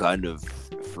some kind of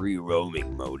free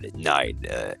roaming mode at night.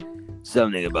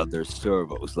 Something about their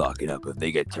servos locking up if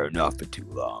they get turned off for too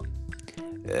long.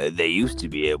 They used to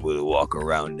be able to walk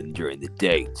around during the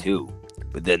day too.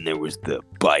 But then there was the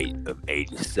bite of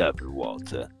 87,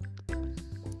 Walter.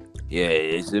 Yeah,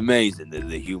 it's amazing that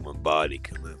the human body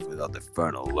can live without the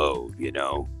frontal lobe, you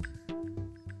know?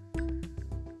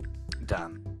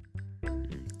 Damn.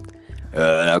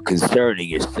 Now, concerning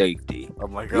your safety... Oh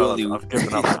my god, I've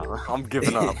given up now. I'm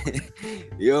giving up.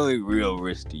 The only real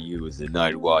risk to you as the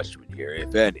night watchman here,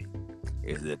 if any,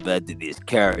 is the fact that these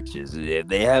characters, if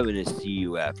they happen to see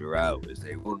you after hours,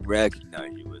 they won't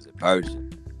recognize you as a person.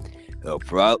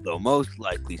 They'll most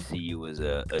likely see you as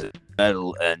a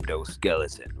metal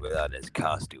endoskeleton without his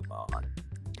costume on.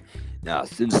 Now,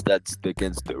 since that's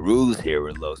against the rules here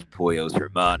in Los Pollos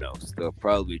Hermanos, they'll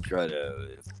probably try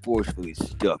to forcefully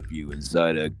stuff you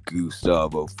inside a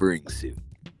Gustavo Fring suit.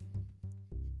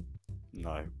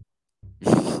 No.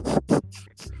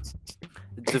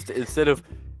 Just instead of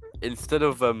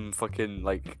fucking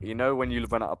like, you know when you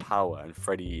run out of power and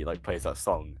Freddy like plays that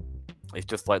song. It's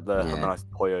just like the Hermanos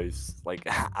Pollos like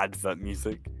advert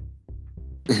music.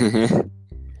 Now,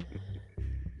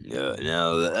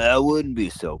 that wouldn't be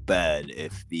so bad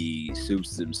if the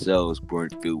suits themselves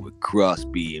weren't filled with cross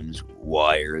beams,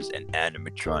 wires, and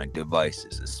animatronic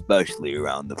devices, especially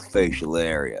around the facial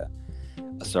area.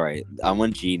 Sorry, I'm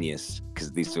on Genius,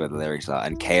 because these two are the lyrics are,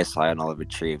 and KSI and Oliver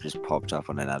Tree have just popped up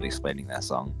on an ad explaining their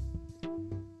song.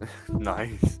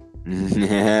 Nice.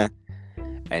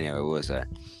 Anyway, what was that?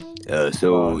 You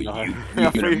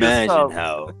can imagine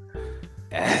how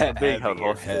having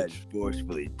your head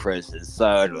forcefully pressed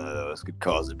inside one of those could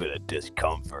cause a bit of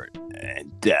discomfort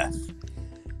and death.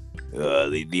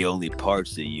 The only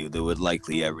parts of you that would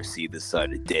likely ever see the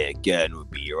sight of day again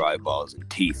would be your eyeballs and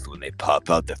teeth when they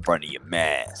pop out the front of your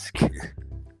mask.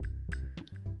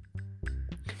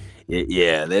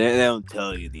 Yeah, they don't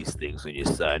tell you these things when you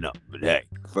sign up, but hey,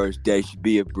 first day should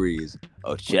be a breeze.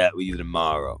 I'll chat with you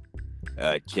tomorrow.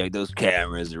 Check those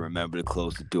cameras and remember to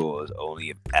close the doors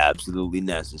only if absolutely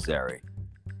necessary.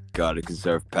 Gotta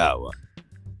conserve power.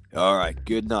 Alright,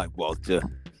 good night, Walter.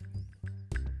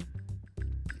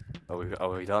 Are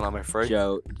we done? Am I free?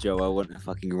 Joe, I want a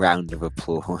fucking round of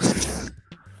applause.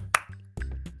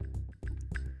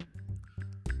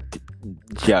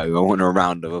 Joe, I want a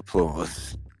round of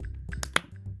applause.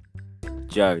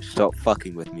 Joe, stop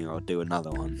fucking with me or I'll do another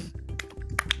one.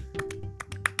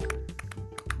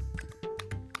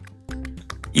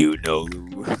 You know,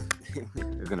 we're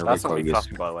gonna that's not rickroll me you.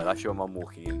 clapping, by the way. That's your mum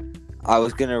walking in. I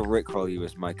was gonna rickroll you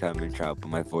as Mike Ehrmantraut, but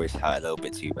my voice had a little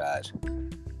bit too bad.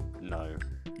 No.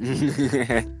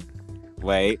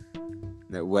 Wait.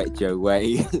 No, wait, Joe,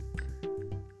 wait.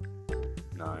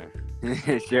 No.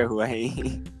 Sure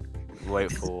way.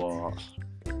 Wait for what?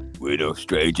 We're no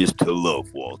strangers to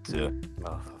love, Walter.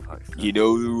 Oh, for fuck's sake. You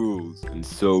know the rules, and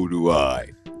so do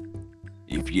I.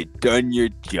 If you'd done your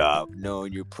job,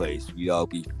 knowing your place, we'd all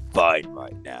be fine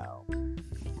right now.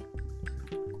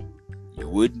 You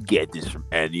wouldn't get this from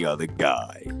any other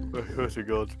guy. Oh, to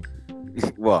God.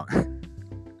 What?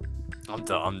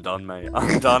 I'm done, mate.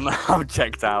 I'm done. I'm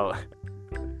checked out.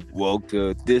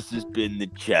 Walter, this has been the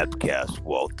Chapcast,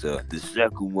 Walter, the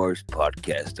second worst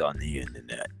podcast on the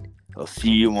internet. I'll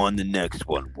see you on the next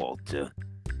one, Walter.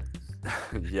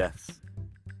 Yes.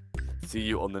 See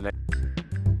you on the next.